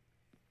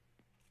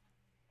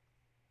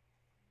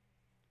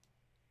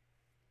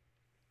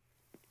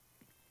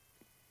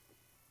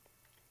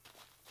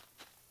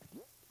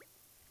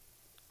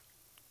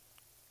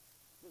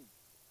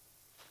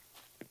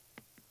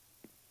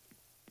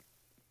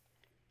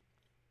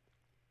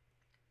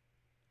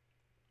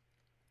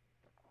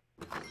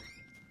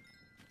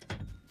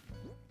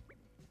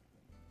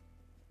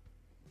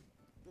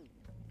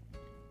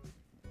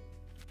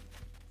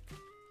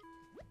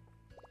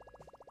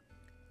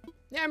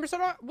 Yeah,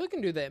 we can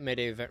do that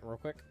Mayday event real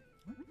quick.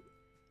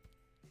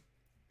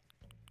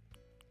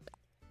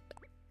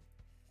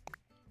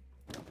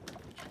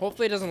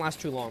 Hopefully it doesn't last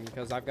too long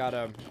because I've got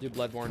to do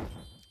Bloodborne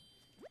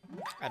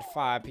at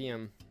 5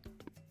 p.m.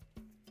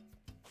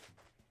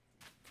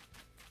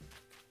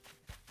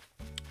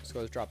 Let's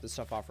go drop this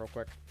stuff off real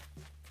quick.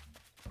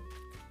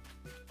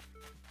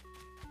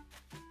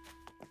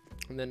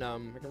 And then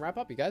we can wrap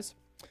up, you guys.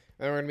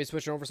 And we're going to be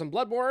switching over some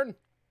Bloodborne.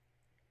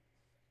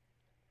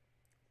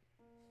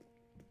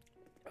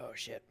 Oh,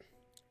 shit.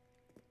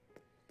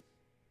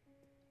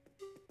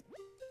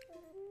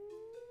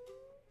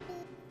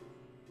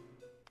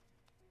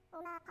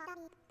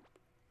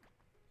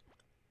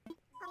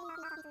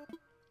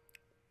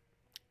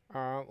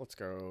 Let's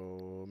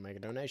go make a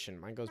donation.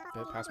 Mine goes a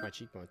bit past my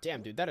cheekbone.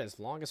 Damn, dude, that is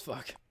long as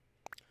fuck.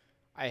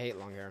 I hate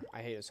long hair.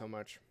 I hate it so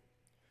much.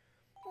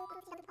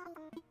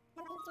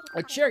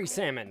 A cherry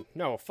salmon.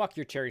 No, fuck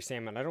your cherry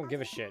salmon. I don't give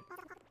a shit.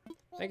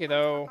 Thank you,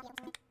 though.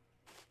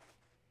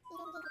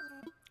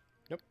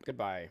 Nope,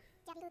 goodbye.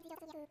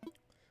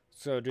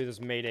 So do this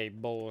Mayday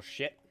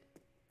bullshit.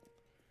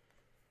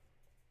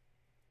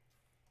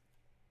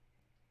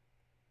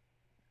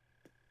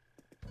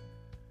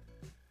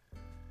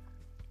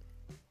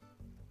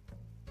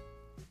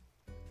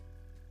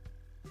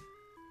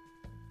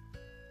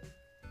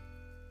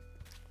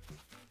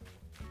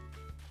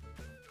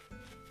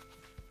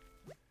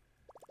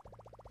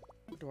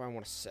 What do I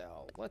want to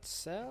sell? Let's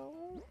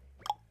sell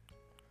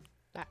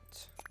that.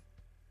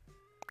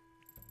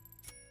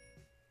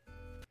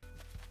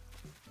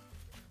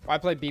 Why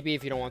play BB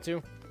if you don't want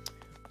to?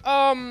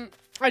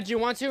 I do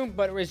want to,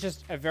 but it was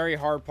just a very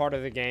hard part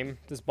of the game.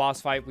 This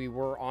boss fight, we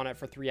were on it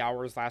for 3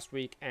 hours last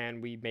week,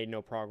 and we made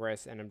no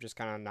progress, and I'm just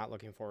kind of not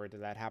looking forward to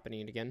that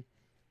happening again.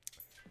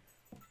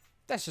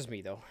 That's just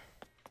me, though.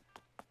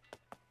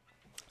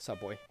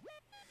 Subway.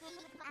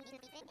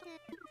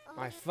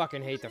 I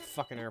fucking hate the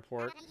fucking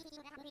airport.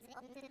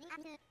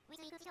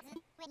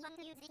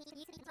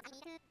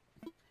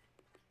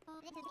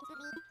 I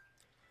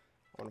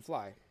want to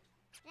fly.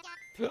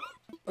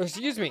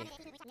 Excuse me.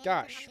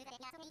 Gosh.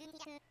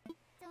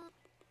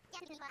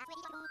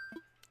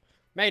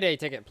 Mayday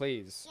ticket,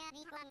 please.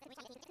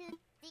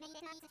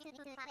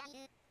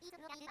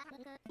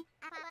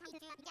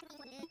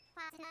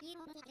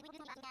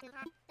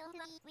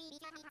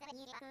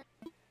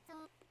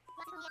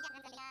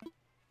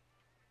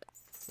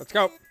 Let's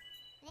go.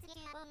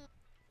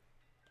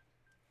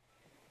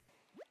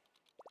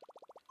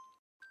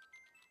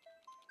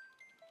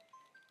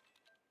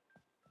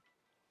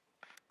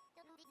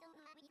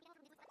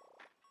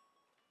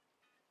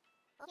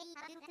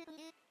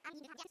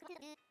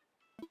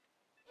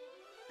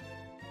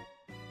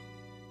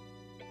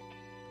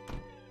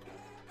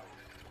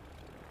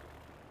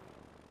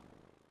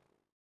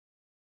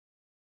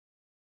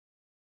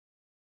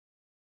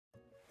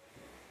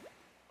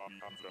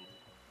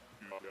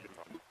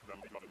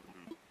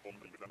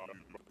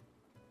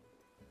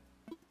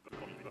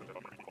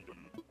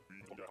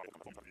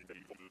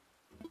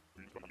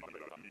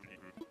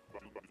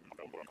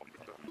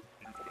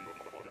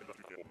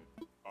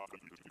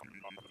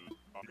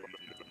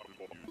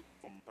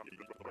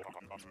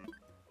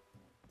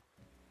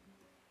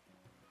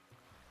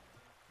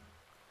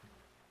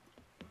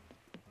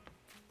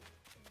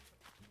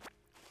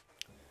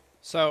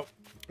 So,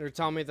 you're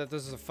telling me that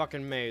this is a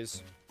fucking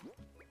maze.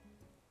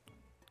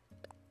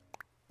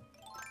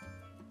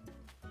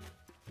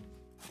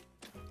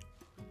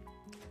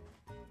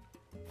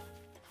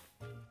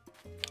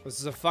 This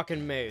is a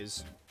fucking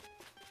maze.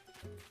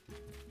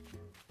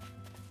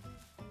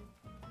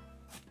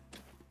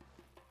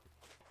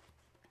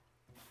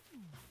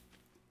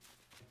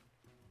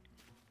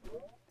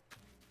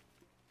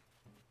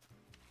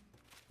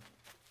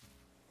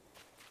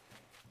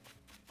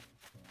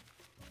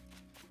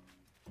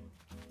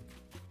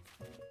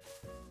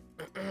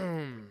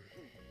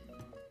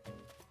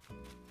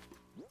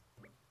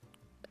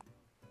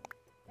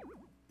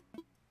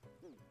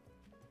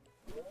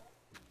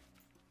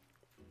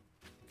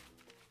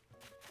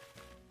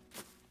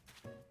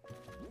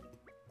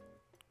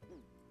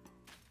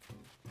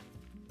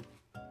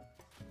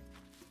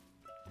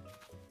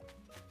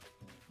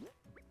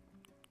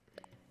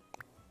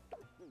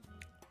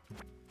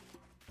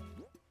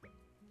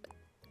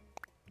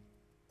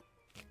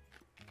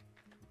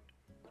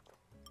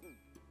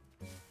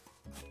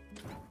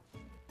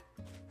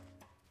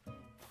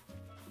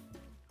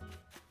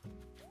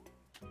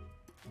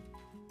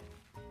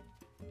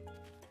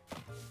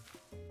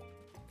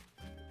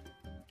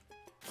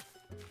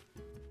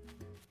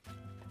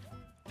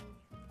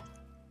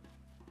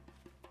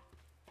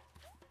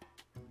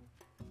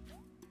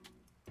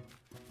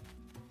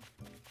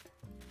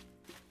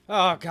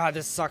 Oh god,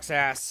 this sucks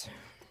ass.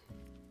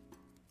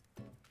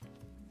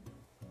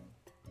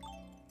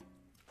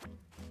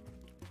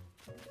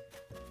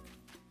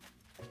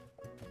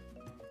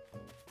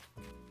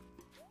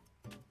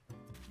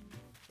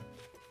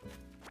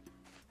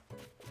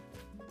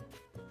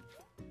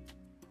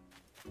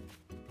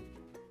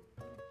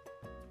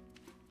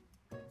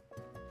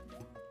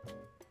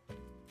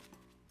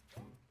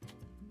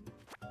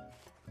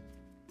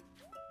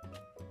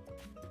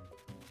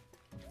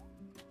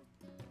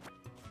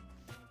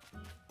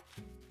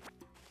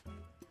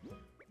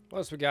 What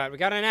else we got? We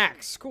got an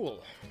axe.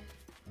 Cool.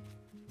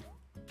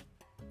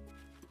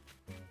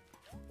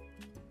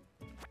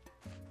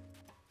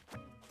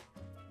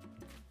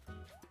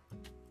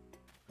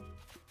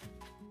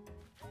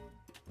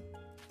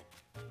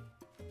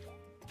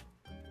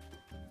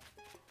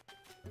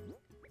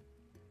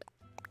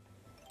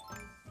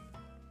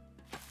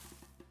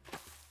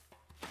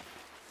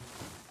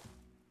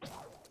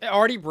 It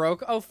already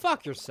broke? Oh,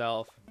 fuck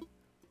yourself.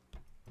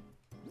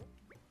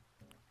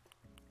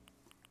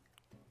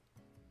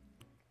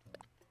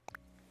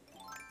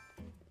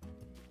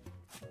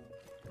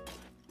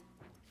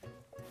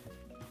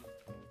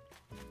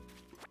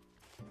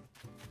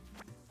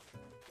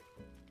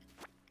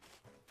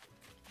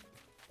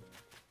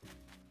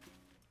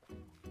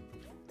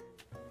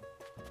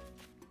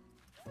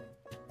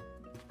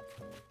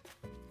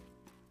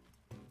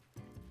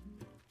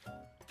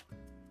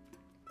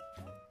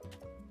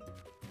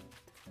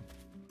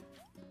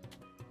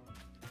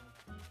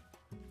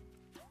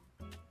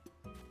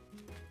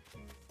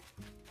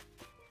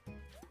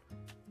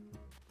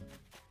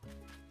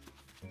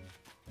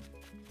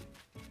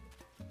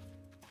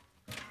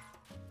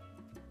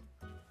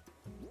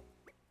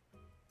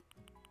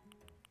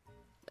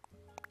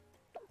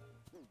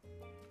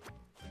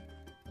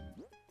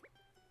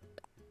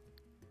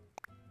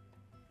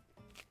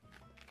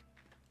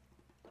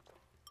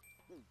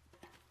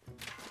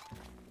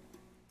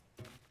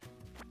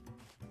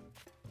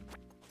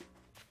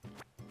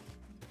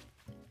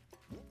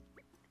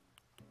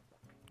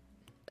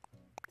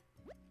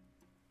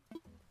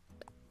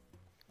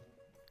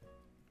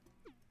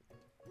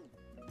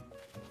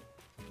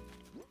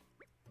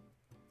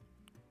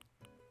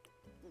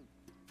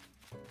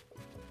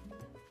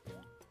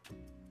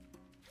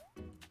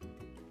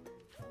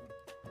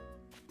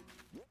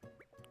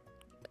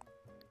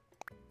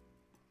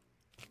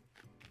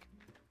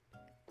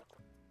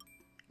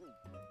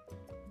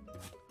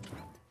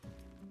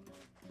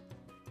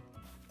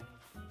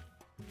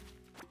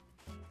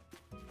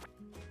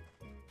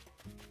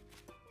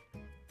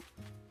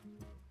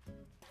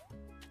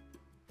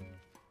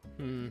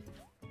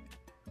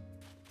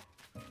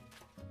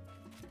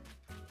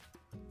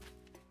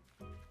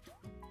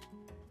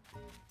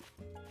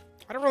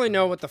 I don't really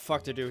know what the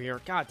fuck to do here.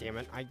 God damn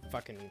it. I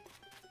fucking...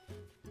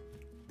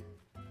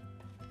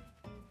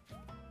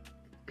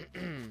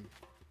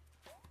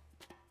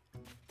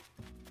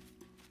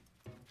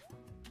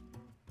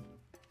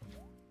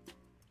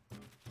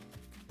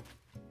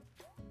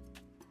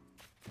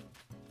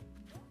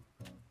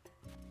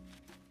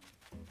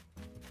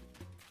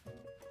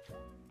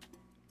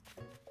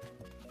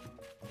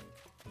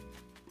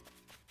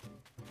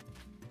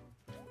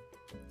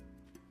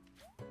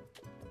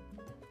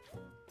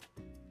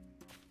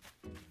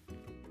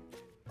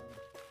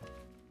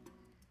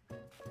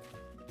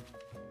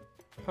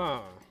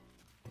 Huh.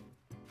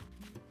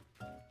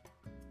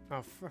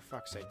 Oh, for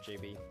fuck's sake,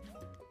 JB.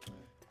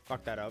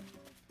 Fuck that up.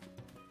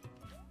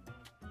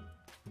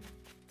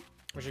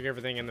 I should get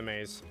everything in the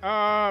maze.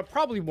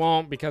 Probably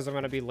won't because I'm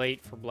gonna be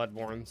late for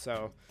Bloodborne,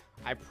 so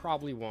I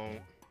probably won't.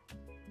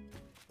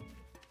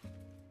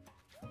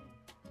 I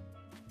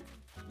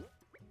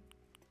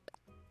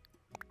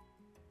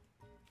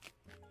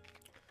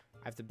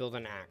have to build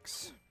an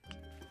axe.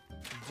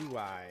 Do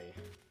I?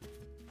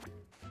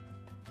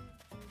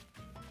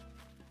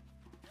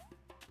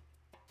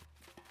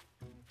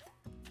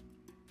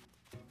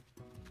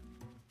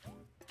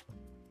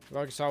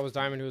 All I saw was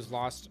Diamond, who was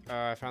lost.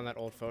 I found that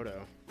old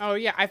photo. Oh,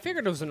 yeah, I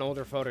figured it was an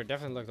older photo. It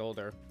definitely looked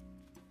older.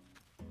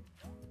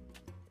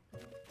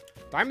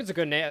 Diamond's a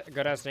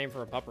good-ass name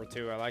for a pupper,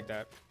 too. I like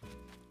that.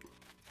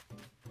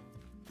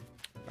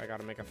 I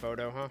gotta make a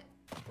photo, huh?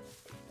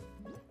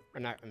 Or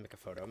not make a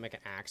photo. Make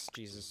an axe.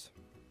 Jesus.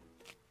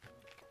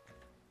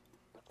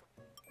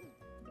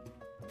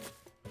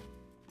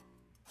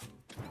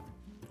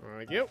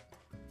 Thank you.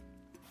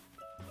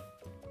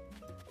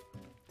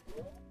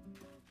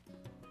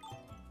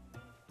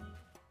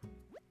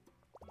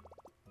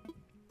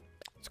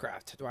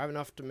 Craft. Do I have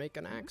enough to make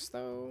an axe,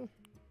 though?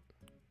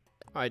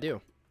 Oh, I do.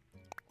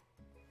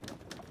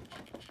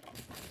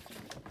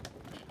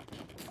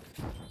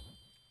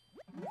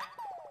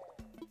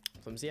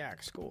 Flimsy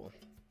axe. Cool.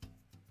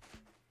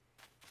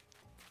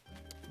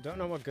 Don't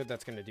know what good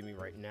that's going to do me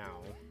right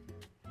now.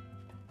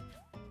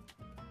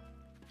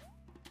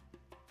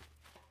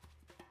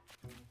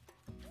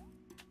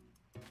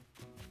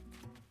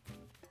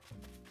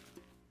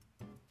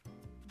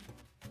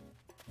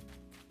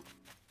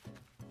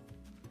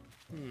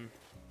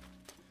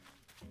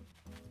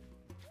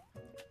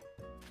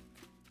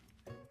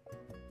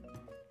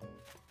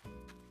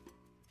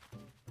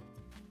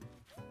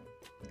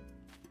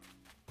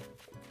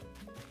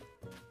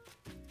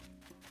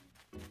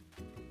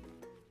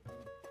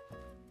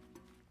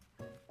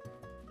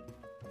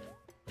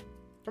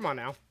 Come on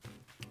now.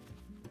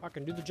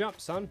 Fucking do the jump,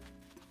 son.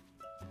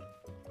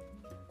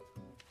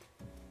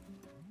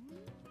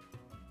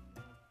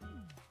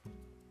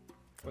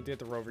 Once you hit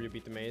the rover, you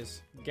beat the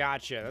maze.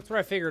 Gotcha. That's what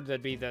I figured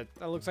that'd be. That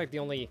looks like the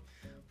only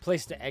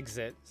place to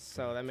exit,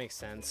 so that makes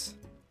sense.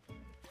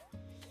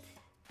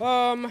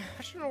 I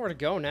just don't know where to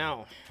go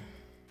now.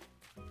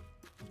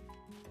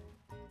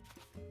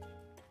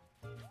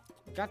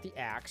 Got the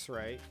axe,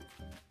 right?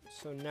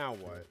 So now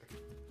what?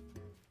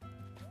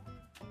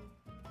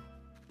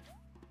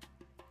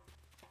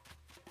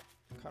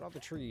 Cut all the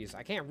trees.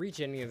 I can't reach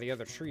any of the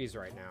other trees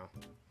right now.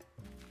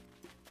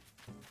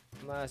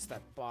 Unless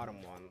that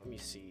bottom one. Let me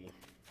see.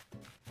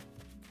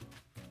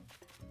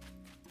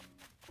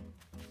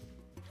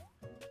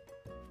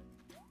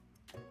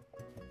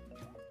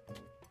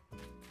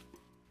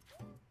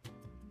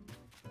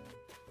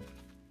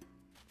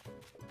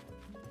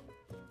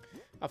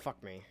 Oh,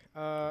 fuck me.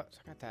 So I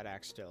got that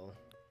axe still.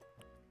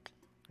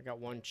 I got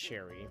one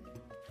cherry.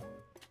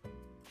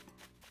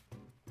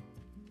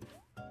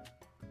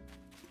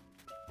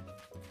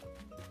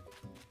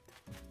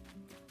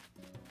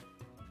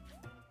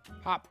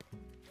 Hop.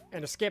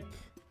 And a skip.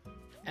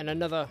 And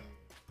another.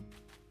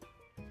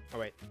 Oh,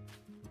 wait.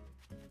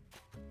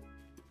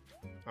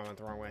 I went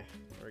the wrong way.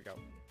 There we go.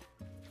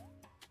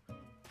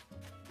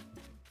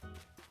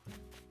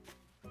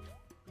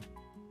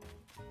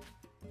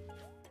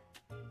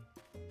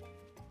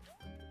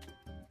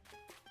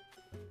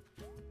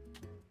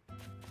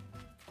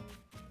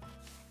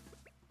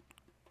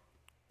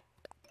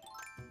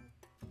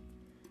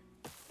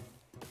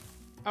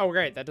 Oh,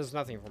 great. That does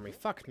nothing for me.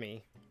 Fuck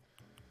me.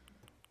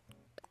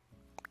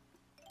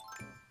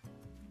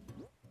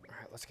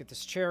 Alright, let's get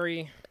this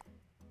cherry.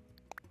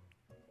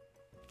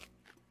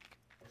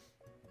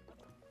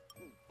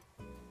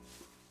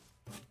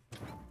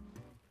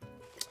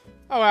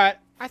 Oh, I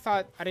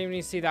thought... I didn't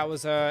even see that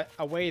was a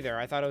way there.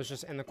 I thought it was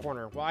just in the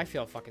corner. Well, I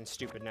feel fucking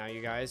stupid now,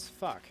 you guys.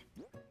 Fuck.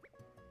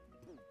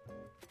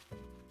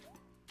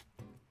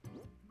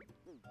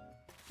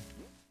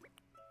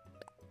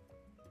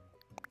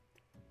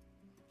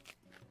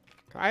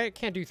 I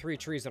can't do 3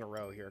 trees in a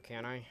row here,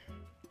 can I?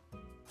 I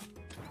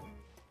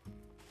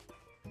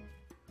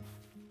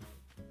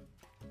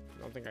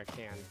don't think I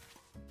can.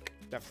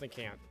 Definitely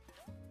can't.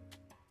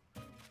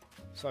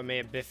 So I may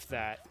have biffed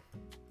that.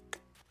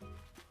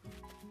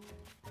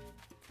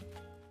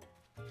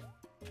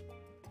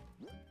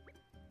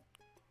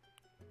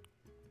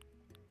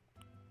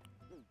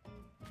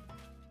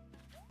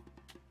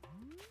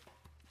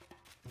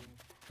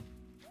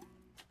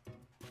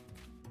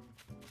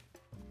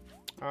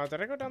 Did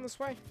I go down this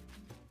way?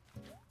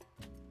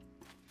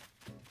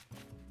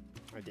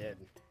 I did.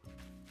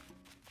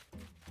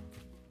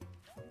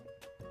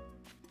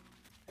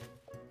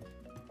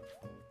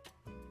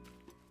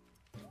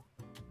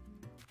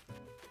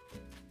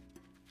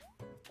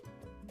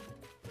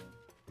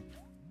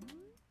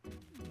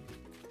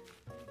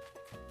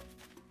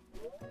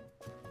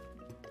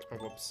 Oh,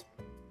 whoops.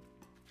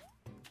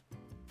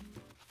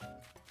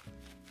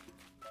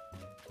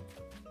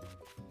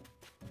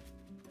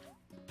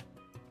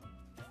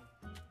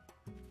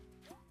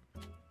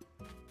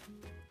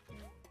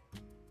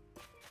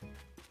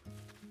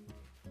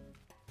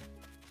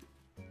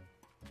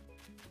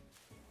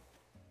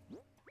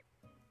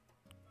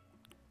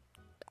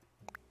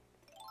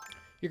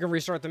 You can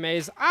restart the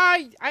maze.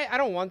 I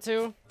don't want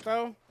to,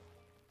 though.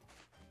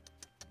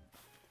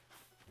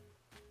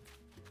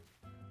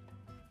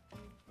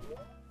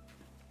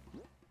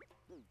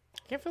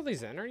 Can't fill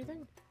these in or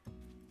anything?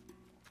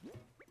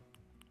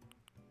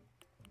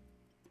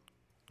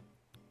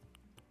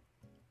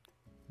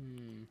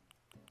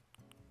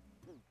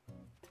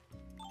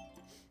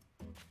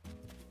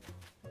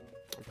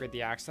 Upgrade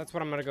the axe. That's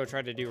what I'm gonna go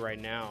try to do right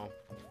now.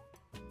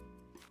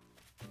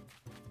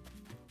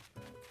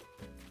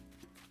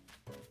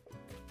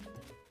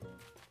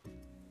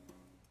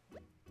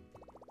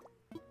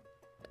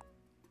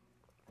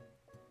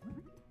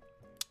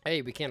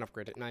 Hey, we can't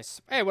upgrade it.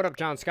 Nice. Hey, what up,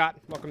 John Scott?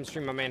 Welcome to the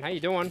stream, my man. How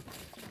you doing?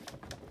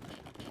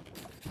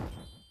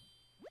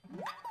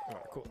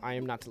 Oh, cool. I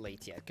am not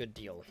late yet. Good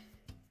deal.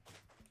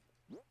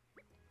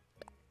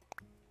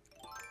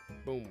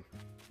 Boom.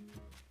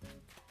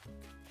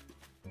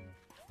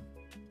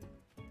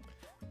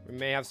 We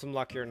may have some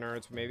luck here,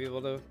 nerds. Maybe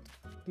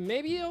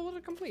able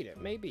to complete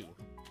it. Maybe.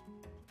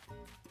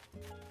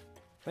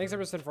 Thanks,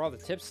 Emerson, for all the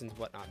tips and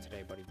whatnot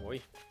today, buddy boy.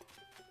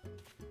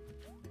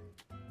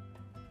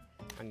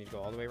 I need to go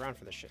all the way around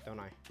for this shit, don't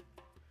I?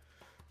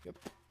 Yep.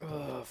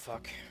 Oh,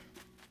 fuck.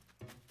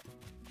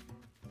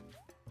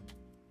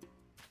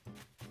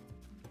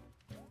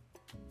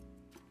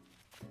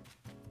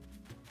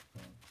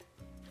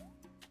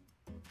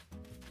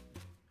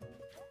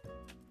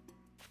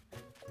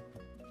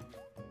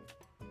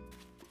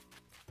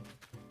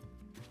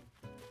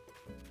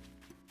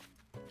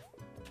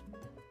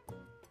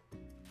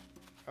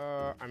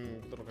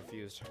 I'm a little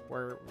confused.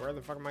 Where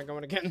the fuck am I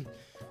going again?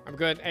 I'm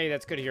good. Hey,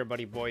 that's good to hear,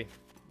 buddy boy.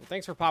 Well,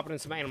 thanks for popping in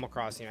some Animal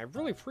Crossing. I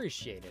really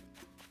appreciate it.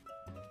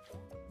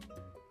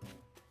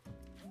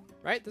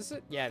 Right? This is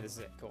it? Yeah, this is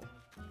it. Cool.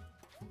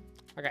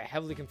 I got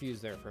heavily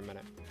confused there for a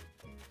minute.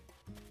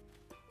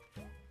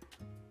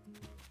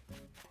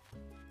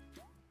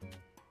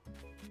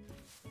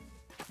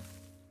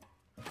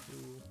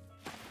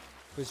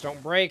 Please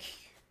don't break.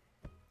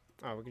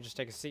 Oh, we can just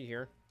take a seat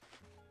here.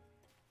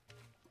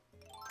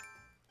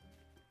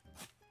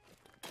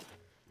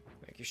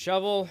 Make your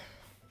shovel.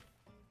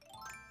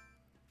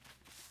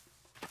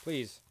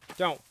 Please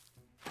don't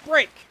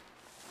break.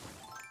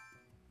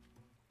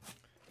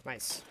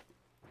 Nice.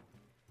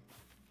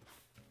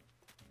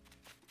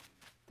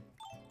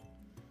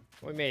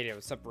 We made it.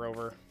 What's up,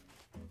 Rover?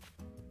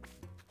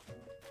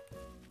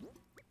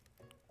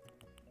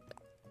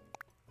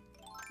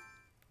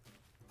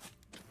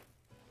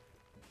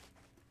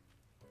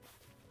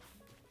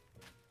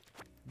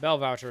 Bell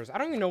vouchers. I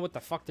don't even know what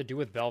the fuck to do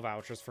with bell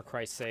vouchers, for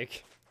Christ's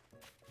sake.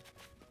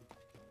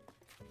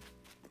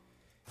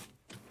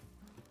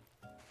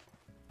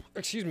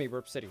 Excuse me,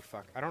 Burp City.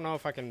 Fuck. I don't know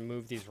if I can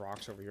move these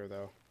rocks over here,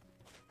 though.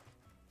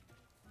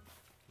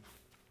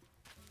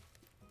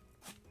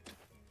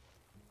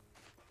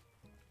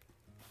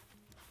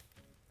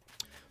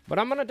 But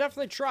I'm gonna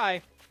definitely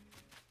try.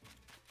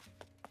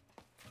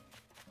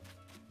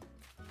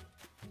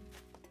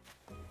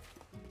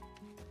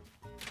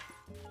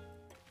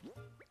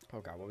 Oh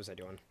god, what was I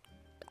doing?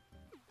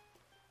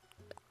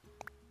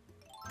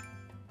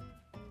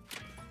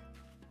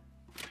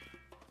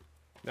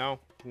 No?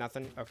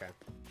 Nothing? Okay.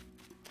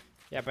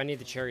 Yep, I need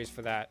the cherries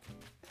for that.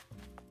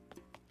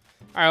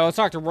 Alright, let's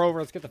talk to Rover.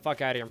 Let's get the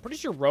fuck out of here. I'm pretty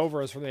sure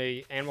Rover is from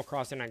the Animal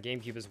Crossing on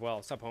GameCube as well.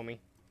 What's up, homie?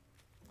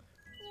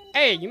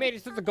 Hey, you made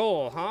it to the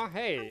goal, huh?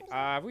 Hey,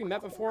 have we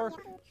met before?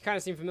 You kind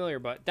of seem familiar,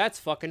 but that's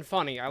fucking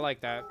funny. I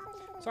like that.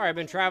 Sorry, I've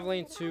been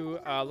traveling to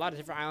a lot of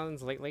different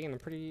islands lately, and I'm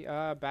pretty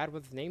bad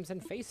with names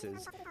and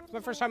faces. It's my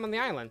first time on the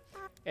island.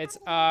 It's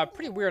a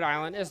pretty weird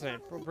island, isn't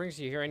it? What brings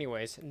you here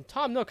anyways? And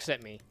Tom Nook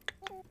sent me.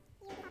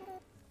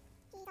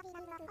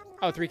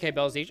 Oh, 3K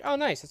bells each. Oh,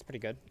 nice. That's pretty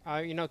good.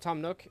 You know, Tom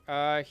Nook,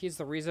 he's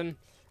the reason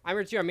I'm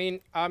here too. I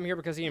mean, I'm here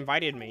because he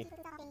invited me.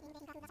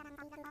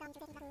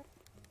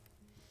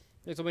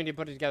 He told me to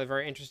put together a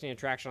very interesting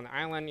attraction on the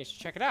island. You should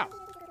check it out.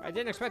 I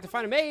didn't expect to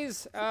find a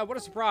maze. What a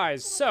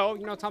surprise. So,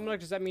 you know, Tom Nook,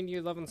 does that mean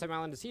you live on the same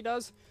island as he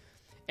does?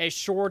 It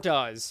sure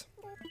does.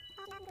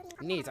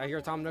 Neat. I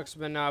hear Tom Nook's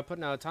been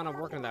putting a ton of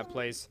work into that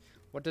place.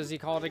 What does he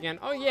call it again?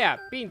 Oh, yeah.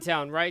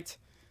 Beantown, right?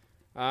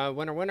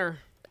 Winner, winner.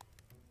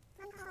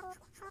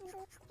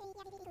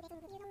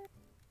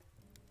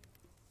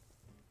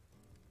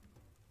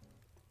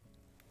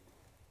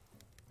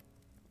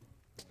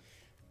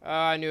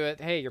 I knew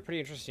it. Hey, you're pretty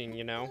interesting,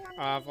 you know.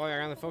 If all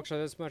your island folks are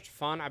this much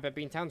fun, I bet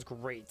Beantown's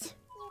great.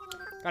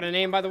 Got a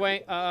name, by the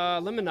way?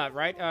 Lemon Nut,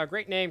 right?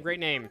 Great name, great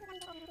name.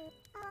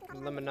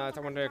 Lemon Nut.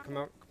 I wanted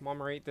to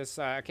commemorate this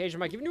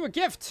occasion by giving you a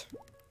gift.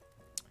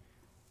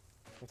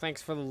 Well,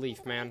 thanks for the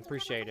leaf, man.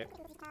 Appreciate it.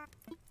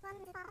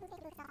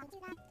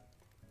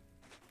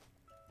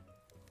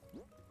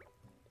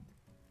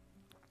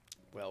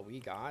 Well, we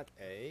got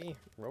a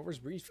Rover's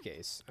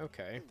briefcase.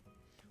 Okay.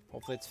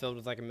 Hopefully it's filled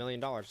with like $1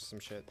 million or some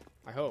shit.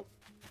 I hope.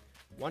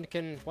 One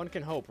can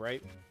hope,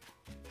 right?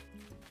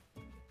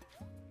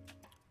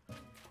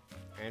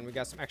 And we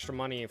got some extra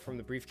money from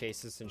the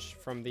briefcases and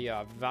from the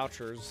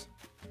vouchers.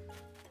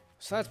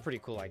 So that's pretty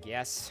cool, I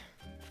guess.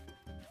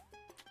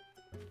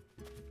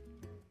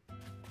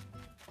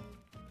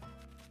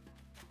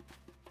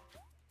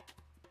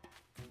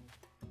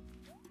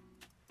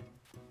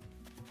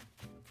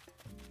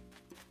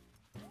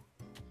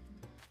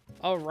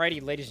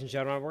 Alrighty, ladies and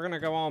gentlemen, we're gonna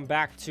go on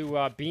back to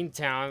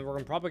Beantown.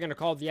 We're probably gonna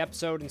call the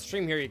episode and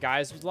stream here, you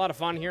guys. It was a lot of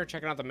fun here,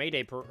 checking out the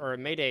Mayday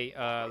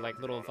like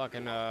little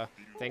fucking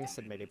thing.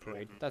 Said Mayday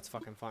parade. That's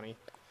fucking funny.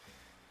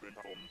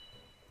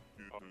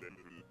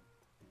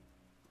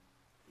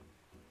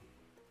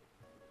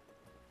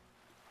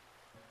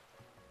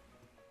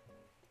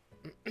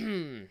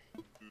 Good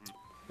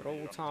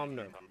old Tom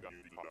Nook.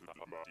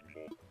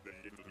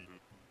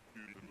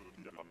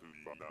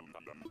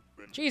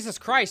 Jesus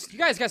Christ, you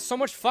guys got so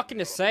much fucking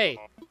to say.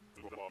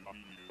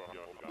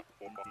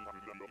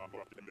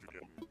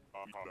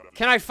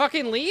 Can I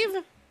fucking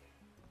leave?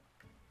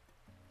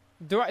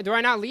 Do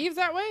I not leave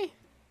that way?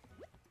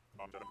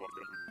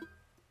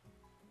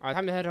 Alright,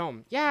 time to head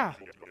home. Yeah.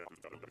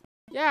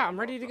 Yeah, I'm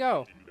ready to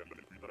go.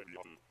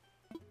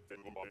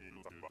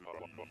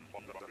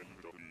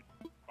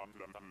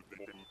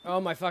 Oh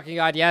my fucking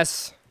god,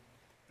 yes.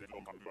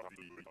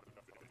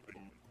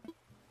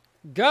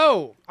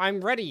 Go! I'm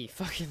ready.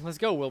 Fucking, let's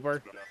go,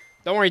 Wilbur.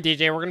 Don't worry,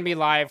 DJ. We're gonna be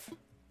live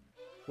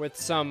with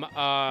some,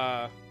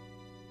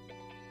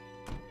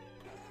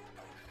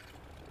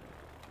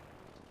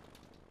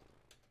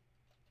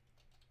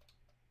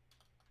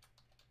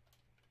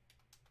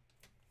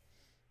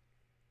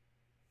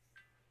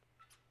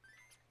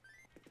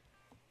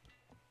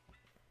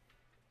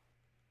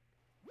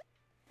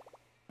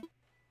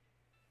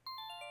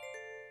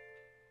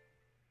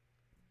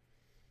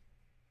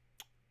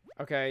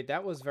 Okay,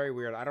 that was very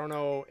weird. I don't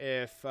know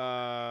if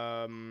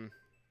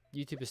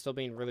YouTube is still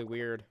being really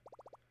weird.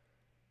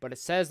 but it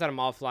says that I'm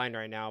offline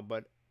right now,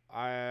 but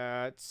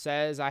it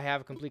says I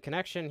have a complete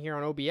connection here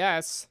on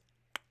OBS.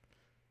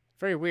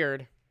 Very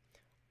weird.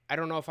 I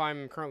don't know if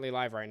I'm currently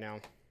live right now.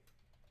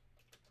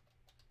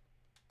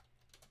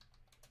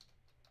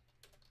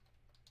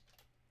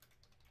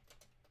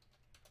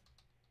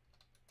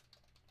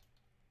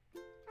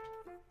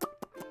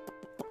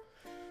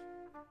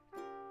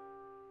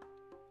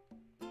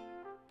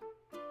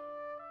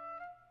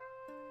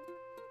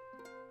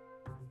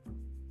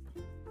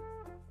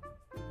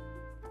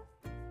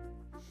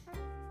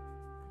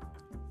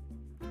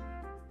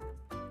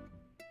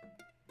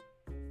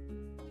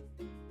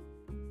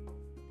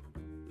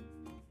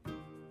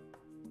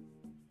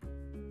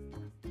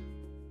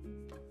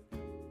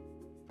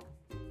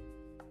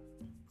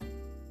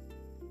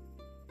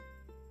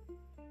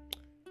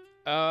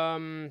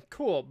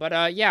 Cool.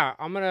 But, yeah,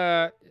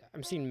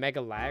 I'm seeing mega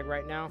lag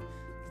right now.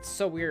 It's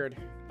so weird.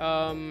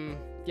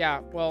 Yeah,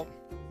 well.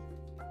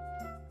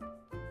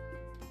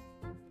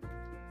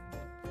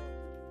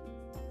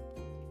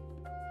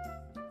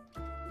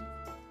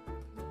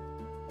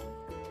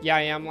 Yeah,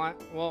 I am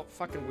well,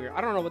 fucking weird.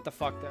 I don't know what the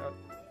fuck, though.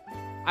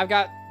 I've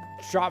got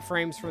drop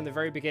frames from the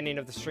very beginning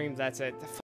of the stream. That's it.